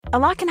A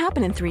lot can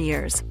happen in 3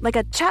 years, like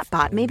a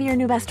chatbot may be your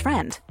new best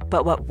friend.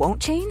 But what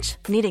won't change?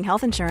 Needing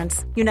health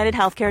insurance. United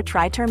Healthcare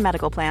Tri-Term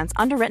Medical Plans,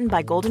 underwritten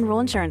by Golden Rule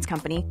Insurance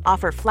Company,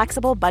 offer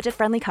flexible,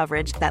 budget-friendly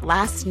coverage that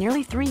lasts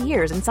nearly 3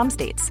 years in some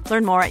states.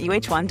 Learn more at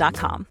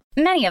uh1.com.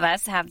 Many of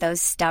us have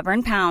those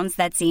stubborn pounds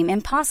that seem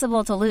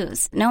impossible to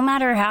lose, no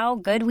matter how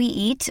good we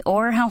eat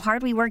or how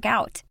hard we work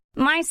out.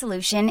 My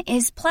solution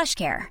is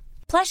PlushCare.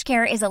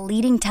 PlushCare is a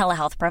leading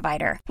telehealth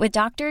provider with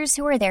doctors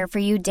who are there for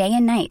you day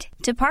and night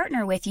to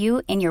partner with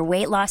you in your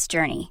weight loss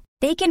journey.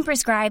 They can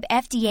prescribe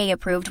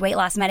FDA-approved weight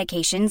loss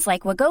medications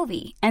like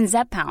Wegovy and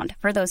Zepbound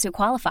for those who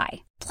qualify.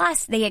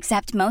 Plus, they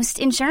accept most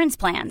insurance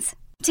plans.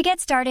 To get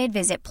started,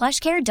 visit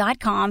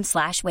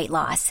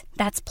plushcare.com/weightloss.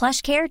 That's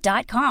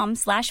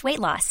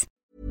plushcare.com/weightloss.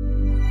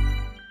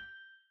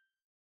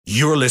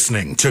 You're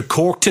listening to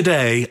Cork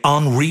Today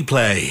on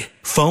replay.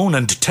 Phone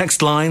and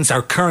text lines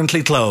are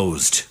currently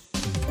closed.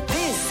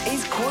 This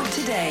is Cork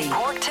Today.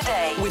 Cork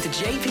Today with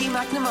JP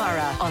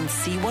McNamara on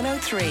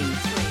C103.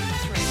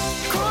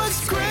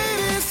 Cork's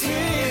greatest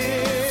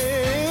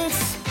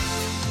hits,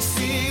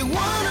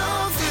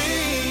 C103.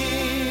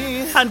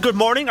 And good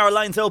morning, our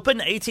line's open,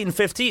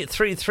 1850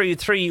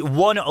 333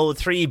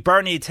 103.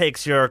 Bernie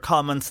takes your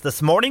comments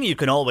this morning. You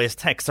can always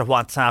text or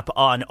WhatsApp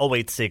on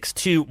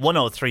 0862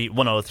 103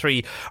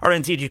 103, or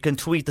indeed you can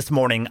tweet this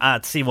morning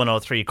at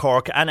C103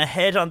 Cork. And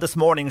ahead on this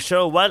morning's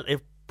show, well, it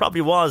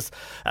probably was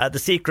the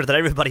secret that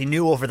everybody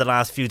knew over the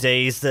last few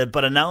days,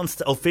 but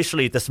announced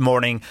officially this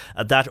morning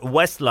that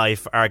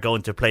Westlife are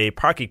going to play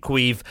Páirc Uí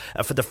Chaoimh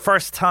for the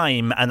first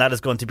time, and that is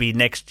going to be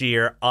next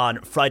year on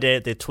Friday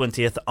the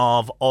 20th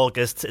of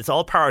August. It's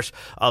all part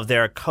of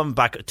their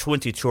Comeback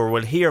 20 tour.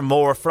 We'll hear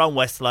more from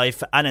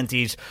Westlife and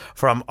indeed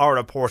from our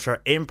reporter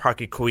in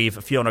Páirc Uí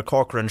Chaoimh, Fiona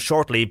Corcoran,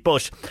 shortly.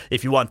 But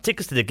if you want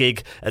tickets to the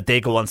gig,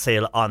 they go on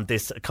sale on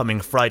this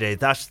coming Friday.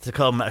 That's to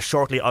come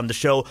shortly on the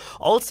show.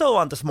 Also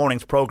on this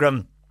morning's programme,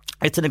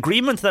 it's an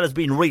agreement that has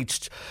been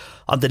reached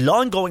on the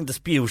long-going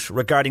dispute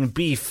regarding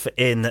beef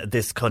in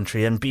this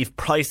country and beef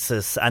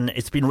prices, and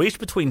it's been reached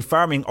between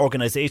farming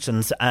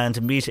organisations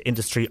and Meat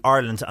Industry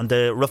Ireland and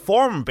the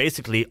reform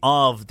basically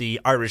of the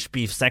Irish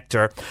beef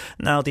sector.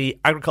 Now, the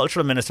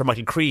Agricultural Minister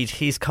Michael Creed,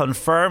 he's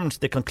confirmed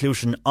the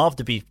conclusion of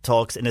the beef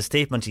talks in a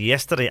statement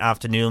yesterday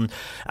afternoon,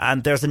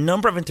 and there's a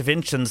number of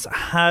interventions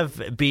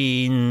have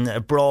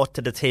been brought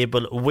to the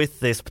table with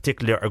this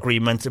particular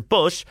agreement.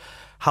 But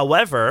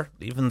however,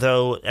 even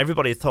though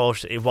everybody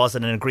thought it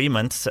wasn't an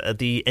agreement,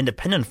 the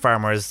independent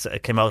farmers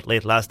came out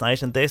late last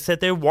night and they said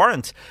they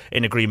weren't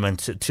in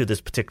agreement to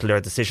this particular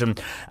decision.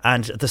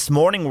 And this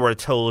morning we're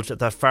told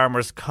that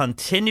farmers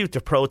continue to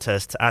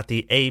protest at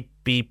the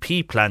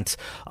ABP plant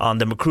on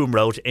the Macroom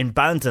Road in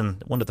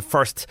Bandon. One of the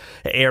first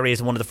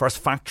areas, one of the first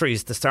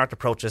factories to start the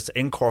protest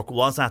in Cork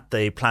was at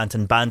the plant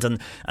in Bandon,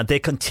 and they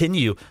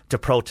continue to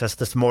protest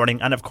this morning.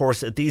 And of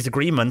course, these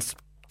agreements,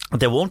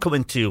 they won't come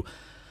into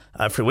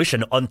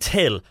fruition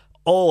until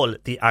all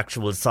the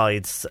actual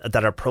sides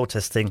that are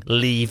protesting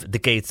leave the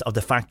gates of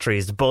the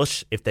factories.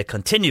 But if they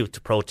continue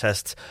to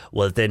protest,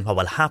 well, then what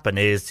will happen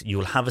is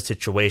you'll have a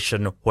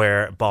situation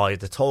whereby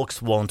the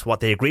talks won't,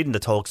 what they agreed in the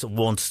talks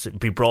won't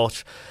be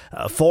brought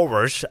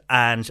forward,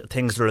 and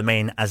things will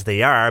remain as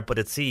they are. But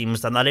it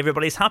seems that not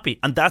everybody's happy,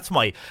 and that's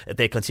why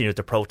they continue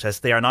to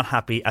protest. They are not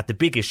happy at the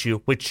big issue,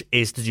 which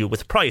is to do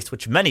with price,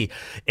 which many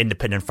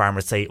independent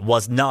farmers say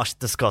was not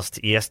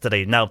discussed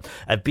yesterday. Now,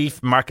 a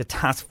beef market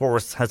task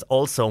force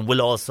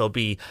will also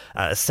be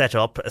set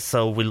up,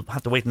 so we'll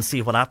have to wait and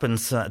see what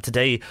happens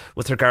today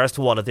with regards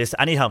to all of this.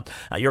 Anyhow,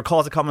 your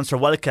calls and comments are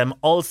welcome.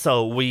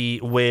 Also, we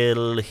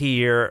will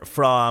hear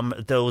from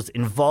those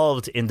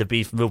involved in the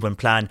beef movement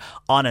plan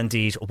on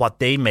indeed what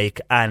they make,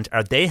 and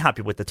are they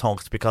happy with the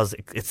talks, because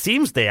it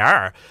seems they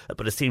are,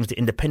 but it seems the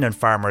independent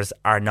farmers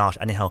are not.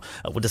 Anyhow,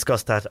 we'll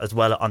discuss that as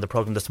well on the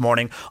programme this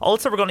morning.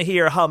 Also, we're going to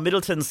hear how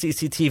Middleton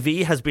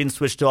CCTV has been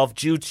switched off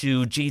due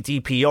to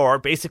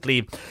GDPR.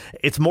 Basically,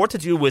 it's more to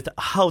do with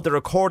how the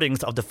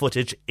recordings of the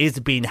footage is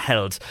being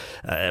held.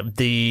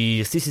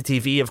 The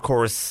CCTV, of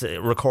course,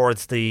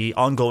 records the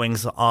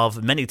ongoings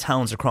of many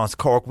towns across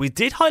Cork. We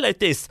did highlight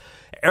this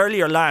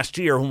earlier last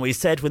year when we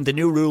said when the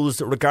new rules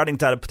regarding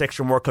data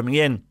protection were coming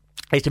in,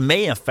 it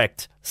may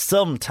affect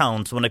some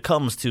towns when it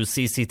comes to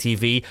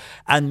CCTV,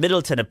 and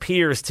Middleton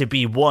appears to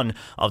be one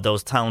of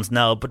those towns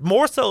now, but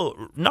more so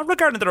not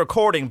regarding the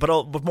recording,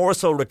 but more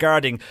so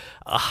regarding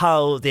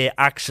how they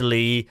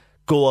actually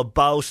go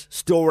about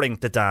storing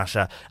the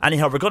data.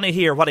 Anyhow, we're going to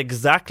hear what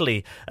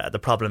exactly the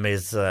problem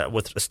is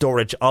with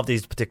storage of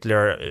these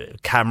particular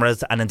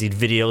cameras and indeed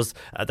videos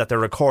that they're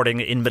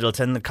recording in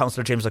Middleton.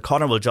 Councillor James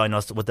O'Connor will join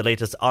us with the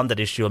latest on that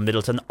issue in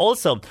Middleton.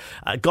 Also,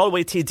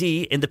 Galway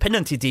TD,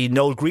 Independent TD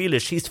Noel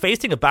Grealish, he's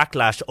facing a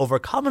backlash over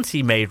comments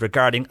he made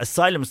regarding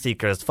asylum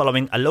seekers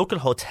following a local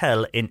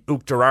hotel in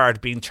Oughterard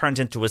being turned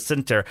into a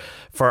centre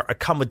for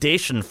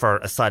accommodation for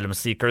asylum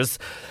seekers.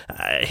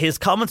 His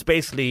comments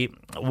basically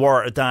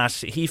were that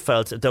he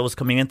felt those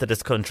coming into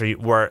this country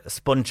were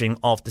sponging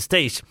off the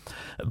state.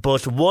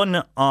 But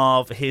one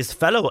of his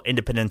fellow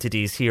independent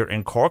TDs here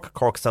in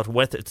Cork South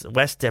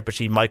West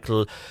Deputy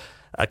Michael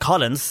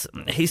Collins,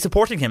 he's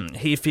supporting him.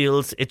 He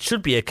feels it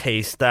should be a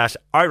case that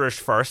Irish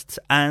first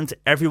and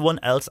everyone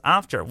else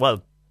after.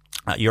 Well,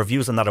 your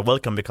views on that are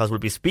welcome, because we'll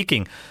be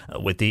speaking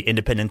with the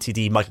independent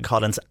TD Michael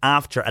Collins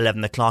after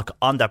 11 o'clock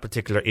on that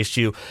particular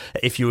issue.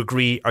 If you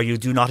agree or you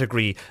do not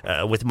agree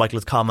with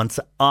Michael's comments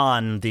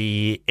on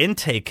the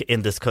intake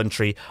in this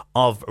country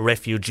of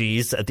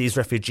refugees, these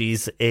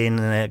refugees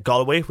in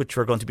Galway, which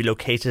were going to be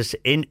located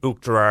in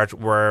Oughterard,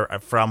 were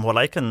from what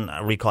I can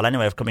recall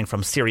anyway, coming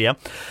from Syria.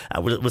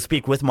 We'll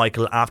speak with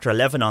Michael after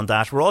 11 on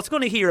that. We're also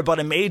going to hear about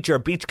a major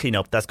beach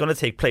cleanup that's going to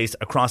take place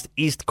across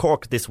East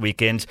Cork this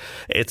weekend.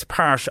 It's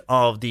part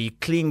of the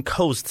Clean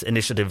Coasts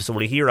initiative, so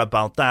we'll hear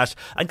about that.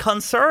 And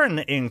concern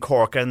in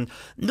Cork, and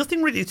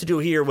nothing really to do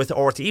here with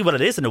RTE. Well,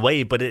 it is in a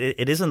way, but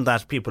it isn't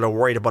that people are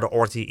worried about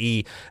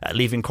RTE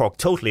leaving Cork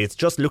totally. It's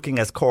just looking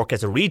at Cork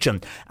as a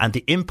region and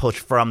the input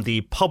from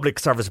the public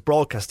service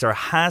broadcaster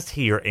has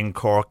here in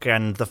Cork,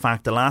 and the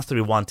fact the last thing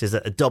we want is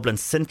a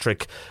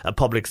Dublin-centric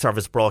public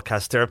service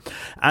broadcaster.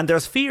 And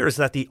there's fears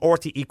that the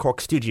RTE Cork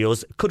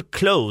studios could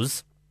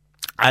close,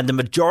 and the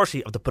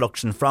majority of the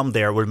production from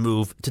there will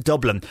move to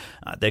Dublin.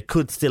 They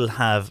could still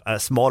have a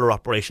smaller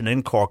operation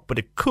in Cork, but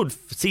it could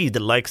see the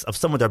likes of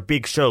some of their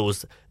big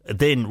shows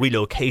then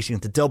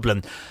relocating to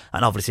Dublin.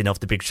 And obviously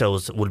enough, the big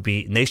shows will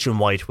be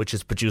Nationwide, which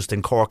is produced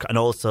in Cork, and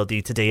also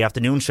the Today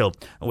Afternoon show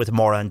with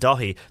Maura and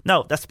Dahi.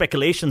 Now, that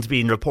speculation's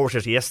been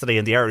reported yesterday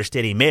in the Irish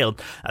Daily Mail.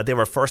 They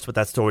were first with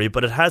that story,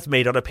 but it has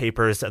made other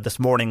papers this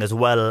morning as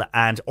well,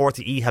 and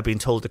RTE have been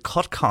told to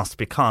cut costs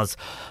because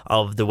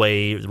of the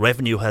way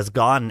revenue has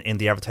gone in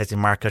the advertising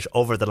market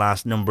over the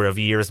last number of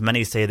years.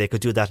 Many say they could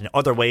do that in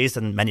other ways,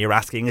 and many are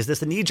asking, is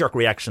this a knee-jerk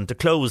reaction to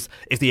close?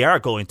 If they are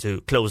going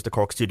to close the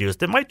Cork studios,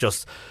 they might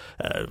just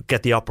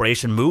get the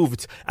operation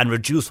moved and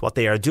reduce what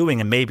they are doing,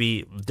 and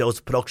maybe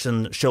those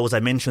production shows I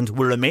mentioned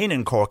will remain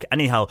in Cork.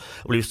 Anyhow,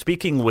 we were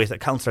speaking with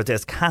Councillor Des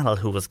Cahill,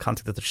 who was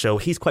contacted the show.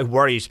 He's quite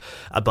worried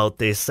about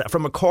this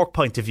from a Cork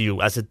point of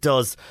view, as it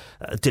does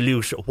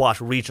dilute what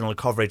regional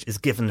coverage is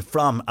given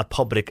from a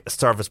public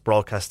service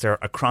broadcaster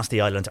across the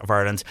island of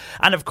Ireland.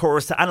 And of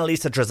course,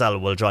 Annalisa Drizzell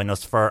will join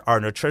us for our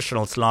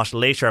nutritional slot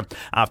later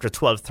after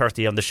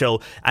 12:30 on the show.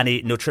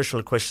 Any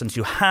nutritional questions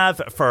you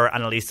have for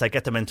Annalisa,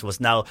 get them into us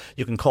now.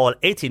 You can call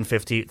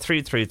 1850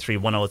 333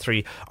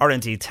 103 or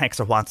indeed text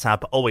or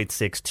WhatsApp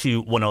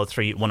 0862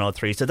 103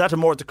 103. So that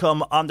and more to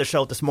come on the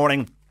show this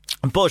morning.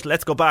 But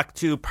let's go back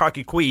to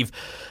Páirc Uí Chaoimh.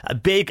 A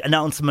big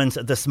announcement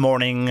this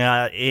morning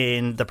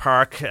in the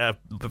park.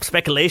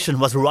 Speculation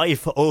was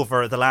rife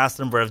over the last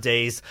number of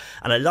days,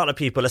 and a lot of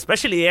people,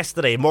 especially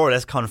yesterday, more or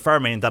less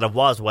confirming that it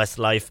was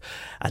Westlife.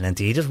 And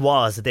indeed it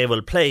was. They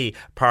will play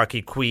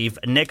Páirc Uí Chaoimh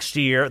next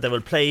year. They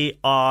will play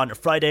on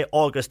Friday,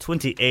 August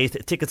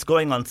 28th. Tickets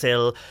going on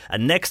sale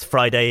next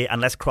Friday. And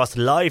let's cross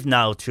live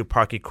now to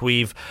Páirc Uí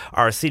Chaoimh.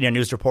 Our senior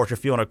news reporter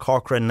Fiona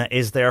Corcoran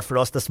is there for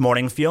us this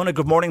morning. Fiona,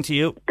 good morning to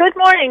you. Good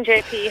morning,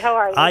 JP. How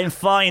are you? I'm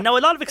fine. Now, a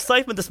lot of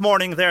excitement this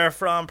morning there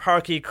from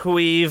Páirc Uí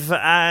Chaoimh,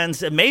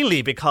 and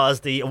mainly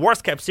because the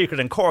worst kept secret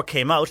in Cork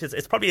came out.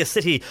 It's probably a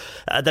city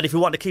that if you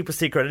want to keep a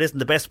secret, it isn't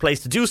the best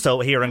place to do so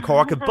here in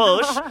Cork.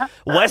 But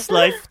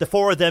Westlife, the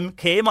four of them,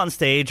 came on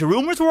stage.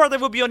 Rumours were there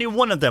would be only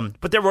one of them,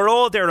 but they were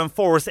all there in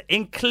force,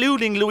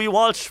 including Louis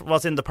Walsh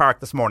was in the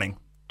park this morning.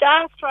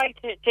 That's right,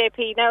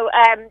 JP. Now,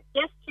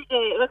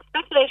 yesterday,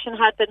 speculation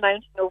had been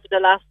mounting over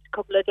the last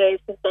couple of days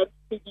since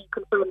NCD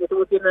confirmed that there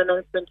would be an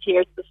announcement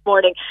here this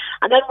morning.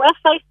 And then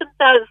Westlife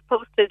themselves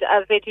posted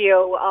a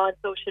video on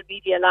social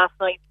media last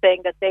night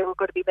saying that they were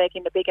going to be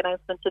making a big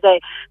announcement today.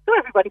 So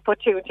everybody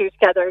put two and two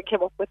together and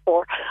came up with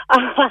four.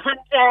 And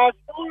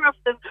four of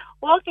them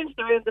walked into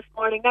the room this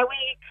morning. Now,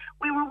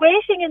 we were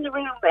waiting in the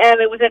room.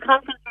 It was a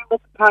conference room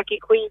up in Páirc Uí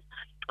Chaoimh.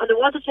 And there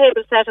was a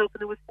table set up, and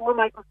there was four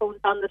microphones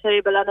on the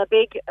table and a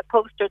big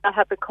poster that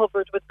had been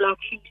covered with black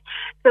sheet.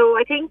 So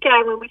I think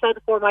when we saw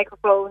the four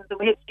microphones and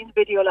we had seen the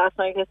video last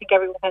night, I think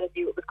everyone kind of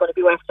knew it was going to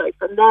be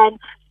Westlife. And then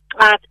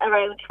at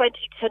around 20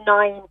 to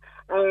 9,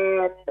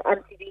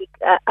 MCD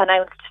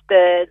announced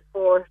the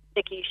four,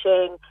 Nicky,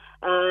 Shane,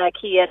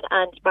 Cian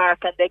and Mark,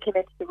 and they came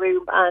into the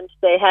room and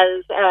they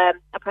held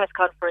a press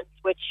conference,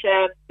 which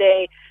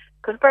they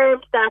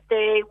confirmed that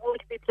they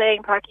would be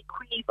playing Páirc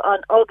Uí Chaoimh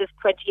on August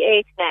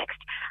 28th next,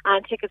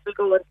 and tickets will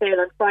go on sale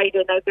on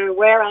Friday. Now,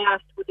 where I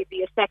asked would there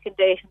be a second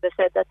date, and they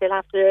said that they'll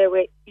have to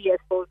wait and see, I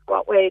suppose,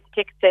 what way the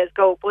ticket sales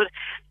go. But,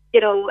 you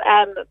know,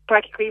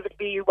 Páirc Uí Chaoimh would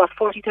be,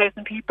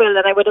 40,000 people,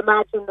 and I would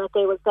imagine that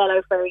they will sell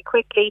out very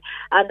quickly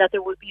and that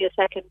there will be a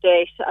second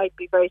date. I'd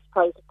be very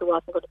surprised if there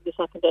wasn't going to be a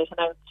second date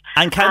announced.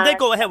 And can they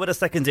go ahead with a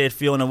second date,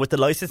 Fiona, with the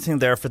licensing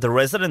there for the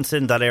residents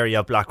in that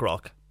area of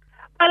Blackrock?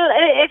 Well,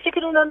 if you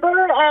can remember,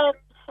 Ed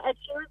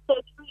Sheeran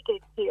said 3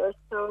 dates here,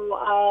 so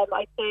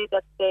I'd say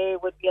that they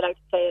would be allowed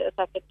to play a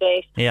second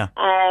date. Yeah.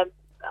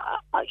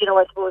 You know,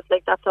 I suppose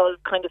that's all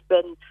kind of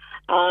been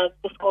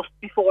discussed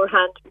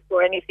beforehand,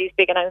 before any of these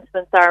big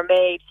announcements are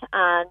made,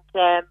 and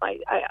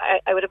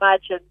I would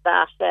imagine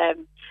that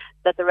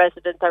that the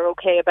residents are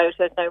okay about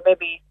it. Now,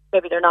 maybe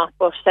they're not,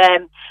 but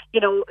you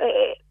know.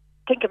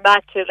 thinking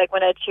back to like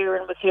when Ed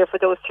Sheeran was here for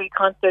those 3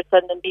 concerts,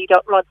 and indeed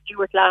Rod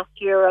Stewart last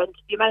year, and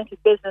the amount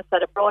of business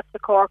that it brought to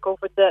Cork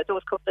over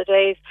those couple of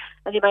days,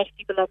 and the amount of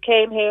people that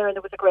came here, and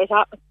there was a great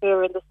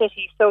atmosphere in the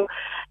city. So,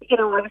 I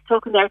was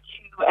talking there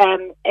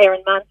to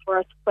Aaron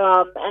Mansworth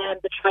from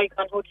the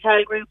Trigon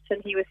Hotel Groups,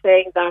 and he was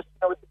saying that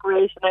it's a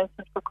great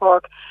announcement for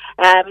Cork.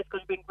 It's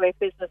going to bring great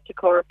business to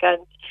Cork,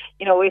 and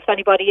if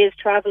anybody is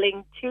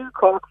travelling to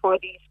Cork for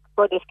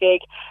this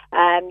gig,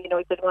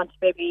 if they want to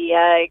maybe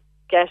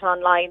get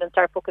online and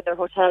start booking their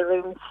hotel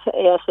rooms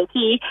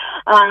ASAP,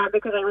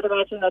 because I would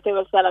imagine that they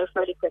will sell out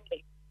fairly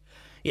quickly.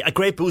 Yeah, a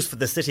great boost for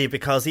the city,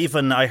 because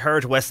even I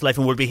heard Westlife,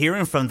 and we'll be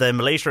hearing from them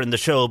later in the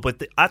show,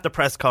 but at the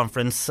press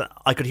conference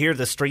I could hear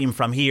the stream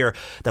from here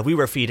that we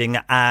were feeding,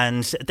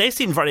 and they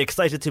seemed very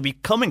excited to be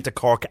coming to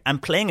Cork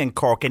and playing in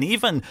Cork. And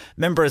even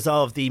members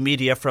of the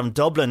media from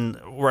Dublin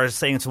were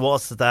saying to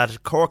us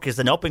that Cork is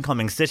an up and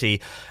coming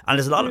city, and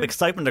there's a lot of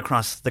excitement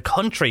across the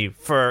country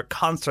for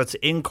concerts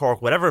in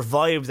Cork. Whatever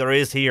vibe there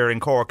is here in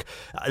Cork,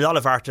 a lot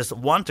of artists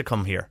want to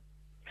come here.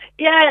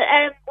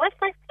 Yeah,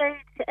 Westlife played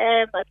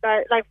at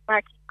Live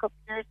Marquee a couple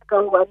of years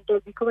ago, and they'll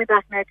be coming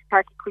back now to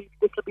Parky Queef.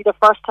 This will be the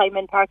first time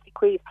in Parky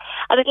Queef,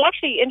 and it'll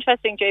actually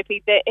interesting,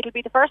 JP. It'll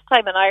be the first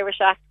time an Irish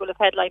act will have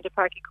headlined at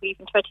Parky Queef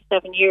in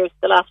 27 years.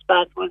 The last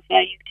band was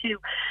U2.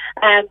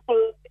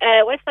 So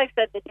Westlife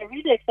said that they're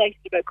really excited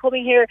about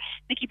coming here.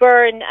 Nicky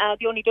Byrne,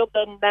 the only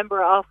Dublin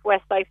member of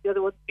Westlife, the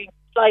other ones being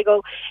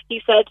Sligo,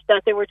 he said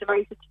that they were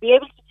delighted to be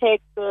able to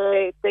take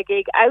the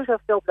gig out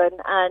of Dublin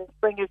and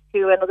bring it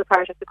to another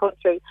part of the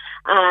country.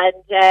 And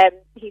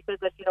he says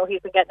that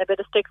he's been getting a bit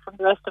of stick from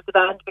the rest of the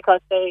band because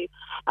they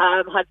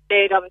had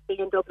stayed obviously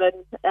in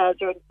Dublin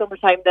during the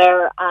summertime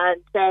there,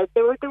 and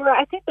they were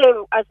I think they,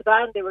 as a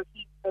band, they were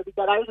keen to maybe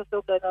get out of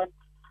Dublin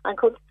and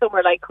come to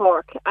somewhere like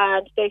Cork.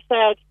 And they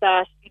said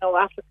that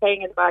after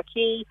playing in the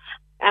Marquee,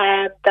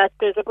 that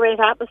there's a great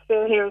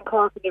atmosphere here in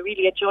Cork, and they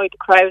really enjoyed the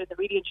crowd and they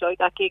really enjoyed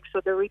that gig,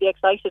 so they're really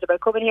excited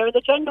about coming here. And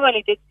they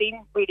genuinely did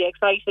seem really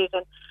excited,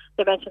 and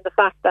they mentioned the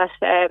fact that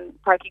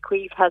Parky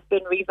Queef has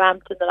been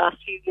revamped in the last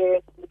few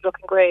years and it's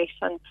looking great,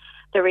 and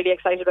they're really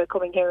excited about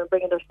coming here and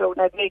bringing their show.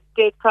 Now, they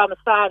did promise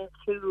fans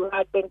who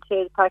had been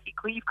to the Parky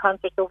Queef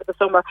concerts over the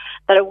summer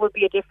that it would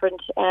be a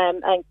different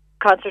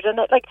concert. And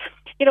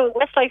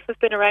Westlife has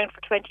been around for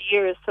 20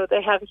 years, so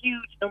they have a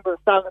huge number of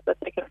songs that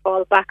they can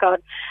fall back on.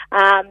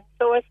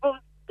 So I suppose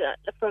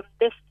from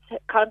this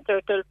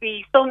concert there'll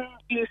be some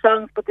new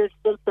songs, but they'll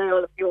still play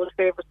all of the old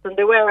favourites. And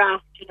they were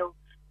asked,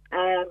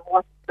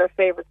 what's their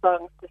favourite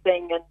songs to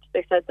sing, and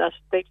they said that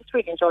they just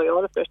really enjoy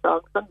all of their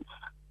songs. And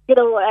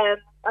a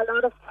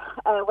lot of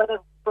when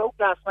it broke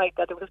last night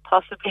that it was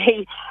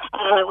possibly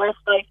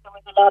Westlife, there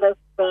was a lot of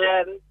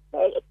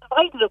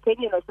divided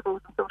opinion, I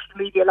suppose, on social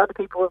media. A lot of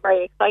people were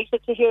very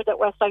excited to hear that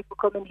Westlife were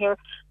coming here.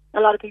 A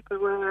lot of people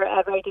were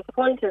very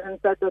disappointed and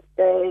said that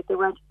they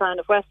weren't a fan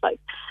of Westlife.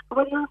 But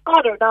whether you're a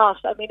fan or not,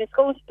 I mean, it's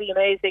going to be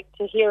amazing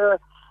to hear.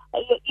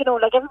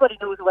 Like everybody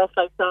knows a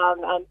Westlife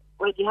song, and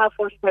when you have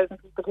 40,000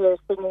 people here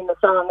singing the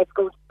song, it's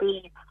going to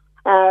be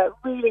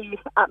really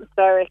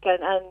atmospheric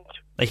and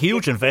a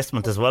huge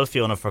investment as well,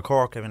 Fiona, for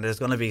Cork. I mean, there's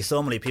going to be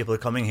so many people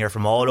coming here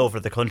from all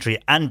over the country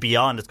and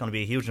beyond. It's going to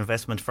be a huge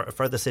investment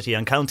for the city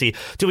and county.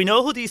 Do we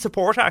know who the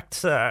support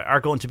acts are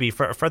going to be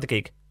for the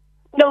gig?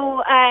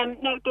 No,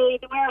 they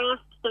were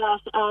asked that,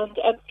 and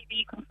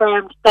MCB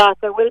confirmed that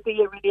there will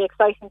be a really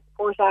exciting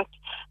support act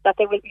that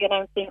they will be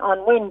announcing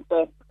on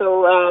Wednesday.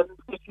 So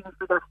stay tuned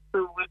for that.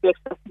 So we'll be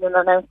expecting an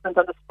announcement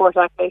on the support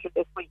act later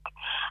this week.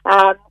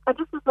 And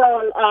just as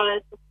well,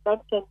 just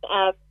mentioned,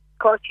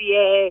 Cork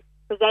GAA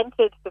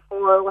presented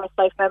before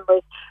Westlife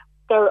members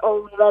their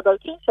own Rebel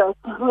t-shirts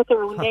with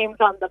their own names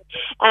on them.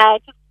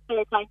 Just to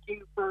say thank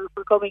you for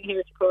coming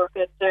here to Cork,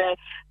 and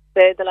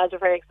the lads are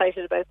very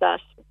excited about that.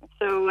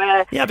 So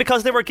yeah,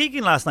 because they were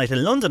gigging last night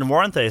in London,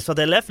 weren't they? So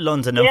they left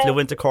London and flew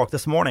into Cork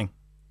this morning.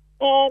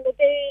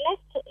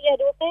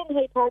 They were playing in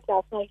Hyde Park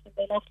last night and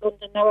they left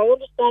London. Now I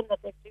understand that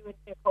they flew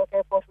into Cork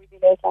Airport really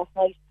late last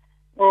night,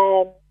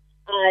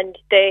 and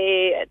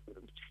they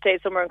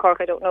stayed somewhere in Cork,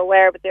 I don't know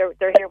where, but they're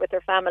here with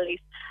their families,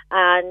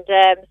 and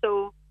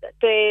so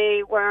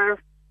they were,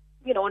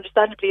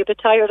 understandably a bit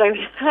tired,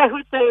 I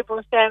would say,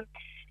 but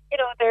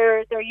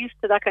they're used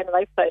to that kind of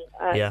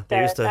lifestyle. Yeah,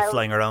 they're used to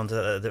flying around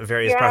the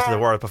various parts of the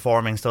world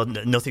performing, so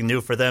nothing new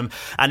for them.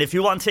 And if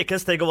you want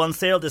tickets, they go on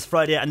sale this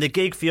Friday. And the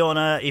gig,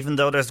 Fiona, even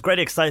though there's great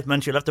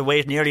excitement, you'll have to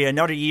wait nearly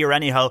another year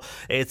anyhow.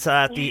 It's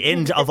at the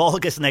end of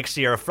August next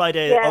year,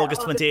 Friday,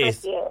 August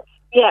 28th.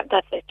 Yeah,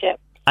 that's it, yeah.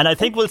 And I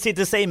think we'll see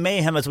the same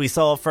mayhem as we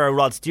saw for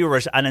Rod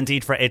Stewart and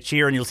indeed for Ed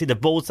Sheeran. You'll see the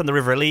boats on the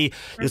River Lee.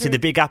 You'll see the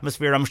big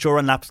atmosphere, I'm sure,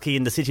 on Lapskey,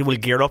 and the city will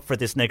gear up for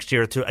this next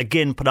year to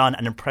again put on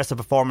an impressive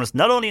performance,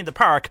 not only in the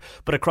park,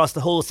 but across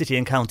the whole city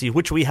and county,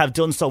 which we have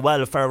done so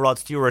well for Rod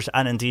Stewart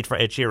and indeed for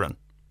Ed Sheeran.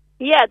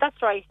 Yeah,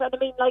 that's right. And I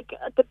mean,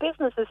 the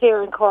businesses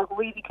here in Cork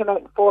really came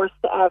out in force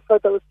for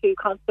those two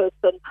concerts,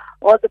 and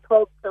all the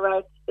pubs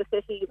around the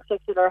city in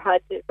particular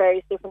had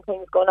various different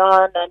things going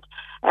on, and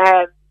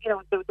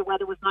the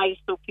weather was nice,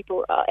 so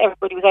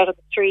everybody was out on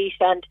the street,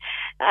 and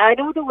I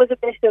know there was a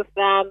bit of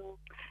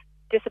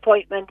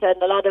disappointment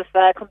and a lot of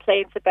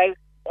complaints about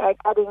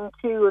getting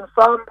to and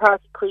from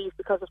Party Queeve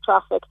because of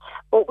traffic.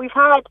 But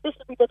this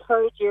will be the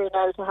third year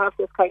now to have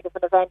this kind of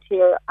an event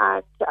here,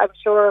 and I'm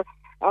sure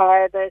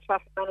the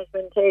Traffic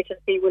Management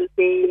Agency will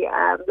be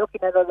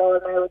looking at it all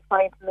now and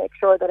trying to make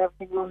sure that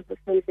everything runs as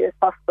smoothly as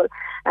possible.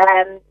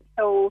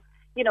 So,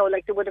 you know,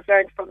 like they would have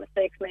learned from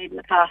mistakes made in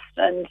the past,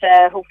 and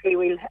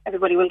hopefully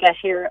everybody will get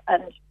here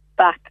and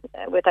back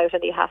without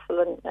any hassle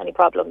and any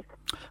problems.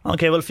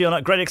 Okay, well,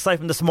 Fiona, great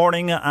excitement this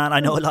morning, and I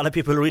know a lot of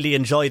people really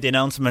enjoyed the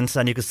announcements,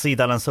 and you can see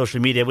that on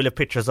social media. We'll have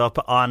pictures up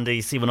on the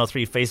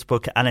C103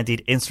 Facebook and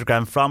indeed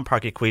Instagram from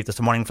Páirc Uí Chaoimh this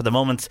morning. For the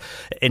moment,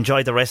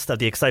 enjoy the rest of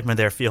the excitement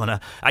there,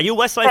 Fiona. Are you a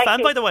Westlife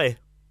fan, by the way?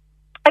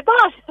 I'm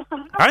not.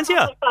 Aren't you?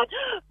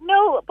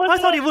 No, but I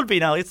thought you would be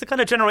now. It's the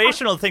kind of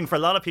generational thing for a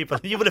lot of people.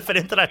 You would have fit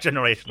into that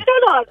generation. You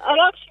know what?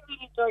 I actually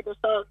really enjoyed their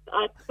songs,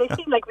 and they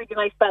seem like really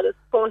nice fellas.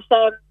 But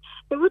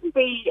there wouldn't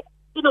be,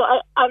 you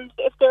know, and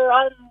if they're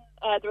on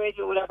the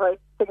radio or whatever, I'd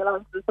sing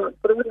along to the songs,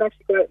 but I wouldn't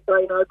actually go out and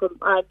buy an album.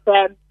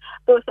 And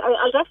but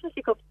I'll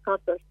definitely come to the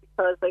concert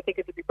because I think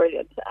it would be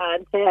brilliant.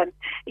 And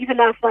even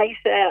last night,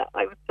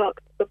 I was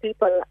talking to some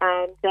people,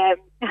 and I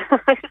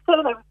just told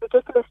them I was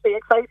ridiculously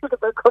excited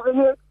about coming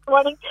here this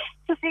morning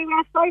to see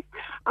Westlife.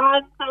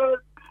 And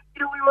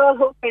you know, we were all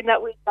hoping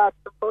that we'd got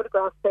some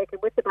photographs taken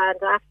with the band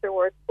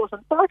afterwards, but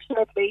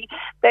unfortunately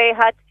they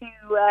had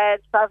to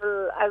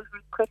travel out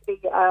really quickly,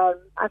 and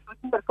we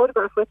didn't get a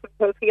photograph with them,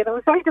 Sophie, and I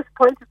was very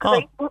disappointed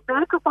because I put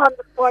makeup on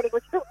this morning,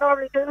 which I don't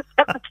normally do at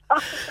 7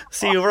 o'clock.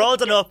 See, you were all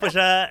done up, but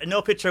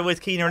no picture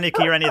with Keane or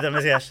Nicky or any of them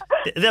as yet.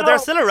 They're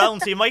still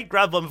around, so you might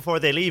grab one before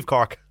they leave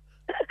Cork.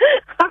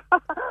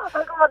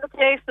 I'll go on the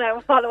case now,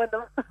 I'm following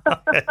them.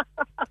 Okay.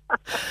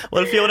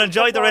 Well, Fiona,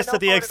 enjoy the rest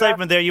of the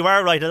excitement there. You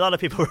are right, a lot of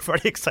people were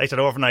very excited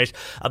overnight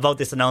about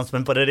this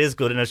announcement, but it is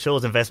good and it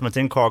shows investment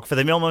in Cork. For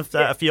the moment,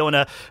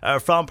 Fiona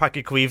from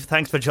Páirc Uí Chaoimh,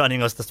 thanks for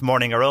joining us this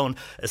morning. Our own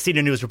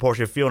senior news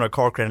reporter Fiona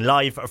Corcoran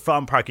live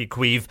from Páirc Uí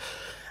Chaoimh.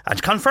 And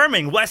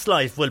confirming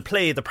Westlife will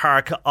play the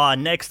park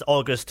on next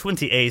August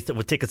 28th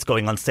with tickets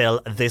going on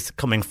sale this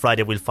coming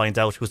Friday. We'll find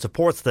out who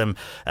supports them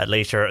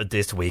later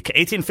this week.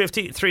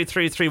 1850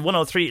 333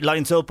 103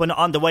 lines open.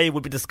 On the way,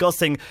 we'll be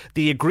discussing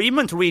the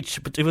agreement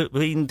reached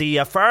between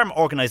the farm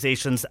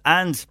organisations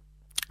and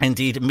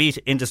indeed Meat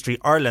Industry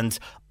Ireland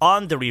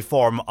on the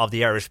reform of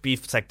the Irish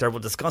beef sector. We'll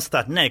discuss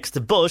that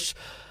next, but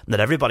not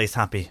everybody's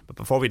happy. But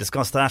before we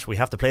discuss that, we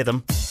have to play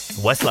them.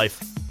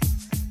 Westlife.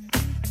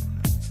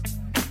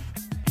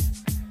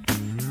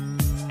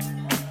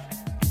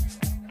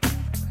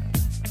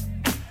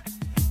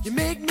 You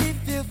make me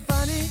feel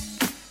funny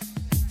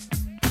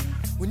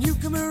when you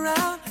come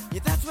around.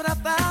 Yeah, that's what I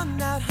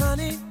found out,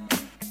 honey.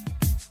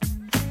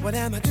 What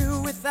am I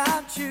doing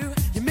without you?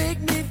 You make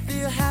me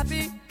feel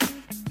happy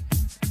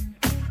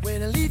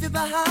when I leave you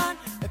behind.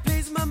 It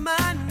plays my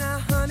mind now,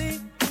 honey.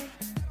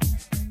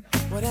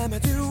 What am I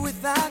doing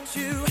without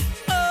you?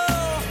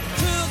 Oh,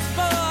 took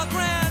for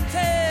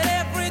granted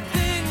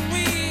everything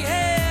we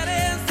had,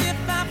 as if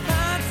I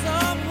find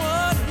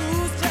someone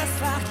who's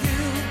just like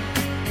you.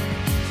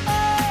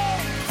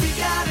 Oh, we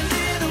got a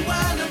little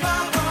world of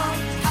our own.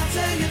 I'll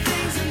tell you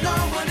things that no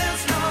one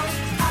else knows.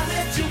 I'll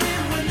let you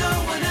in when no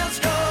one else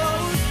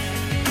goes.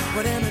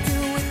 What am I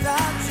doing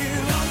without you?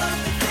 All of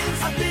the things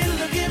I've been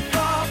looking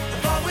for,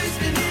 I've always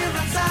been here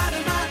outside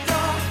of my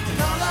door. And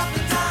all of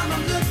the time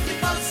I'm looking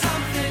for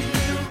something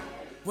new.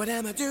 What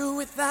am I doing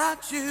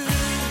without you?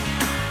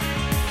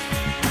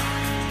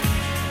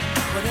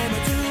 What am I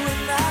doing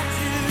without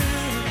you?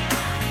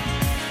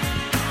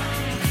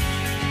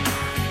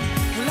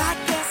 Well, I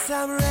guess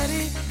I'm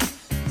ready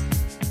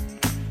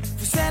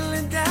for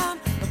settling down.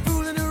 I'm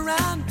fooling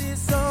around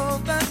is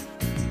over,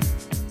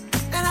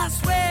 and I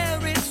swear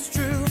it's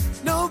true.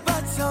 No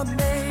buts or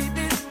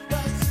maybes.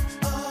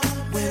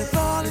 When I'm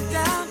falling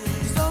down,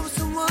 there's always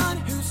someone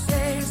who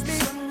saves me.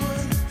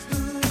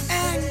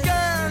 And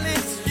girl,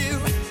 it's you.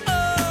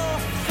 Oh,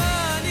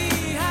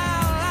 funny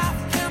how life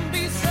can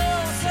be so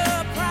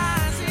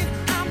surprising.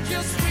 I'm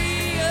just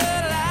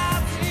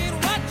realizing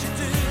what you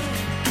do.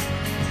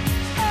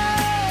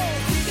 Oh,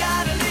 we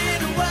got a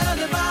little world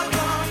of our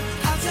own.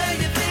 I'll tell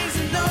you things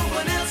that no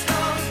one else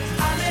knows.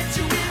 I'll let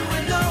you in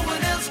when no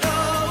one else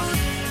goes.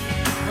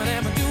 What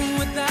am I doing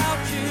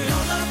without you?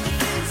 All of the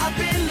things I've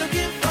been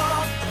looking for,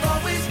 I've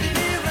always been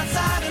here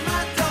outside of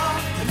my door.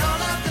 And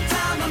all of the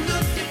time I'm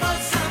looking for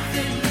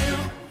something new.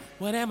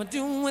 What am I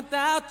doing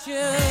without you?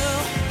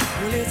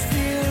 Well, it's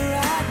feeling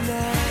right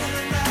now,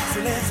 so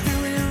let's do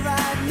it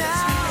right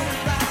now.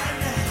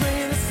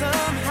 Praying that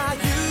somehow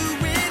you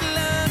will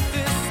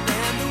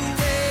understand the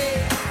way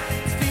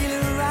it's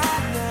feeling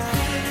right now.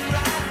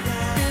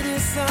 Maybe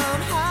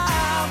somehow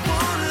I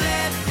won't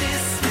let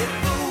this slip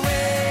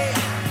away.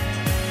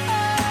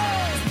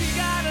 Oh, we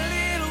got a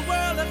little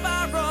world of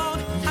our own.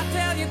 I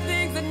tell you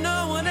things that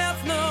no one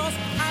else knows.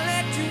 I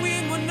let you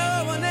in when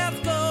no one else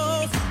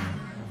goes.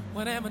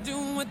 What am I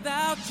doing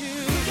without you?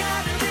 We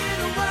got a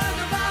little world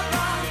of our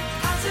own.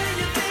 I tell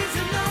you things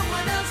that no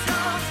one else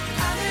knows.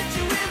 I let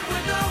you in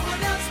when no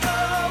one else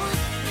goes.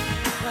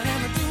 What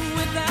am I doing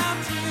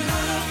without you?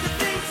 All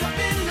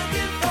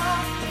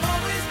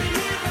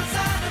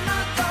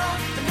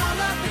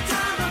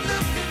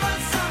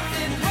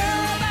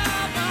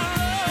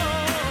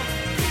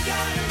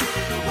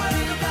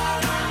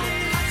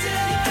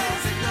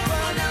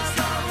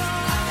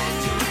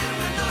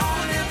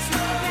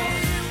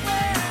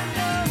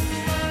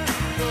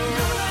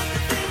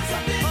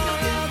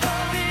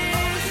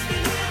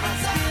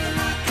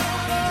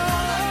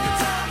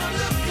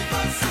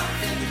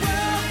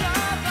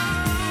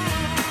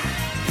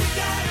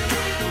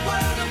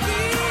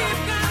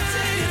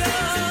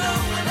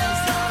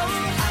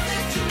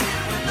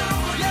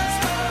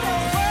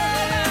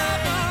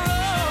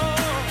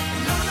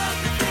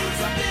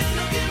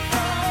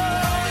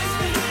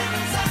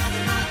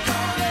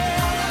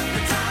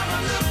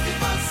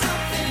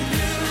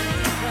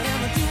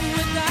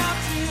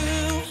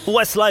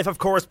Westlife, of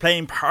course,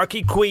 playing Páirc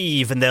Uí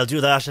Chaoimh, and they'll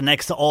do that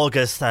next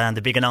August. And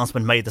the big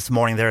announcement made this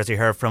morning there, as you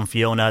heard from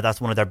Fiona,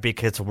 that's one of their big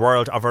hits,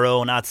 World of Our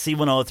Own, at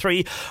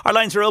C103. Our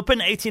lines are open,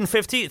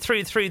 1850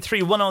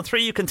 333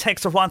 103. You can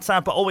text or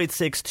WhatsApp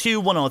 0862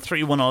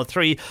 103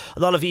 103. A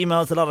lot of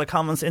emails, a lot of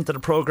comments into the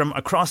programme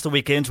across the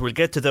weekend. We'll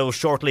get to those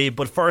shortly.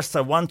 But first,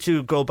 I want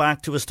to go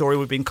back to a story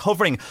we've been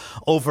covering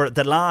over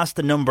the last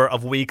number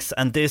of weeks.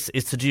 And this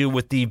is to do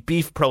with the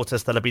beef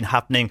protests that have been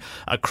happening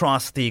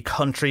across the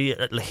country,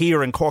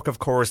 here in Cork, of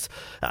course,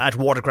 at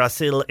Watergrass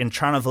Hill, in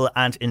Charleville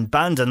and in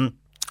Bandon.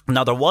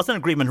 Now, there was an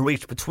agreement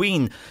reached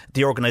between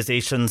the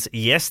organisations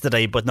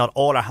yesterday, but not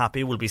all are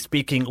happy. We'll be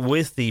speaking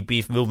with the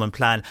Beef Movement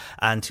Plan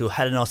and to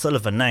Helen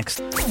O'Sullivan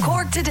next.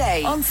 Cork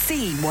Today on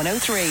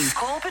C103.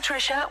 Call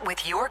Patricia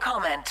with your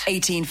comment.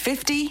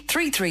 1850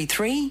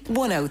 333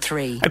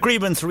 103.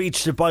 Agreements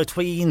reached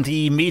between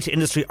the Meat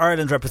Industry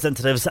Ireland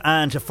representatives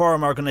and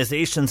farm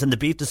organisations in the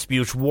beef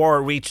dispute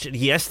were reached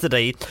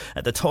yesterday.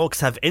 The talks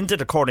have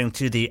ended, according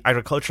to the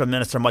Agricultural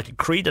Minister Michael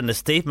Creed. In a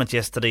statement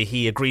yesterday,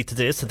 he agreed to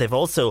this. They've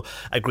also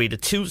agreed a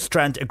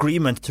two-strand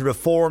agreement to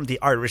reform the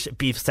Irish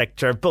beef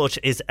sector. But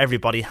is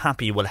everybody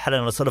happy? Well,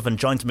 Helen O'Sullivan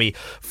joins me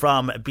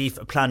from Beef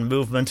Plan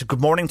Movement. Good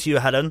morning to you,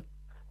 Helen.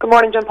 Good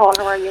morning, John Paul.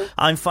 How are you?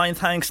 I'm fine,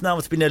 thanks. Now,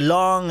 it's been a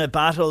long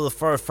battle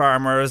for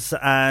farmers,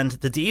 and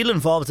the deal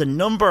involves a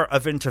number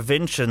of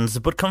interventions,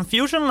 but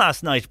confusion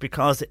last night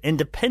because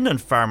independent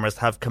farmers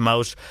have come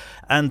out,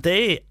 and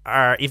they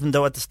are, even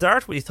though at the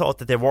start we thought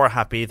that they were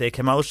happy, they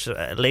came out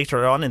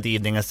later on in the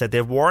evening and said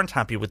they weren't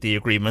happy with the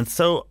agreement.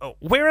 So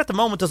where at the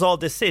moment does all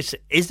this sit?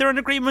 Is there an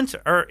agreement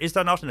or is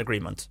there not an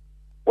agreement?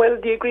 Well,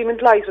 the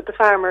agreement lies with the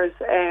farmers,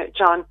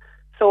 John.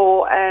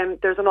 So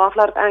there's an awful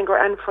lot of anger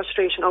and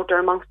frustration out there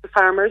amongst the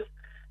farmers.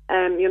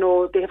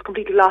 They have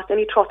completely lost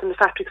any trust in the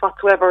factories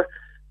whatsoever.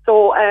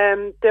 So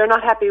they're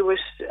not happy with,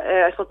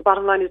 I suppose the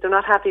bottom line is they're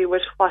not happy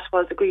with what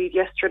was agreed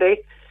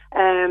yesterday.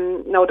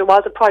 Now, there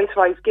was a price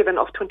rise given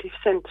of 20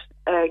 cent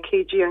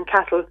kg on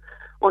cattle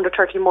under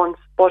 30 months.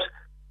 But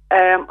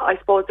I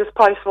suppose this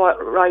price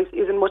rise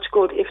isn't much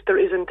good if there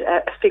isn't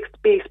a fixed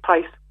base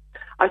price.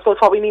 I suppose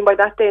what we mean by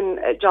that then,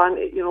 John,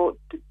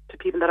 to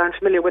people that aren't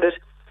familiar with it,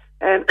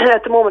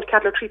 at the moment,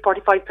 cattle are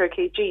 $3.45 per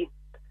kg.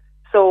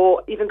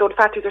 So even though the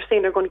factories are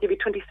saying they're going to give you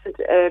 20 cents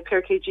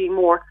per kg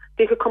more,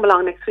 they could come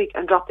along next week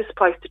and drop this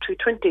price to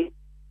 $3.20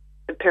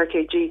 per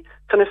kg.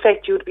 So in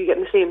effect, you would be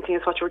getting the same thing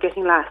as what you were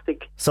getting last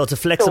week. So it's a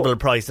flexible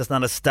price. It's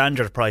not a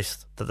standard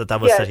price that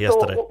was set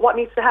yesterday. So what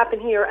needs to happen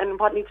here and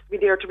what needs to be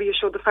there to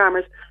reassure the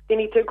farmers, they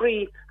need to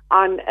agree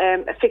on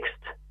a fixed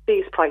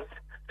base price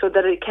so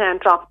that it can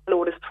drop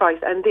below this price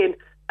and then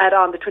add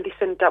on the 20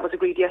 cent that was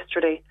agreed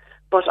yesterday.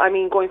 But, I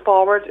mean, going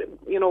forward,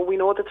 we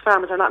know that the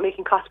farmers are not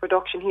making cost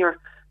reduction here.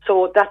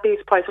 So that base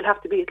price will have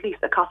to be at least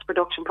a cost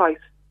reduction price.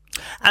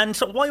 And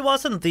so why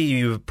wasn't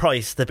the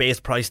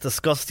base price,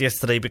 discussed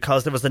yesterday?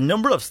 Because there was a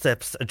number of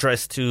steps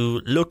addressed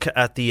to look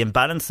at the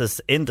imbalances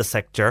in the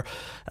sector.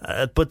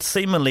 But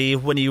seemingly,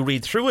 when you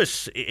read through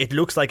it, it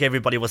looks like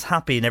everybody was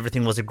happy and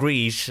everything was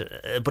agreed.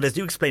 But as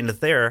you explained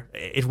it there,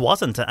 it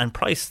wasn't, and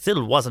price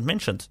still wasn't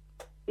mentioned.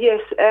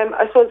 Yes,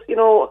 I suppose,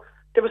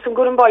 there were some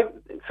good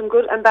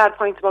and bad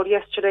points about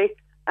yesterday.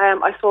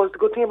 I suppose the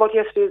good thing about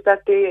yesterday is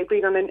that they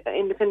agreed on an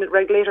independent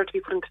regulator to be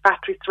put into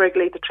factories to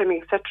regulate the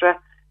trimming, etc.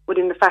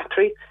 within the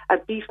factory. A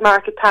beef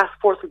market task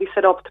force will be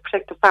set up to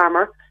protect the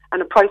farmer,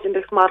 and a price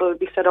index model will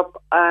be set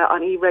up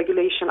on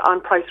e-regulation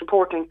on price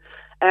reporting.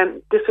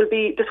 This will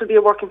be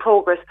a work in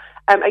progress.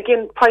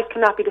 Again, price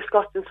cannot be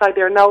discussed inside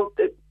there. Now,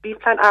 the Beef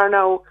Plan are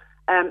now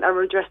a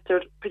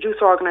registered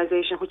producer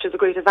organisation, which is a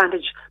great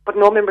advantage, but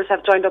no members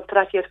have joined up to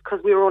that yet because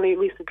we were only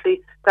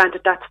recently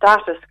granted that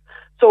status.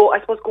 So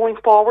I suppose going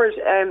forward,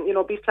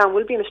 Beef Plan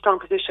will be in a strong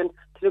position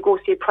to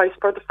negotiate price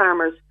for the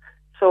farmers.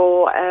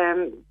 So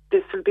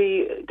this will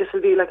be,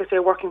 like I say,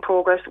 a work in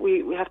progress.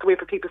 We have to wait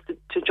for people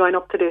to join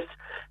up to this.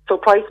 So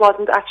price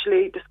wasn't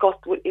actually discussed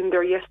in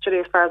there yesterday,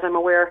 as far as I'm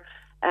aware.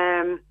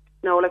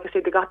 Now, like I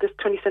said, they got this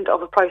 20 cent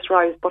of a price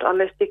rise, but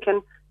unless they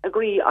can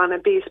agree on a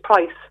base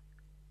price,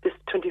 this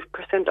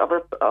 20%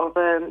 of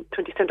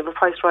 20 cent of a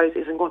price rise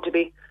isn't going to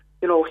be,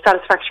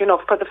 satisfactory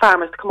enough for the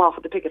farmers to come off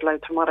of the picket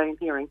lines, from what I'm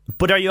hearing.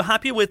 But are you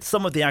happy with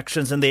some of the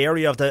actions in the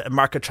area of the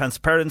market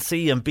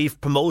transparency and beef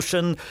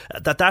promotion,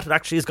 that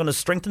actually is going to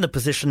strengthen the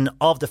position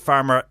of the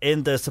farmer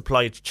in the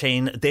supply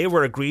chain? They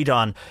were agreed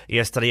on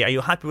yesterday. Are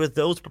you happy with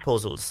those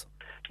proposals?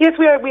 Yes,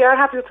 we are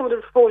happy with some of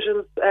the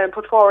proposals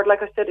put forward.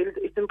 Like I said,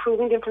 it's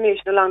improving the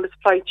information along the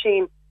supply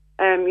chain,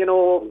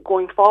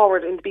 going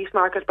forward in the beef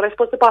market. But I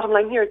suppose the bottom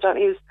line here, John,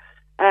 is,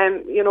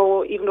 even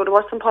though there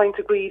were some points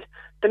agreed,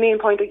 the main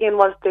point again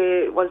was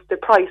the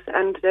price,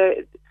 and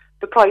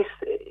the price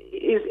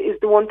is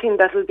the one thing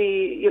that will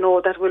be,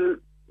 that will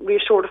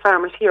reassure the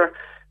farmers here.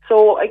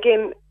 So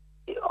again,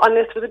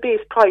 unless there was a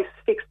base price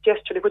fixed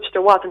yesterday, which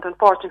there wasn't,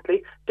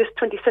 unfortunately, this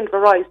 20 cent of a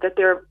rise that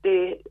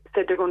they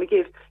said they're going to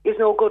give is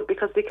no good,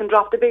 because they can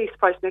drop the base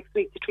price next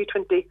week to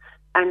 $3.20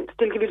 and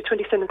still give you the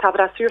 20 cent on top of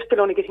that, so you're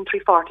still only getting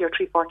 $3.40 or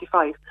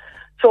 $3.45.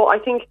 So I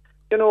think,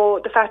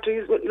 the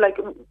factories,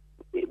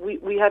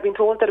 we had been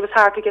told that it was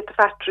hard to get the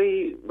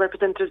factory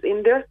representatives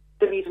in there,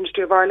 the Meat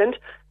Industry of Ireland.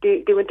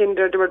 They went in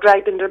there, they were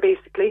dragged in there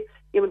basically.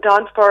 It went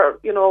on for,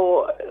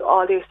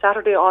 all day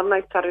Saturday, all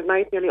night Saturday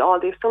night, nearly all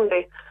day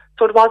Sunday.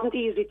 So it wasn't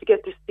easy to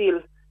get this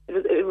deal.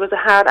 It was a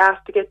hard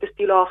ask to get this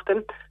deal off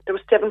them. There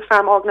were 7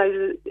 farm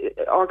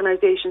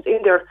organisations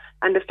in there,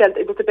 and they felt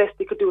it was the best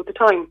they could do at the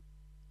time.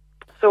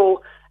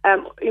 So,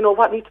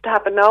 what needs to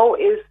happen now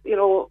is,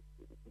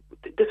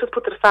 this was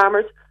put to the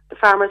farmers. The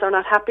farmers are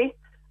not happy.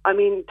 I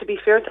mean, to be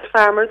fair to the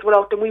farmers,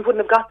 without them we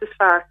wouldn't have got this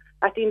far.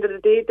 At the end of the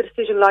day, the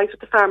decision lies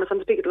with the farmers on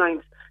the picket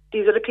lines.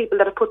 These are the people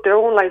that have put their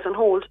own lives on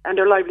hold and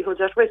their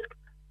livelihoods at risk.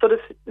 So the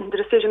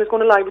decision is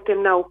going to lie with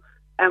them now,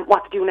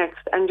 what to do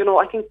next. And,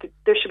 I think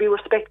there should be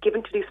respect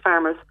given to these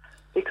farmers,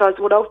 because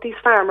without these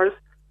farmers,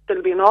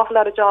 there'll be an awful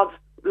lot of jobs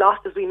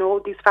lost, as we know.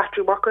 These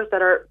factory workers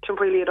that are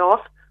temporarily laid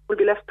off will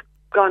be left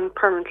gone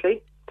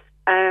permanently.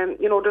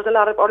 There's a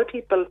lot of other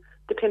people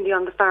depending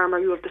on the farmer.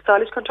 You have the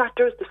silage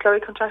contractors, the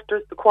slurry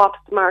contractors, the co-ops,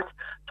 the marts.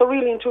 So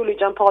really and truly,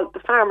 John Paul, the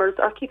farmers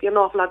are keeping an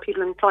awful lot of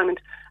people in employment,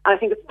 and I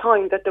think it's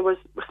time that there was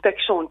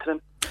respect shown to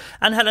them.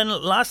 And Helen,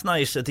 last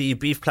night the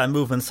Beef Plan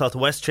Movement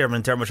Southwest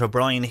chairman Dermot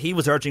O'Brien, he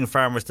was urging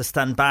farmers to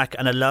stand back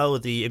and allow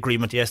the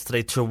agreement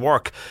yesterday to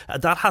work.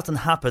 That hasn't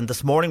happened.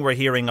 This morning we're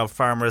hearing of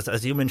farmers,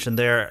 as you mentioned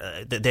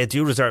there, they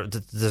do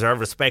deserve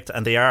respect,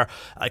 and they are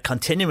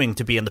continuing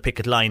to be on the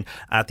picket line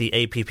at the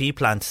APP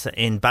plant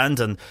in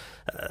Bandon.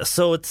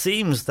 So it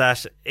seems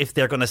that if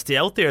they're going to stay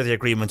out there, the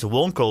agreement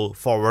won't go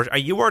forward. Are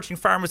you urging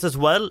farmers as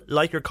well,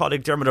 like your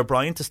colleague Dermot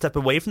O'Brien, to step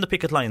away from the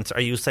picket lines?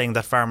 Are you saying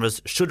that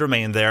farmers should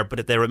remain there, but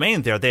if they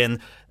remain there,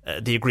 then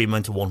the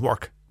agreement won't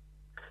work?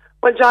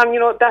 Well, John,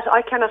 that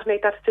I cannot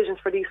make that decision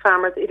for these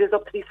farmers. It is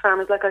up to these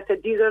farmers. Like I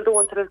said, these are the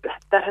ones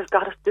that has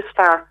got us this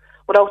far.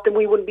 Without them,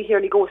 we wouldn't be here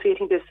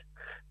negotiating this.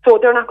 So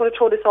they're not going to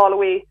throw this all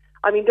away.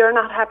 I mean, they're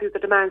not happy with the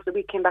demands that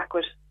we came back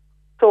with.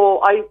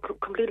 So I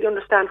completely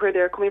understand where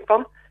they're coming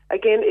from.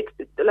 Again, it's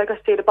like I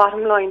say, the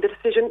bottom line, the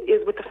decision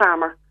is with the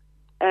farmer.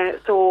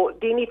 So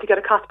they need to get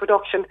a cost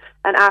production,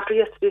 and after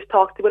yesterday's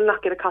talk, they will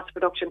not get a cost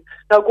production.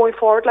 Now, going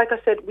forward, like I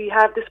said, we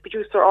have this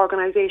producer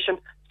organisation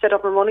set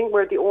up and running.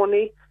 We're the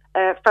only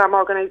farm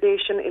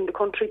organisation in the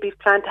country, Beef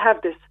Plan, to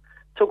have this.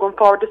 So going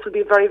forward, this will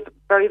be a very,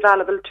 very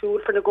valuable tool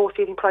for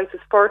negotiating prices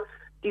for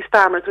these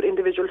farmers with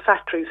individual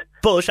factories.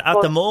 But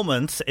at the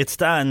moment, it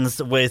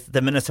stands with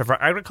the Minister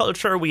for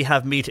Agriculture. We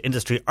have Meat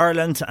Industry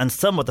Ireland and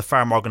some of the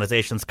farm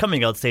organisations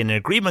coming out saying an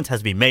agreement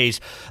has been made.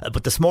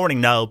 But this morning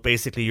now,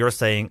 basically, you're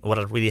saying, well,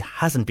 it really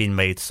hasn't been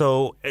made.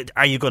 So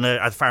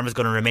are farmers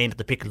going to remain at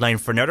the picket line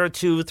for another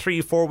 2,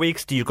 3, 4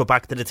 weeks? Do you go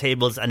back to the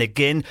tables and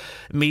again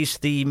meet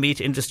the meat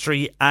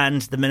industry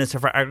and the Minister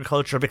for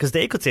Agriculture? Because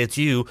they could say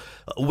to you,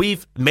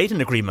 we've made an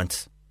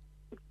agreement.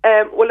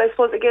 Well, I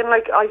suppose, again,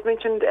 like I've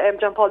mentioned,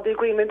 John Paul, the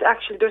agreement,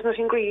 actually, there's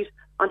nothing agreed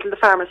until the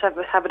farmers have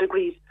it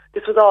agreed.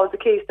 This was always the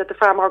case, that the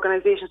farm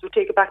organisations would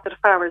take it back to the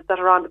farmers that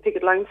are on the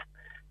picket lines,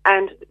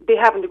 and they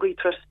haven't agreed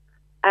to it.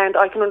 And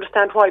I can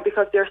understand why,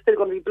 because they're still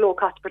going to be below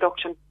cost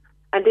production,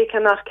 and they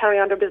cannot carry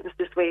on their business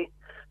this way.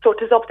 So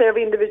it is up to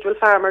every individual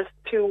farmers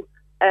to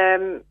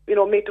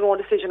make their own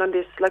decision on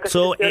this. Like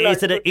so,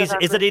 is it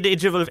an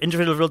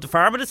individual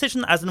farmer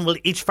decision? As in, will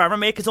each farmer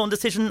make his own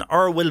decision,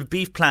 or will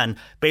Beef Plan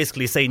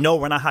basically say, no,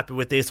 we're not happy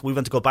with this, we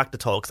want to go back to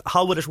talks?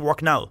 How would it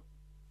work now?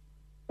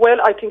 Well,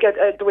 I think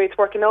the way it's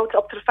working out, it's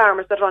up to the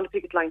farmers that are on the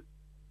picket line.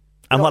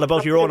 And what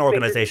about your own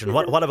organisation?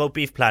 What about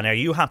Beef Plan? Are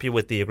you happy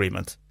with the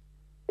agreement?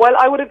 Well,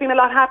 I would have been a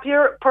lot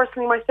happier,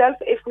 personally myself,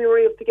 if we were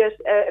able to get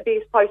a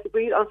base price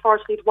agreed.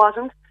 Unfortunately, it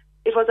wasn't.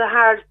 It was a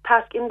hard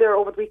task in there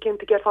over the weekend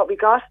to get what we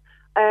got.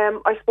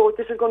 I suppose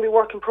this is going to be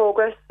work in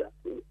progress.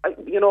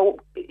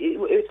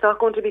 It's not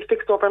going to be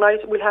fixed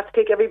overnight. We'll have to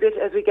take every bit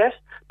as we get.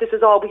 This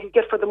is all we could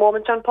get for the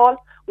moment, John Paul.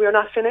 We are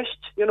not finished.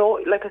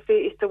 Like I say,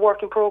 it's a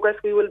work in progress.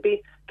 We will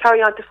be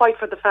carrying on to fight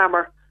for the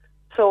farmer.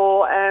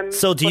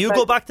 So do you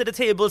go back to the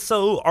table,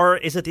 or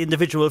is it the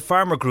individual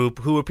farmer group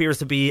who appears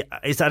to be,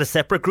 is that a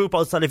separate group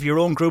outside of your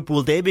own group?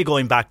 Will they be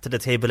going back to the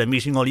table and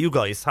meeting all you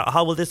guys?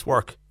 How will this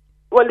work?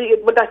 Well,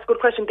 that's a good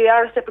question. They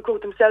are a separate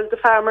group themselves. The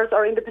farmers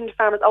are independent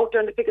farmers out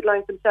there in the picket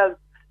lines themselves.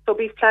 So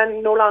Beef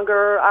Plan no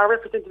longer are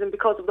representing them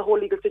because of the whole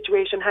legal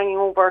situation hanging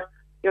over,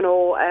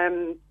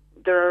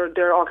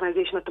 their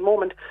organisation at the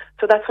moment.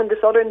 So that's when this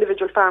other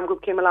individual farm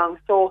group came along.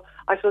 So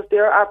I suppose they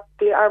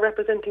are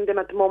representing them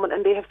at the moment,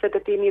 and they have said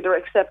that they neither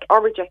accept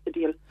or reject the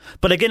deal.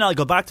 But again, I'll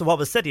go back to what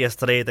was said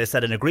yesterday. They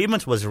said an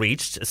agreement was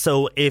reached.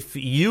 So if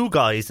you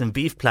guys in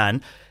Beef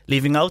Plan,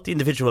 leaving out the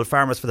individual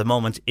farmers for the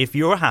moment, if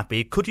you're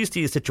happy, could you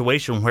see a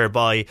situation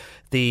whereby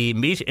the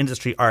Meat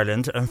Industry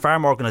Ireland and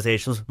farm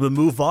organisations will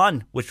move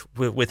on with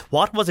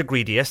what was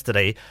agreed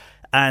yesterday,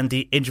 and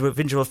the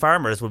individual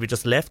farmers will be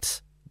just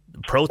left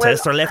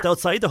protest or left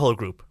outside the whole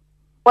group?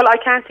 Well, I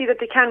can't see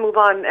that they can move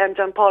on,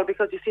 John Paul,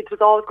 because you see, it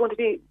was always going to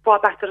be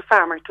brought back to the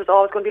farmer. It was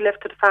always going to be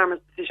left to the farmer's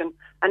decision,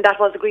 and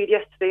that was agreed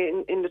yesterday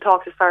in the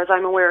talks, as far as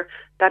I'm aware,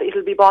 that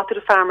it'll be brought to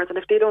the farmers, and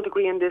if they don't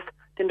agree on this,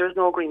 then there's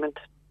no agreement.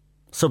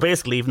 So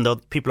basically, even though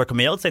people are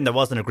coming out saying there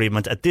was an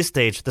agreement, at this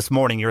stage this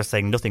morning you're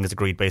saying nothing is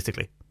agreed,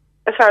 basically?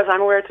 as far as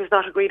I'm aware, it was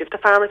not agreed. If the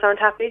farmers aren't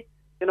happy,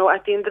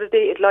 at the end of the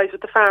day, it lies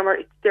with the farmer.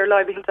 It's their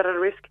livelihoods that are at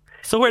risk.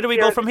 So where do we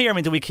go from here? I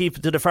mean,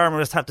 do the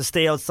farmers have to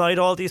stay outside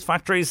all these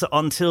factories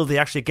until they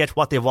actually get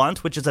what they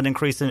want, which is an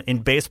increase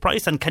in base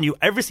price? And can you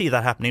ever see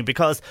that happening?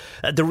 Because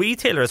the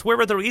retailers, where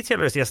were the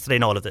retailers yesterday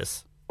in all of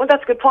this? Well,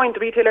 that's a good point.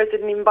 The retailers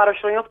didn't even bother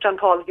showing up, John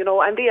Paul,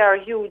 and they are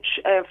a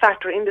huge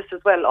factor in this as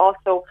well.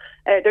 Also,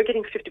 they're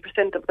getting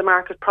 50% of the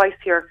market price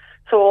here.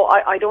 So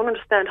I don't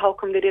understand how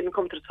come they didn't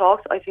come to the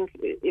talks. I think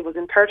it was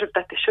imperative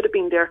that they should have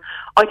been there.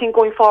 I think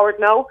going forward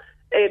now,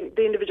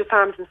 the individual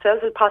farmers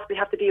themselves will possibly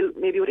have to deal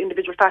maybe with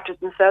individual factors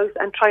themselves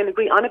and try and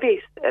agree on a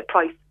base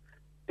price.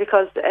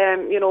 Because,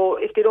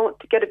 if they don't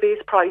get a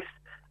base price,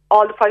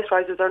 all the price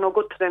rises are no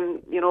good to them,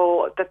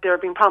 that they're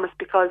being promised.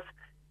 Because,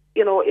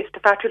 if the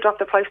factory drop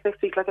the price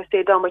next week, like I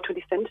say, down by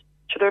 20 cents,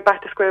 so they're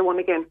back to square one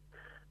again.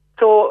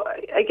 So,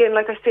 again,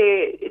 like I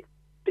say,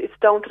 it's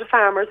down to the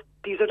farmers.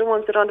 These are the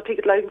ones that are on the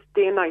picket lines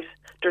day and night.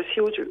 There's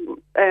huge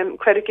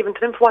credit given to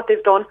them for what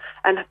they've done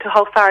and to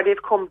how far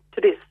they've come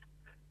to this.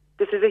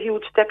 This is a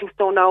huge stepping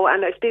stone now,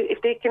 and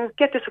if they can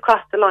get this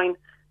across the line,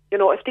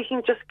 if they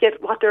can just get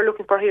what they're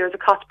looking for here is a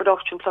cost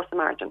production plus a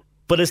margin.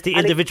 But as the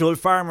individual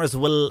farmers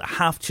will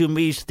have to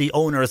meet the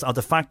owners of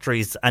the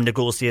factories and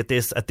negotiate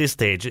this at this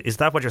stage, is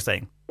that what you're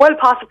saying? Well,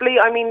 possibly.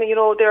 I mean,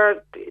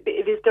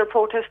 it is their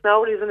protest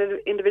now. It is an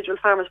individual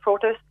farmers'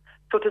 protest.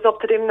 So it is up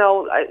to them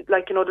now.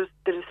 The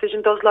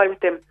decision does lie with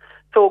them.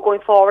 So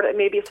going forward, it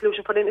may be a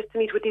solution for them is to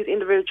meet with these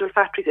individual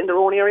factories in their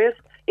own areas.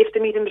 If the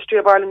Meat Industry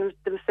of Ireland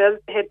themselves,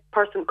 the head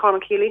person,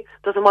 Cormac Keeley,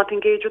 doesn't want to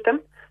engage with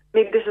them,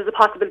 maybe this is a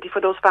possibility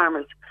for those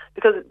farmers.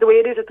 Because the way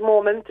it is at the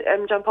moment,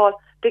 John Paul,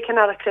 they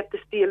cannot accept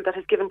this deal that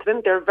is given to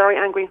them. They're very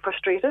angry and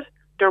frustrated.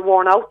 They're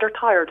worn out. They're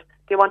tired.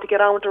 They want to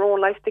get on with their own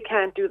life. They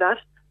can't do that.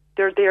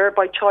 They're there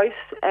by choice.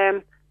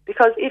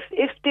 Because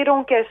if they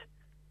don't get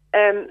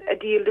a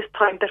deal this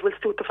time that will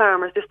suit the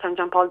farmers this time,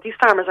 John Paul, these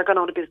farmers are going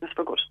out of business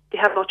for good. They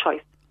have no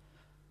choice.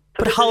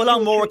 But how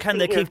long more can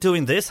they keep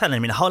doing this, Helen? I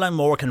mean, how long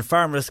more can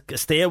farmers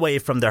stay away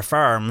from their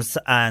farms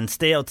and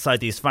stay outside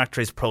these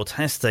factories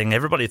protesting?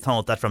 Everybody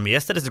thought that from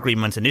yesterday's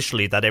agreement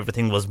initially that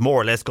everything was more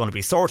or less going to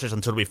be sorted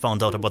until we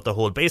found out about the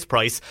whole base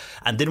price.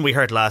 And then we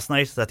heard last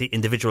night that the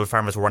individual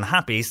farmers were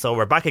unhappy. So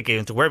we're back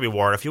again to where we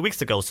were a few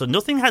weeks ago. So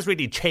nothing has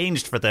really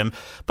changed for them.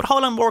 But how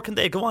long more can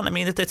they go on? I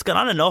mean, it's gone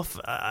on enough.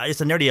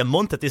 It's nearly a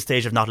month at this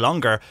stage, if not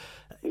longer.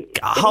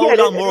 How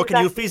long more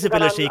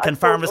can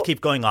farmers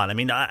keep going on? I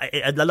mean,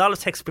 a lot of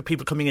text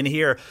people coming in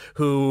here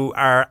who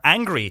are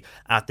angry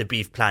at the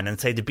beef plan and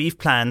say the beef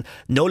plan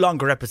no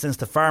longer represents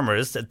the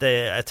farmers.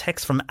 A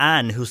text from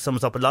Anne who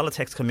sums up a lot of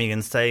text coming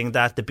in saying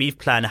that the beef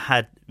plan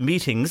had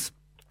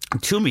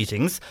two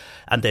meetings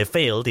and they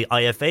failed. The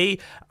IFA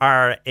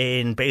are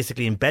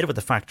basically in bed with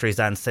the factories,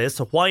 Anne says,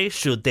 so why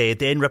should they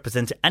then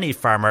represent any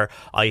farmer?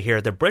 I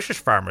hear the British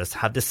farmers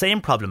have the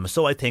same problem,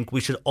 so I think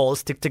we should all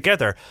stick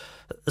together.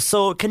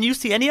 So can you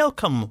see any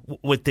outcome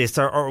with this,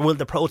 or will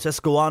the protests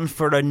go on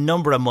for a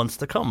number of months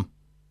to come?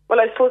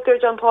 Well, I suppose there,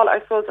 John Paul,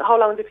 how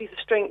long is a piece of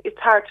string? It's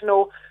hard to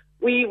know.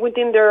 We went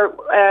in there,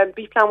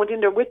 beef plan went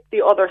in there with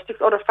the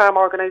 6 other farm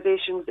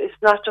organisations. It's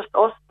not just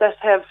us that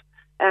have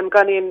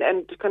gone in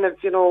and kind of,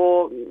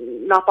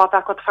 not bought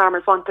back what the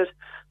farmers wanted.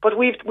 But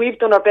we've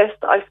done our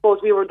best. I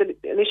suppose we were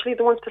initially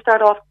the ones to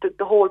start off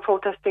the whole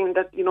protesting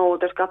that,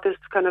 that got this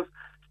kind of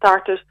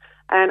started.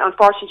 And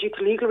unfortunately, due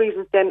to legal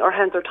reasons, then our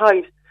hands are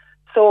tied.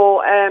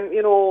 So,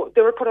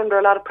 they were put under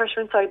a lot of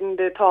pressure inside in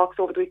the talks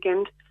over the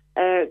weekend.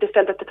 They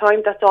felt at the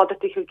time that's all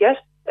that they could get.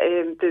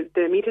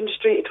 The meat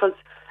industry, it was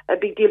a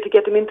big deal to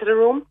get them into the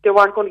room. They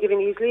weren't going to give in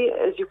easily,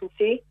 as you can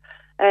see.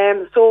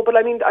 But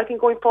I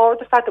think going forward,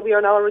 the fact that we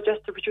are now a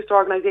registered producer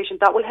organisation,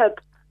 that will help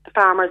the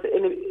farmers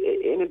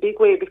in a big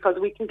way, because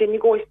we can then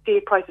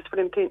negotiate prices for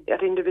them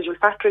at individual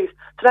factories.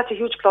 So that's a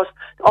huge plus.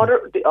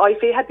 The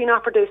IFA had been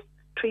offered this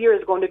 3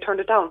 years ago and they turned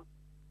it down.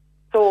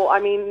 So,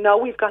 now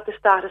we've got the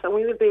status and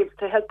we will be able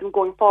to help them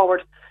going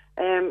forward.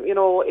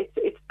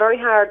 It's very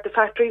hard. The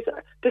factories,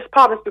 this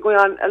problem has been going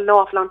on an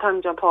awful long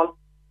time, John Paul.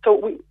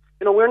 So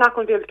we're not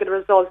going to be able to get a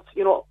result,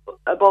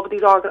 above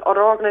these other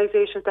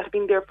organisations that have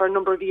been there for a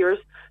number of years.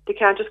 They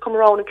can't just come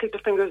around and click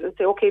their fingers and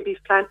say, okay, beef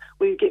plan,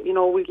 we'll give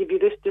you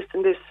this,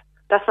 and this.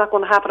 That's not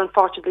going to happen,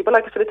 unfortunately. But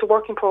like I said, it's a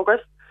work in progress.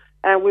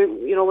 And we're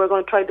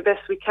going to try the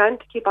best we can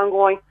to keep on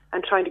going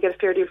and trying to get a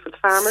fair deal for the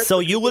farmers. So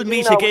you will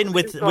meet again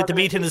with the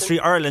Meat Industry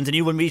Ireland, and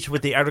you will meet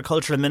with the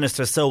Agricultural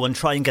Minister and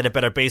try and get a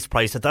better base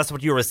price. That's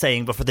what you were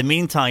saying. But for the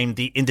meantime,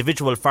 the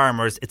individual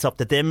farmers, it's up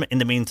to them in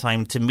the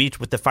meantime to meet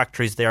with the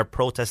factories they are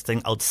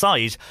protesting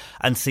outside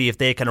and see if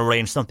they can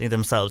arrange something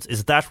themselves.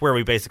 Is that where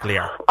we basically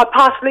are?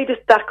 Possibly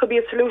that could be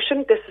a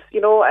solution. This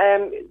is,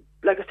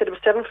 like I said, there were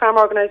 7 farm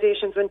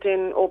organisations went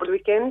in over the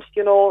weekend.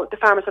 The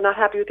farmers are not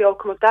happy with the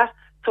outcome of that.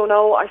 So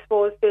now I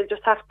suppose they'll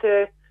just have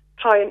to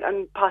try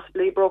and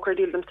possibly broker a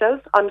deal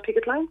themselves on the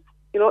picket line.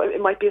 It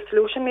might be a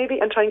solution maybe,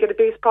 and try and get a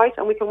base price,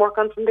 and we can work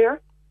on from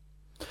there.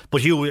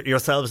 But you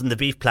yourselves in the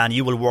beef plan,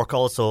 you will work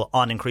also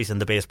on increasing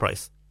the base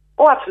price?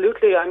 Oh,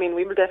 absolutely.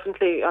 We will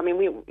definitely,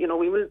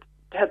 we will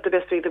help the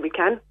best way that we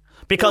can.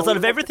 Because out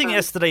of everything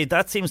yesterday,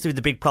 that seems to be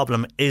the big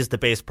problem, is the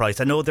base price.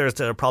 I know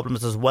there's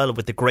problems as well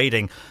with the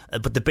grading,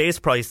 but the base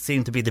price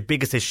seemed to be the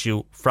biggest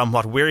issue from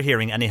what we're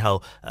hearing anyhow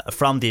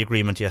from the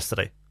agreement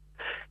yesterday.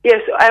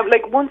 Yes,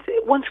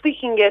 once we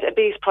can get a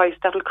base price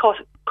that will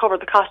cover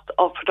the cost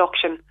of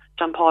production,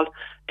 John Paul,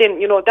 then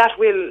that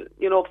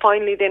will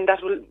finally then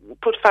that will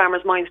put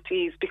farmers' minds to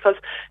ease, because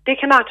they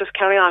cannot just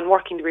carry on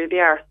working the way they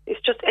are.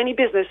 It's just any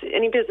business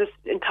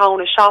in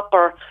town, a shop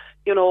or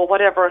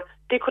whatever,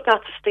 they could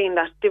not sustain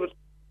that. They would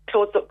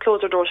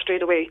close their doors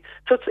straight away.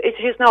 So it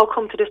has now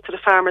come to the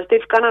farmers.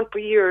 They've gone on for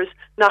years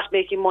not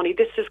making money.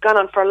 This has gone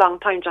on for a long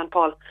time, John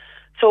Paul.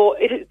 So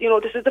it is,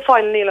 this is the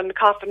final nail in the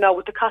coffin now,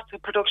 with the cost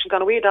of production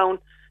gone way down.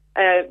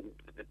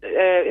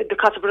 The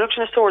cost of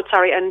production has soared,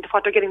 and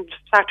what they're getting from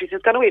factories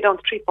has gone way down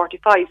to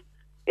 $3.45.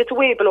 It's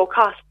way below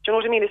cost. Do you know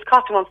what I mean? It's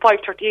costing around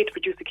 $5.38 to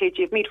produce a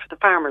kg of meat for the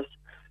farmers.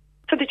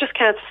 So they just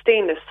can't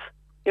sustain this,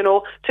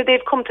 So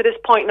they've come to this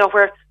point now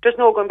where there's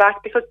no going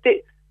back, because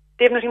they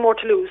have nothing more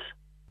to lose.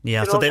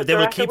 Yeah, so they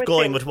will keep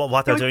going with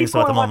what they're doing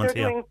so at the moment.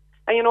 Yeah.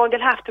 And they'll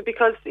have to,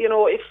 because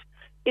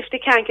if they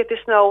can't get this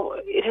now,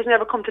 it has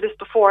never come to this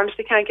before, and if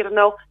they can't get it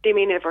now, they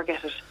may never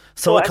get it.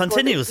 So it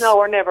continues. Now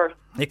or never.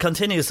 It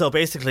continues. So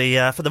basically,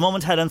 for the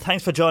moment, Helen,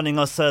 thanks for joining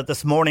us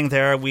this morning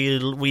there.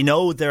 We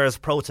know there's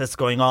protests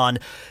going on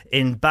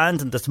in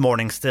Bandon this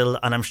morning still,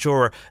 and I'm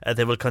sure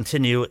they will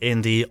continue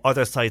in the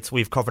other sites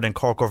we've covered in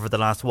Cork over the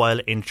last while,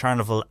 in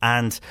Charnival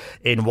and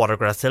in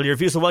Watergrass Hill. Your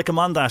views are welcome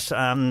on that.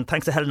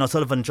 Thanks to Helen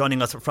O'Sullivan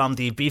joining us from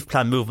the Beef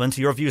Plan Movement.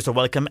 Your views are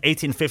welcome.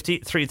 1850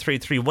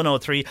 333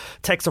 103.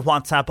 Text or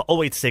WhatsApp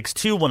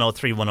 0862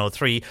 103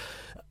 103.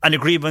 An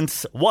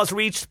agreement was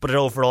reached, but an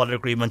overall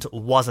agreement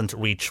wasn't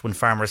reached when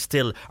farmers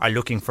still are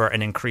looking for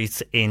an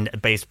increase in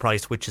base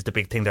price, which is the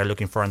big thing they're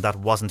looking for, and that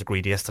wasn't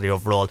agreed yesterday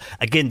overall.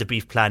 Again, the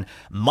Beef Plan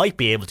might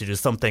be able to do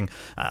something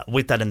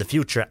with that in the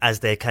future, as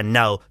they can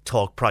now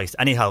talk price.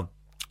 Anyhow,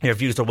 your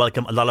views are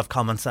welcome. A lot of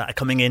comments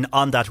coming in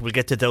on that. We'll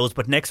get to those.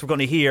 But next we're going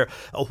to hear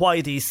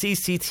why the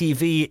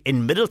CCTV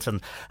in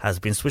Middleton has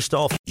been switched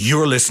off.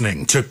 You're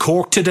listening to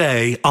Cork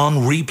Today on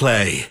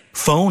replay.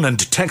 Phone and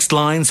text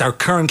lines are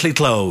currently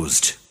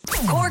closed.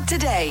 Cork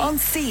Today on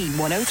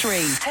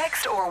C103.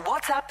 Text or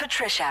WhatsApp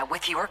Patricia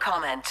with your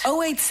comment.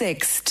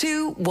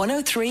 0862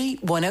 103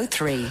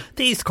 103.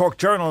 The East Cork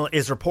Journal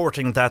is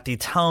reporting that the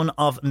town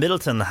of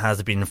Middleton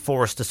has been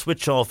forced to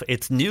switch off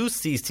its new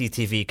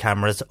CCTV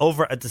cameras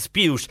over a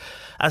dispute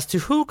as to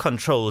who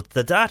controlled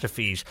the data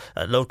feed.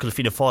 Local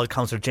Fianna Fáil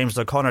councillor James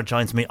O'Connor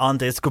joins me on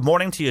this. Good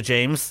morning to you,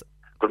 James.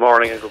 Good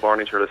morning, and good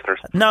morning to your listeners.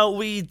 Now,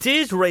 we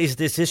did raise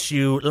this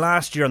issue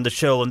last year on the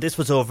show, and this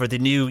was over the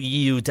new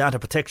EU data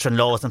protection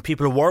laws, and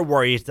people were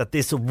worried that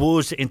this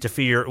would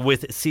interfere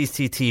with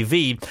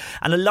CCTV.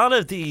 And a lot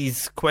of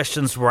these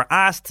questions were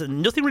asked,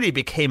 and nothing really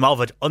became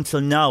of it until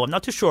now. I'm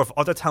not too sure if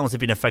other towns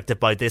have been affected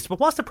by this, but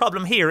what's the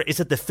problem here? Is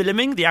it the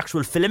filming, the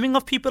actual filming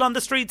of people on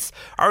the streets,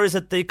 or is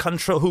it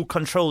who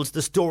controls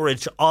the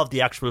storage of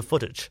the actual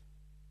footage?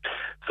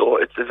 So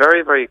it's a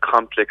very, very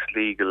complex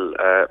legal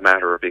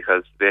matter,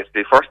 because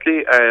basically,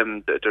 firstly,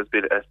 there's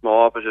been a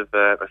small bit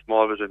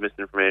of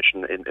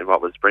misinformation in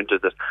what was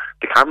printed, that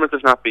the cameras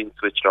have not been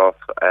switched off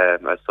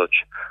as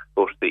such.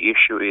 But the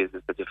issue is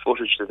that the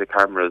footage that the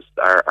cameras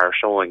are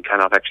showing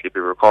cannot actually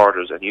be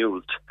recorded and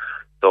used.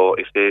 So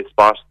if they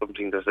spot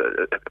something, there's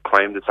a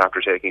crime that's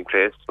after taking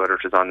place, whether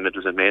it is on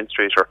Middleton Main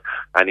Street or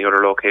any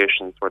other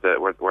locations where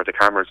the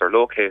cameras are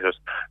located,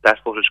 that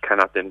footage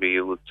cannot then be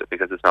used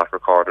because it's not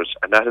recorded,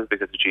 and that is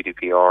because of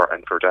GDPR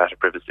and for data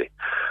privacy.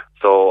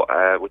 So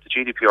with the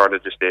GDPR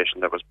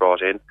legislation that was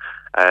brought in,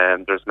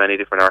 there's many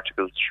different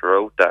articles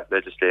throughout that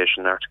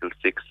legislation. Article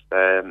 6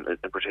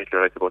 in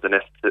particular, like about the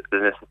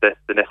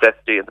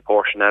necessity and the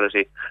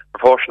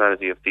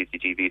proportionality of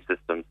CCTV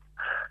systems.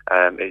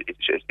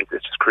 It's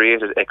just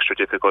created extra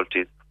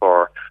difficulties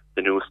for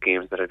the new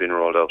schemes that have been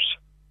rolled out.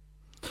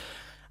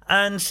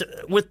 And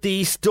with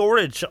the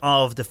storage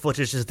of the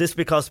footage, is this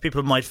because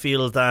people might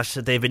feel that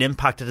they've been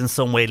impacted in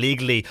some way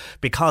legally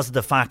because of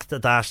the fact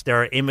that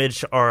their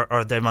image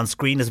or them on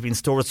screen has been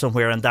stored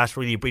somewhere, and that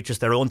really breaches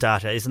their own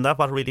data? Isn't that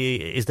what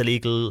really is the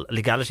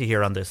legality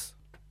here on this?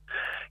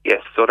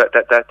 Yes, so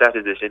that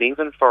is it. And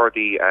even for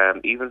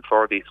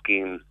the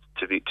schemes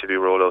to be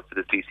rolled out, to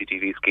the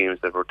CCTV schemes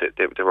that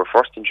were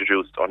first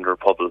introduced under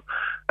Pobble,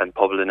 and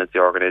Pobble is the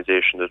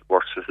organisation that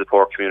works to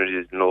support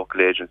communities and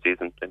local agencies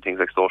and things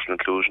like social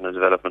inclusion and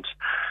development.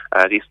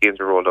 These schemes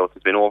were rolled out.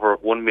 There's been over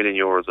 €1 million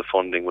of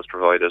funding was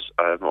provided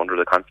under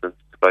the Confidence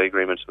Supply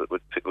Agreement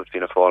with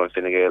Fianna Fáil and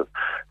Fine Gael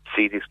to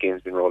see these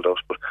schemes being rolled out.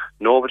 But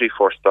nobody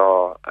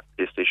foresaw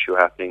this issue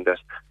happening, that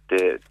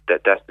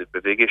that's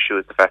the big issue,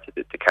 is the fact that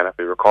they cannot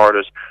be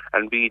recorded,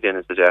 and B, then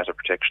is the data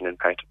protection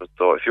impact of it.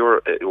 So if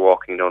you're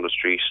walking down the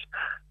street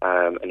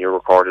and you're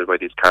recorded by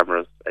these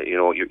cameras,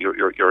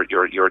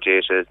 your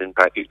data is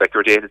impacted. Like,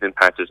 your data is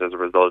impacted as a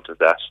result of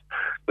that.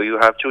 So you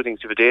have two things.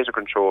 You have a data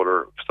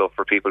controller. So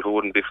for people who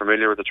wouldn't be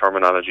familiar with the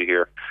terminology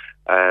here,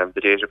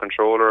 the data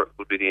controller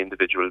would be the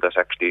individual that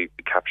actually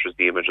captures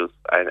the images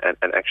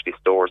and actually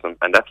stores them,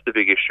 and that's the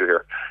big issue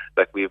here.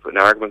 Like, we've an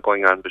argument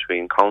going on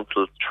between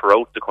councils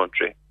throughout the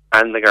country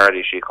and the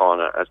Gardaí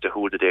Síochána as to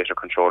who the data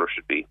controller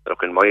should be.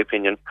 Look, in my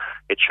opinion,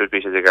 it should be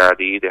to the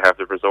Gardaí. They have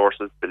the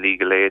resources, the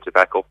legal aid to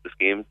back up the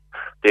schemes.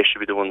 They should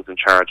be the ones in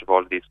charge of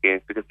all of these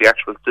schemes, because the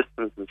actual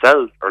systems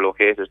themselves are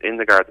located in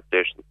the Garda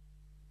stations.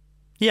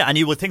 Yeah, and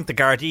you would think the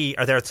Gardaí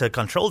are there to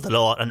control the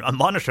law and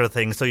monitor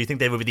things, so you think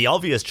they would be the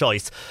obvious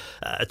choice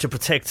to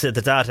protect the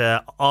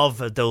data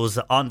of those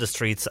on the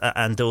streets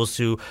and those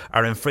who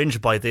are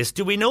infringed by this.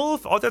 Do we know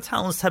if other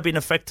towns have been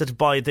affected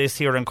by this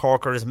here in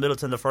Cork, or is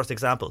Middleton the first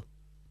example?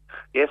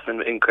 Yes,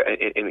 in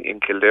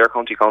Kildare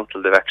County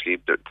Council, they've actually,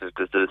 there's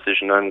the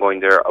decision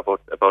ongoing there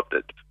about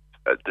the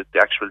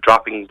actual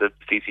dropping the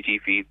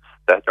CCTV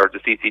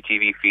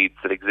feeds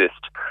that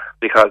exist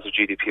because of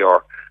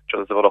GDPR. So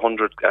there's about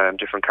 100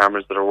 different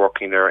cameras that are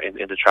working there in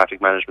the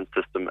traffic management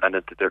system,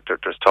 and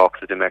there's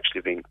talks of them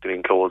actually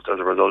being closed as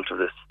a result of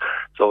this.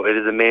 So it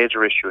is a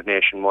major issue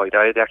nationwide.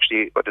 I had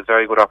actually got a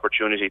very good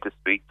opportunity to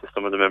speak to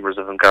some of the members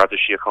of Garda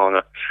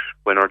Síochána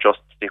when our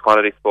Justice and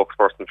Equality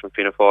spokesperson from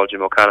Fianna Fáil,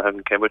 Jim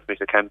O'Callaghan, came with me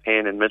to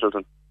campaign in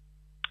Middleton.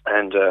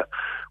 And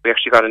we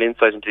actually got an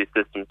insight into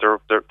these systems. They're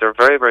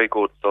very, very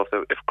good. So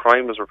if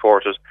crime is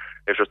reported,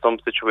 if there's some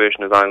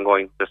situation is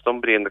ongoing, there's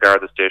somebody in the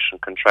Garda station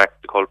can track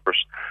the culprit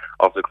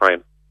of the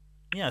crime.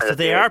 Yeah, so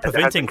they are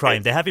preventing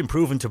crime. They have been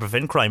proven to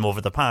prevent crime over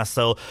the past,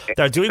 so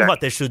they're doing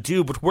what they should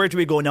do. But where do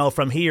we go now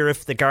from here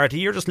if the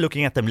Gardaí are just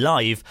looking at them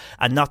live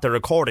and not the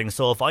recording?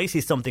 So if I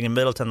see something in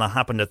Middleton that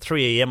happened at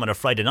 3 a.m. on a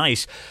Friday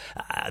night,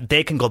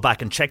 they can go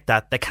back and check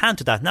that. They can't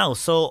do that now.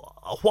 So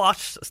what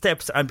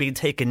steps are being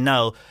taken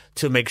now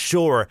to make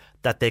sure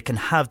that they can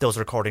have those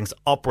recordings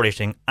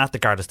operating at the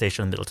Garda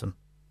station in Middleton?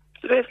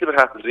 So basically what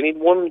happens, we need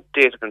one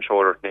data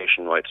controller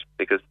nationwide,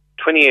 because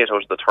 28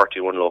 out of the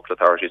 31 local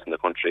authorities in the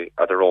country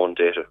are their own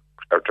data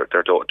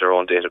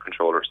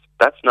controllers.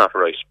 That's not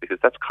right, because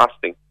that's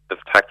costing the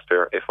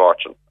taxpayer a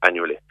fortune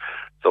annually.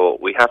 So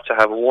we have to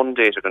have one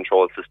data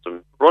control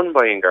system run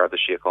by Garda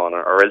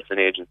Síochána, or else an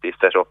agency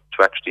set up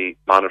to actually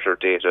monitor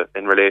data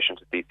in relation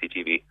to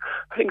CCTV.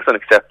 I think it's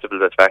unacceptable,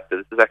 the fact that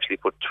this has actually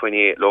put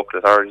 28 local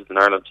authorities in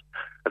Ireland,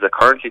 as it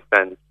currently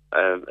stands,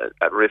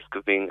 at risk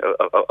of being at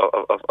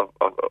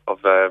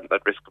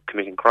risk of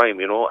committing crime,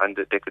 and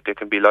they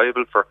can be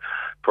liable for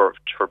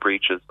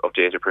breaches of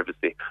data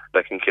privacy.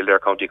 Like in Kildare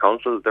County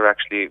Council, they're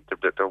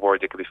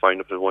worried they could be fined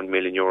up to €1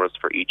 million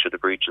for each of the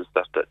breaches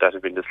that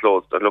have been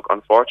disclosed. And look,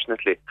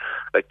 unfortunately,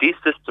 like, these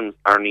systems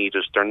are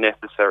needed, they're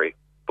necessary,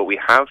 but we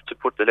have to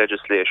put the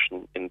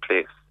legislation in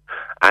place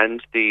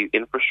and the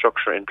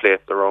infrastructure in place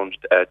around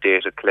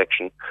data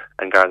collection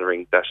and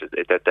gathering that is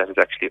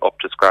actually up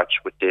to scratch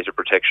with data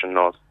protection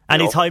laws.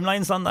 Any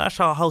timelines on that?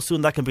 How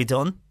soon that can be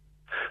done?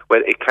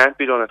 Well, it can't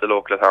be done at the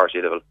local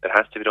authority level. It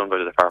has to be done by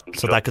the Department.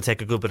 So that could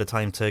take a good bit of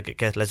time to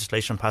get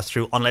legislation passed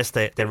through, unless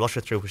they rush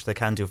it through, which they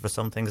can do for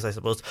some things, I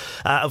suppose.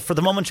 For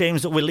the moment,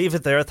 James, we'll leave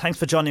it there. Thanks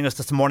for joining us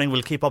this morning.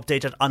 We'll keep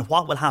updated on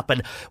what will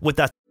happen with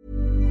that.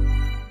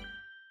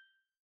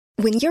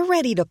 When you're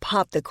ready to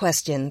pop the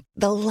question,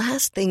 the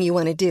last thing you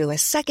want to do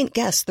is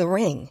second-guess the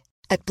ring.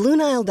 At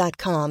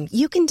BlueNile.com,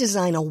 you can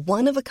design a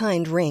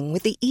one-of-a-kind ring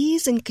with the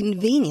ease and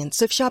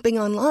convenience of shopping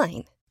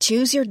online.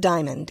 Choose your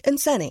diamond and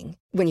setting.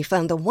 When you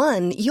find the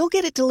one, you'll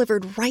get it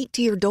delivered right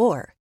to your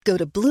door. Go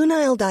to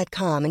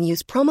BlueNile.com and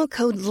use promo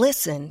code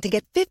LISTEN to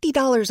get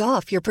 $50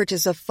 off your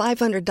purchase of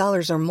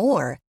 $500 or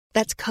more.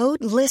 That's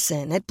code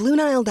LISTEN at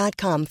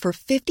BlueNile.com for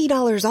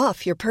 $50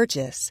 off your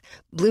purchase.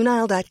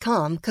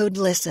 BlueNile.com, code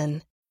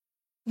LISTEN.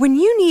 When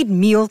you need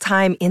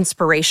mealtime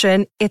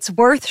inspiration, it's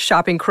worth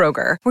shopping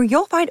Kroger, where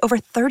you'll find over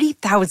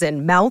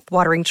 30,000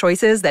 mouth-watering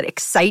choices that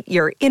excite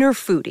your inner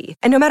foodie.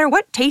 And no matter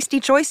what tasty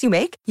choice you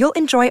make, you'll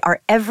enjoy our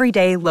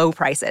everyday low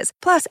prices,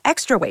 plus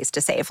extra ways to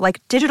save,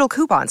 like digital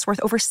coupons worth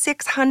over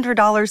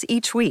 $600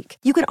 each week.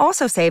 You can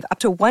also save up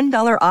to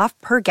 $1 off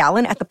per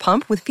gallon at the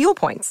pump with fuel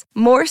points.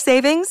 More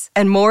savings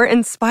and more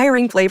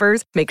inspiring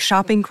flavors make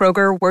shopping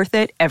Kroger worth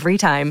it every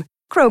time.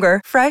 Kroger,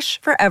 fresh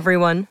for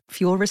everyone.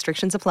 Fuel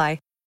restrictions apply.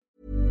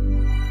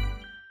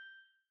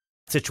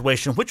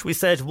 Situation, which we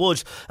said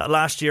would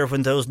last year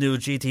when those new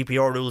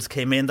GDPR rules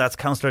came in. That's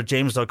Councillor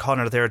James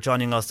O'Connor there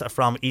joining us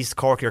from East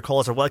Cork. Your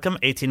calls are welcome.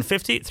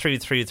 1850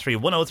 333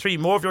 103.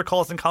 More of your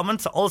calls and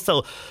comments.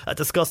 Also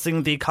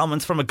discussing the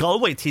comments from a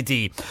Galway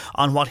TD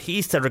on what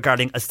he said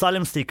regarding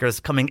asylum seekers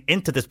coming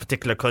into this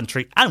particular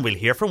country. And we'll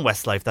hear from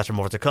Westlife. That and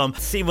more to come.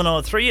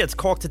 C103, it's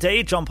Cork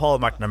Today. John Paul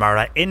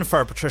McNamara in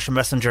for Patricia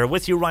Messenger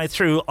with you right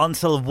through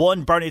until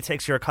 1. Bernie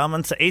takes your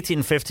comments.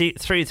 1850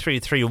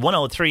 333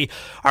 103.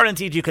 Or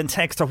indeed you can text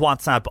text or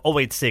WhatsApp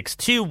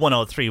 0862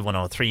 103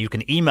 103. You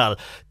can email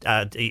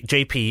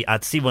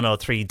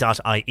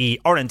jp@c103.ie,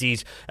 or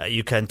indeed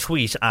you can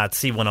tweet at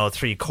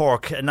C103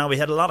 Cork. Now, we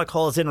had a lot of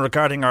calls in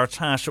regarding our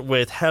chat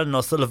with Helen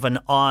O'Sullivan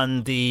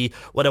on it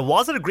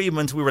was an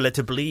agreement we were led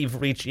to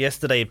believe reached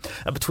yesterday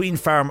between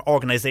farm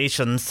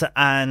organisations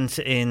and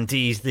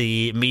indeed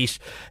the meat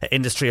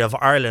industry of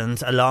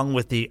Ireland, along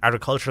with the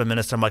Agricultural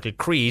Minister Michael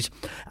Creed.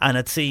 And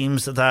it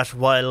seems that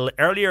while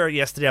earlier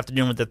yesterday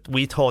afternoon that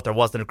we thought there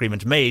was an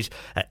agreement made,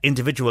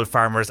 individual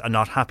farmers are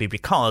not happy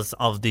because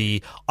of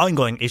the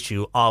ongoing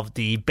issue of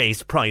the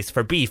base price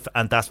for beef,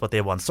 and that's what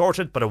they want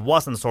sorted, but it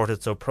wasn't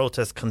sorted, so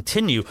protests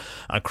continue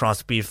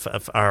across beef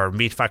or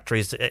meat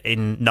factories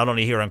in not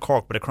only here in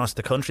Cork but across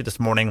the country this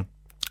morning.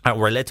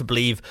 We're led to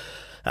believe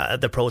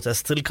the protests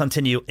still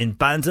continue in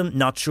Bandon.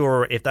 Not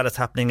sure if that is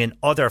happening in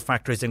other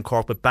factories in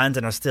Cork, but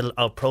Bandon are still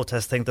out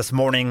protesting this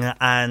morning,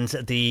 and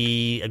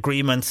the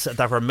agreements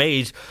that were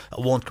made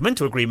won't come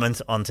into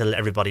agreement until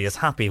everybody is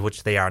happy,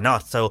 which they are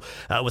not. So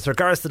with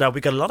regards to that,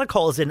 we got a lot of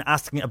calls in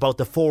asking about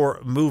the 4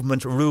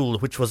 movement rule,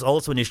 which was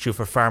also an issue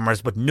for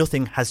farmers, but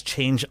nothing has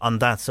changed on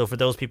that. So for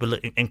those people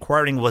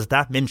inquiring, was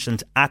that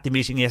mentioned at the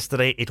meeting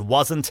yesterday? It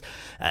wasn't.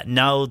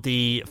 Now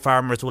the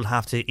farmers will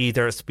have to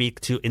either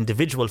speak to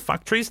individual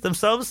factories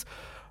themselves,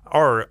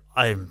 or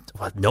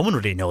no one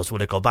really knows.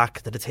 Will it go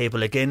back to the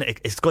table again?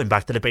 It's going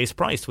back to the base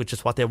price, which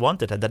is what they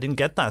wanted, and they didn't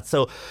get that.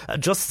 So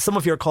just some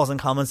of your calls and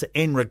comments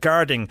in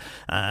regarding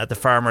the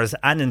farmers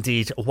and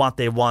indeed what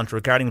they want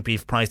regarding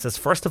beef prices.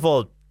 First of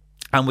all,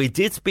 and we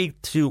did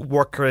speak to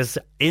workers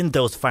in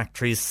those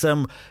factories,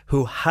 some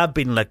who have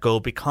been let go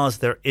because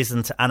there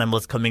isn't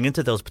animals coming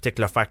into those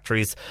particular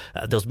factories,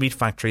 those meat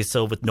factories.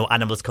 So with no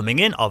animals coming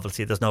in,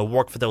 obviously there's no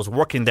work for those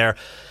working there.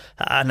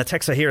 And a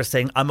texter here is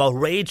saying, I'm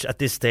outraged at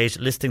this stage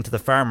listening to the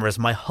farmers.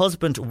 My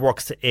husband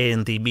works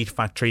in the meat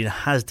factory and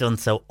has done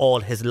so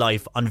all his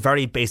life on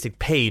very basic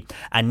pay,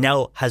 and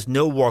now has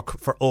no work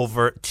for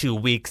over 2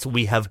 weeks.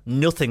 We have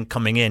nothing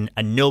coming in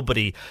and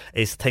nobody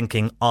is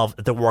thinking of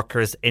the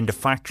workers in the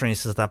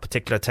factories, says that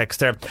particular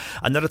texter.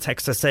 Another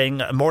texter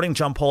saying, morning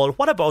John Paul,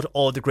 what about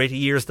all the great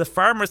years the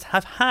farmers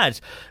have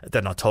had?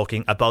 They're not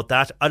talking about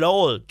that at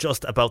all,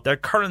 just about their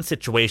current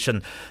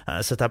situation.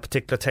 So that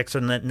particular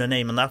texter, no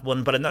name on that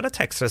one. But another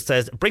texter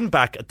says, bring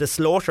back the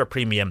slaughter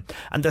premium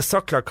and the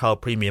suckler cow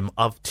premium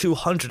of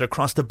 200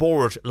 across the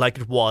board like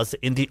it was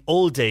in the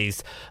old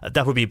days.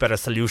 That would be a better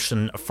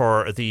solution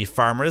for the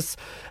farmers.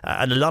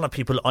 And a lot of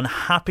people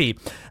unhappy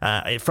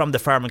from the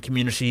farming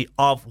community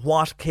of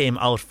what came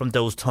out from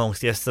those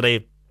talks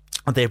yesterday.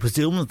 They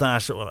presume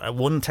that,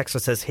 one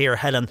texter says here,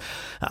 Helen,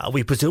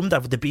 we presume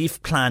that with the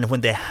beef plan,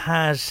 when they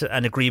had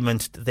an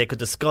agreement, they could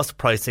discuss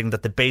pricing,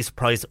 that the base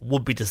price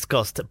would be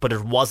discussed, but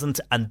it wasn't.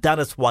 And that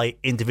is why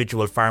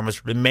individual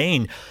farmers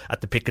remain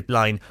at the picket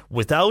line.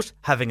 Without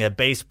having a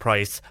base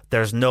price,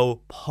 there's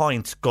no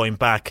point going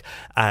back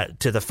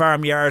to the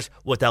farmyard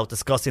without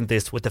discussing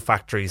this with the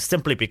factories,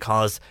 simply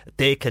because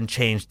they can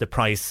change the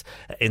price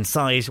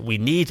inside. We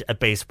need a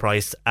base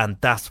price, and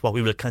that's what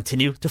we will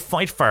continue to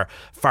fight for.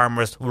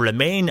 Farmers will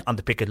remain on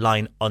the picket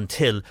line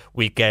until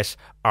we get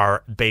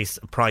our base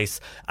price.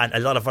 And a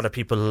lot of other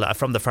people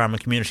from the farming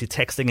community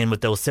texting in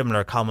with those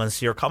similar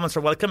comments. Your comments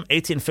are welcome.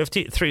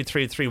 1850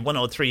 333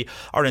 103,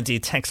 or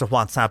indeed text or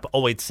WhatsApp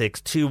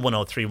 086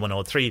 103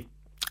 103.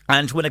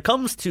 And when it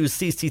comes to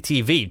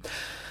CCTV,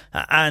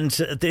 and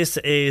this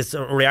is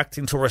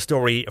reacting to a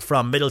story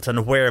from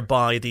Middleton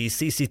whereby the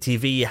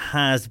CCTV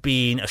has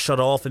been shut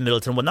off in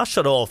Middleton. Well, not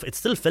shut off, it's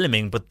still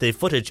filming, but the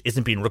footage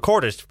isn't being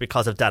recorded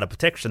because of data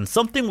protection.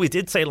 Something we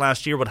did say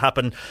last year would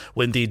happen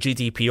when the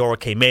GDPR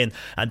came in.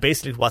 And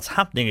basically what's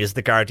happening is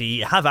the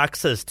Gardaí have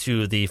access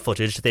to the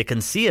footage. They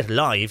can see it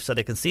live, so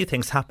they can see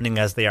things happening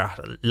as they are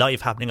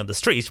live happening on the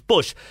street.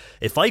 But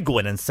if I go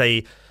in and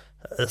say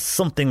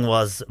something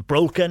was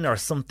broken or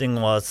something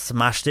was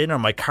smashed in or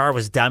my car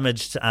was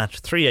damaged at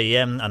 3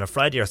 a.m. on a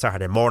Friday or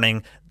Saturday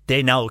morning,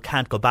 they now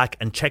can't go back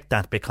and check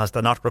that because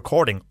they're not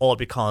recording, all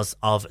because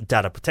of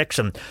data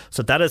protection.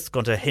 So that is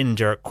going to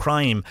hinder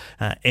crime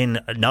in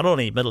not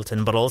only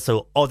Middleton but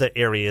also other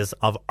areas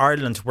of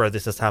Ireland where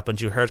this has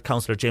happened. You heard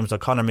Councillor James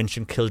O'Connor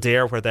mention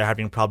Kildare, where they're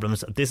having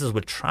problems. This is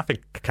with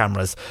traffic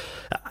cameras,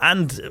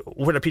 and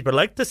whether people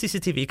like the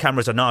CCTV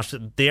cameras or not,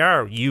 they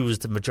are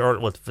used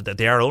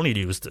they are only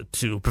used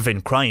to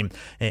prevent crime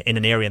in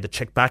an area and to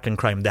check back on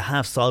crime. They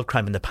have solved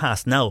crime in the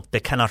past. Now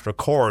they cannot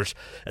record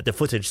the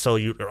footage, so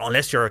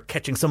unless you're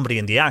catching somebody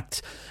in the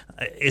act,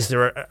 is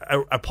there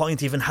a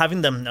point even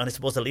having them? And I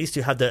suppose at least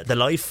you have the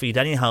live feed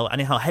anyhow.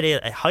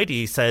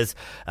 Heidi says,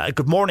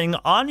 good morning.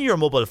 On your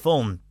mobile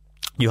phone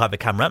you have a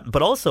camera,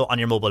 but also on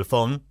your mobile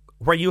phone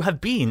where you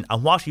have been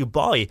and what you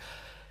buy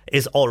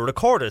is all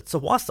recorded. So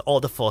what's all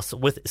the fuss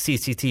with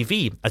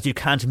CCTV, as you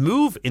can't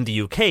move in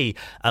the UK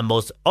and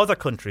most other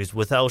countries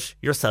without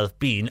yourself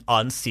being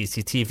on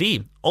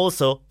CCTV?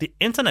 Also, the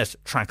internet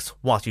tracks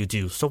what you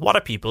do. So what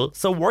are people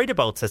so worried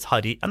about, says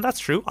Heidi? And that's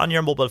true. On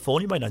your mobile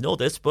phone, you might not know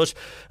this, but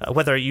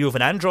whether you have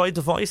an Android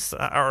device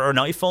or an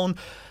iPhone,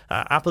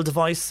 Apple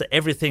device,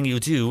 everything you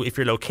do, if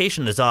your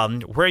location is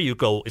on, where you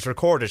go is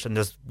recorded, and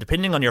there's,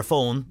 depending on your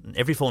phone,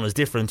 every phone is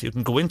different, you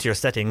can go into your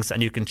settings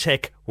and you can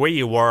check where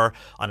you were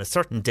on a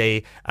certain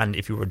day, and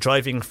if you were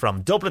driving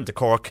from Dublin to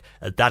Cork,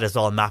 that is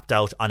all mapped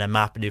out on a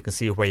map, and you can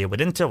see where you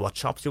went into, what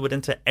shops you went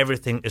into.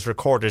 Everything is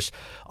recorded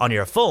on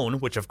your phone,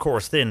 which of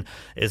course then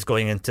is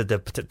going into the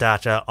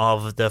data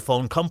of the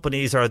phone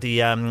companies, or the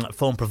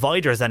phone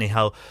providers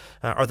anyhow,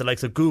 or the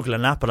likes of Google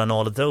and Apple and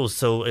all of those.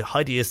 So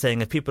Heidi is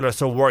saying, if people are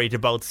so worried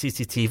about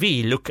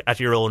CCTV, look at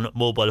your own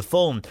mobile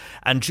phone.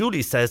 And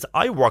Julie says,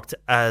 I worked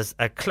as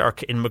a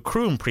clerk in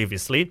Macroom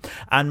previously,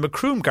 and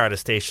Macroom Garda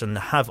Station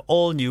have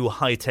all new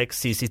high-tech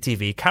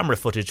CCTV camera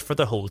footage for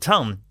the whole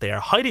town. They are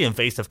highly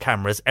invasive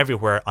cameras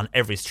everywhere on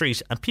every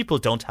street, and people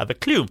don't have a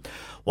clue.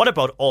 What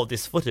about all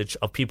this footage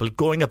of people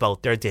going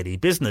about their daily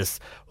business?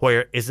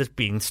 Where is it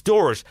being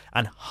stored,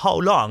 and how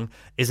long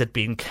is it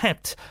being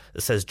kept?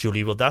 Says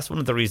Julie. Well, that's one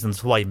of the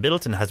reasons why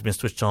Middleton has been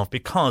switched off,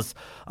 because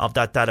of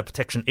that data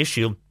protection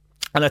issue.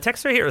 And a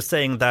texter here is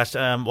saying that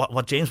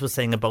what James was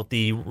saying about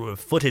the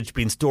footage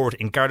being stored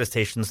in Garda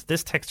stations,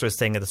 this texter is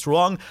saying that it's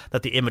wrong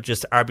that the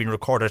images are being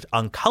recorded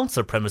on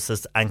council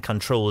premises and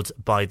controlled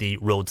by the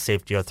Road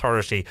Safety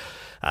Authority.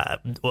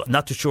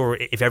 Not too sure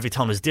if every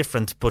town is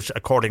different, but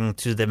according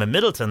to them in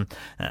Middleton,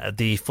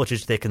 the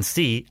footage they can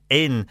see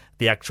in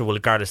the actual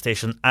Garda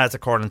station, as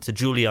according to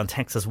Julie on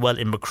text as well,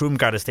 in Macroom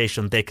Garda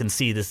station, they can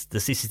see the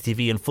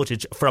CCTV and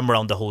footage from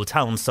around the whole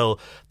town. So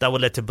that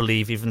would lead to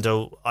believe, even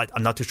though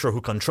I'm not too sure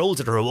who controls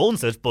it or who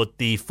owns it, but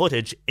the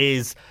footage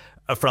is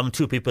from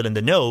two people in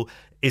the know,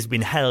 is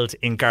being held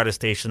in Garda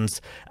stations,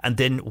 and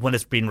then when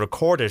it's being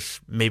recorded,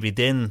 maybe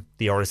then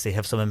the RSA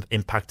have some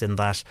impact in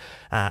that,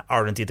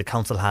 or indeed the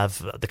council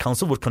have. The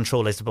council would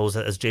control, I suppose,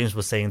 as James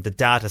was saying, the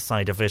data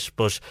side of it,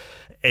 but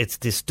it's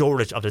the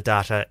storage of the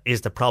data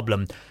is the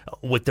problem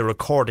with the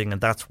recording,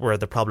 and that's where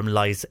the problem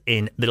lies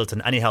in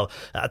Middleton. Anyhow,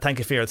 thank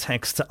you for your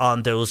text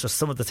on those, just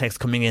some of the texts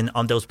coming in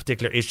on those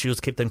particular issues.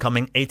 Keep them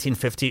coming.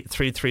 1850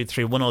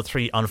 333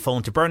 103 on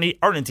phone to Bernie,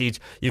 or indeed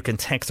you can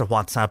text or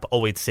WhatsApp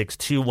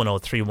 0862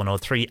 103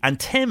 103. And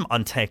Tim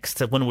on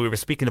text, when we were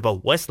speaking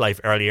about Westlife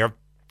earlier,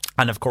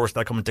 and of course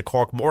they're coming to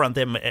Cork, more on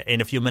them in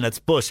a few minutes,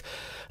 but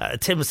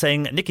Tim was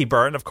saying Nicky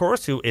Byrne, of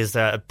course, who is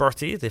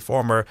Bertie, the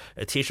former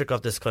Taoiseach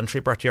of this country,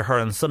 Bertie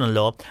Ahern's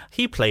son-in-law,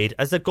 he played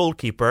as a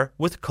goalkeeper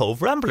with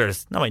Cove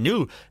Ramblers. Now I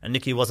knew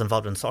Nicky was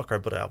involved in soccer,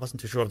 but I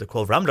wasn't too sure of the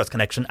Cove Ramblers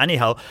connection.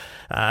 Anyhow,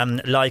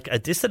 like a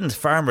dissident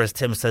farmer, as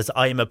Tim says,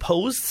 I am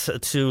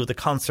opposed to the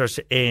concert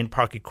in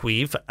Páirc Uí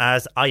Chaoimh,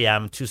 as I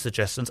am to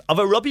suggestions of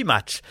a rugby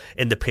match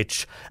in the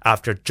pitch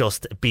after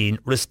just being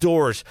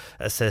restored,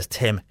 says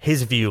Tim,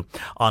 his view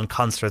on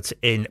concerts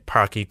in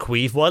Páirc Uí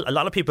Chaoimh. Well, a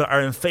lot of people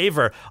are in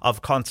favour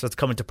of concerts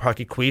coming to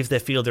Páirc Uí Chaoimh. They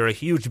feel they're a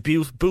huge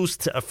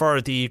boost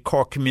for the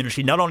Cork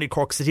community, not only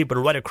Cork City but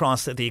right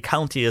across the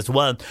county as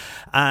well.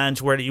 And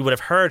where you would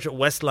have heard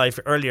Westlife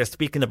earlier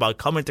speaking about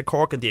coming to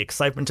Cork and the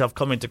excitement of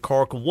coming to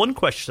Cork, one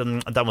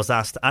question that was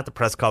asked at the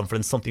press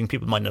conference, something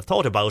people might have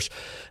thought about,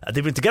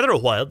 they've been together a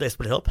while, they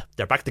split up,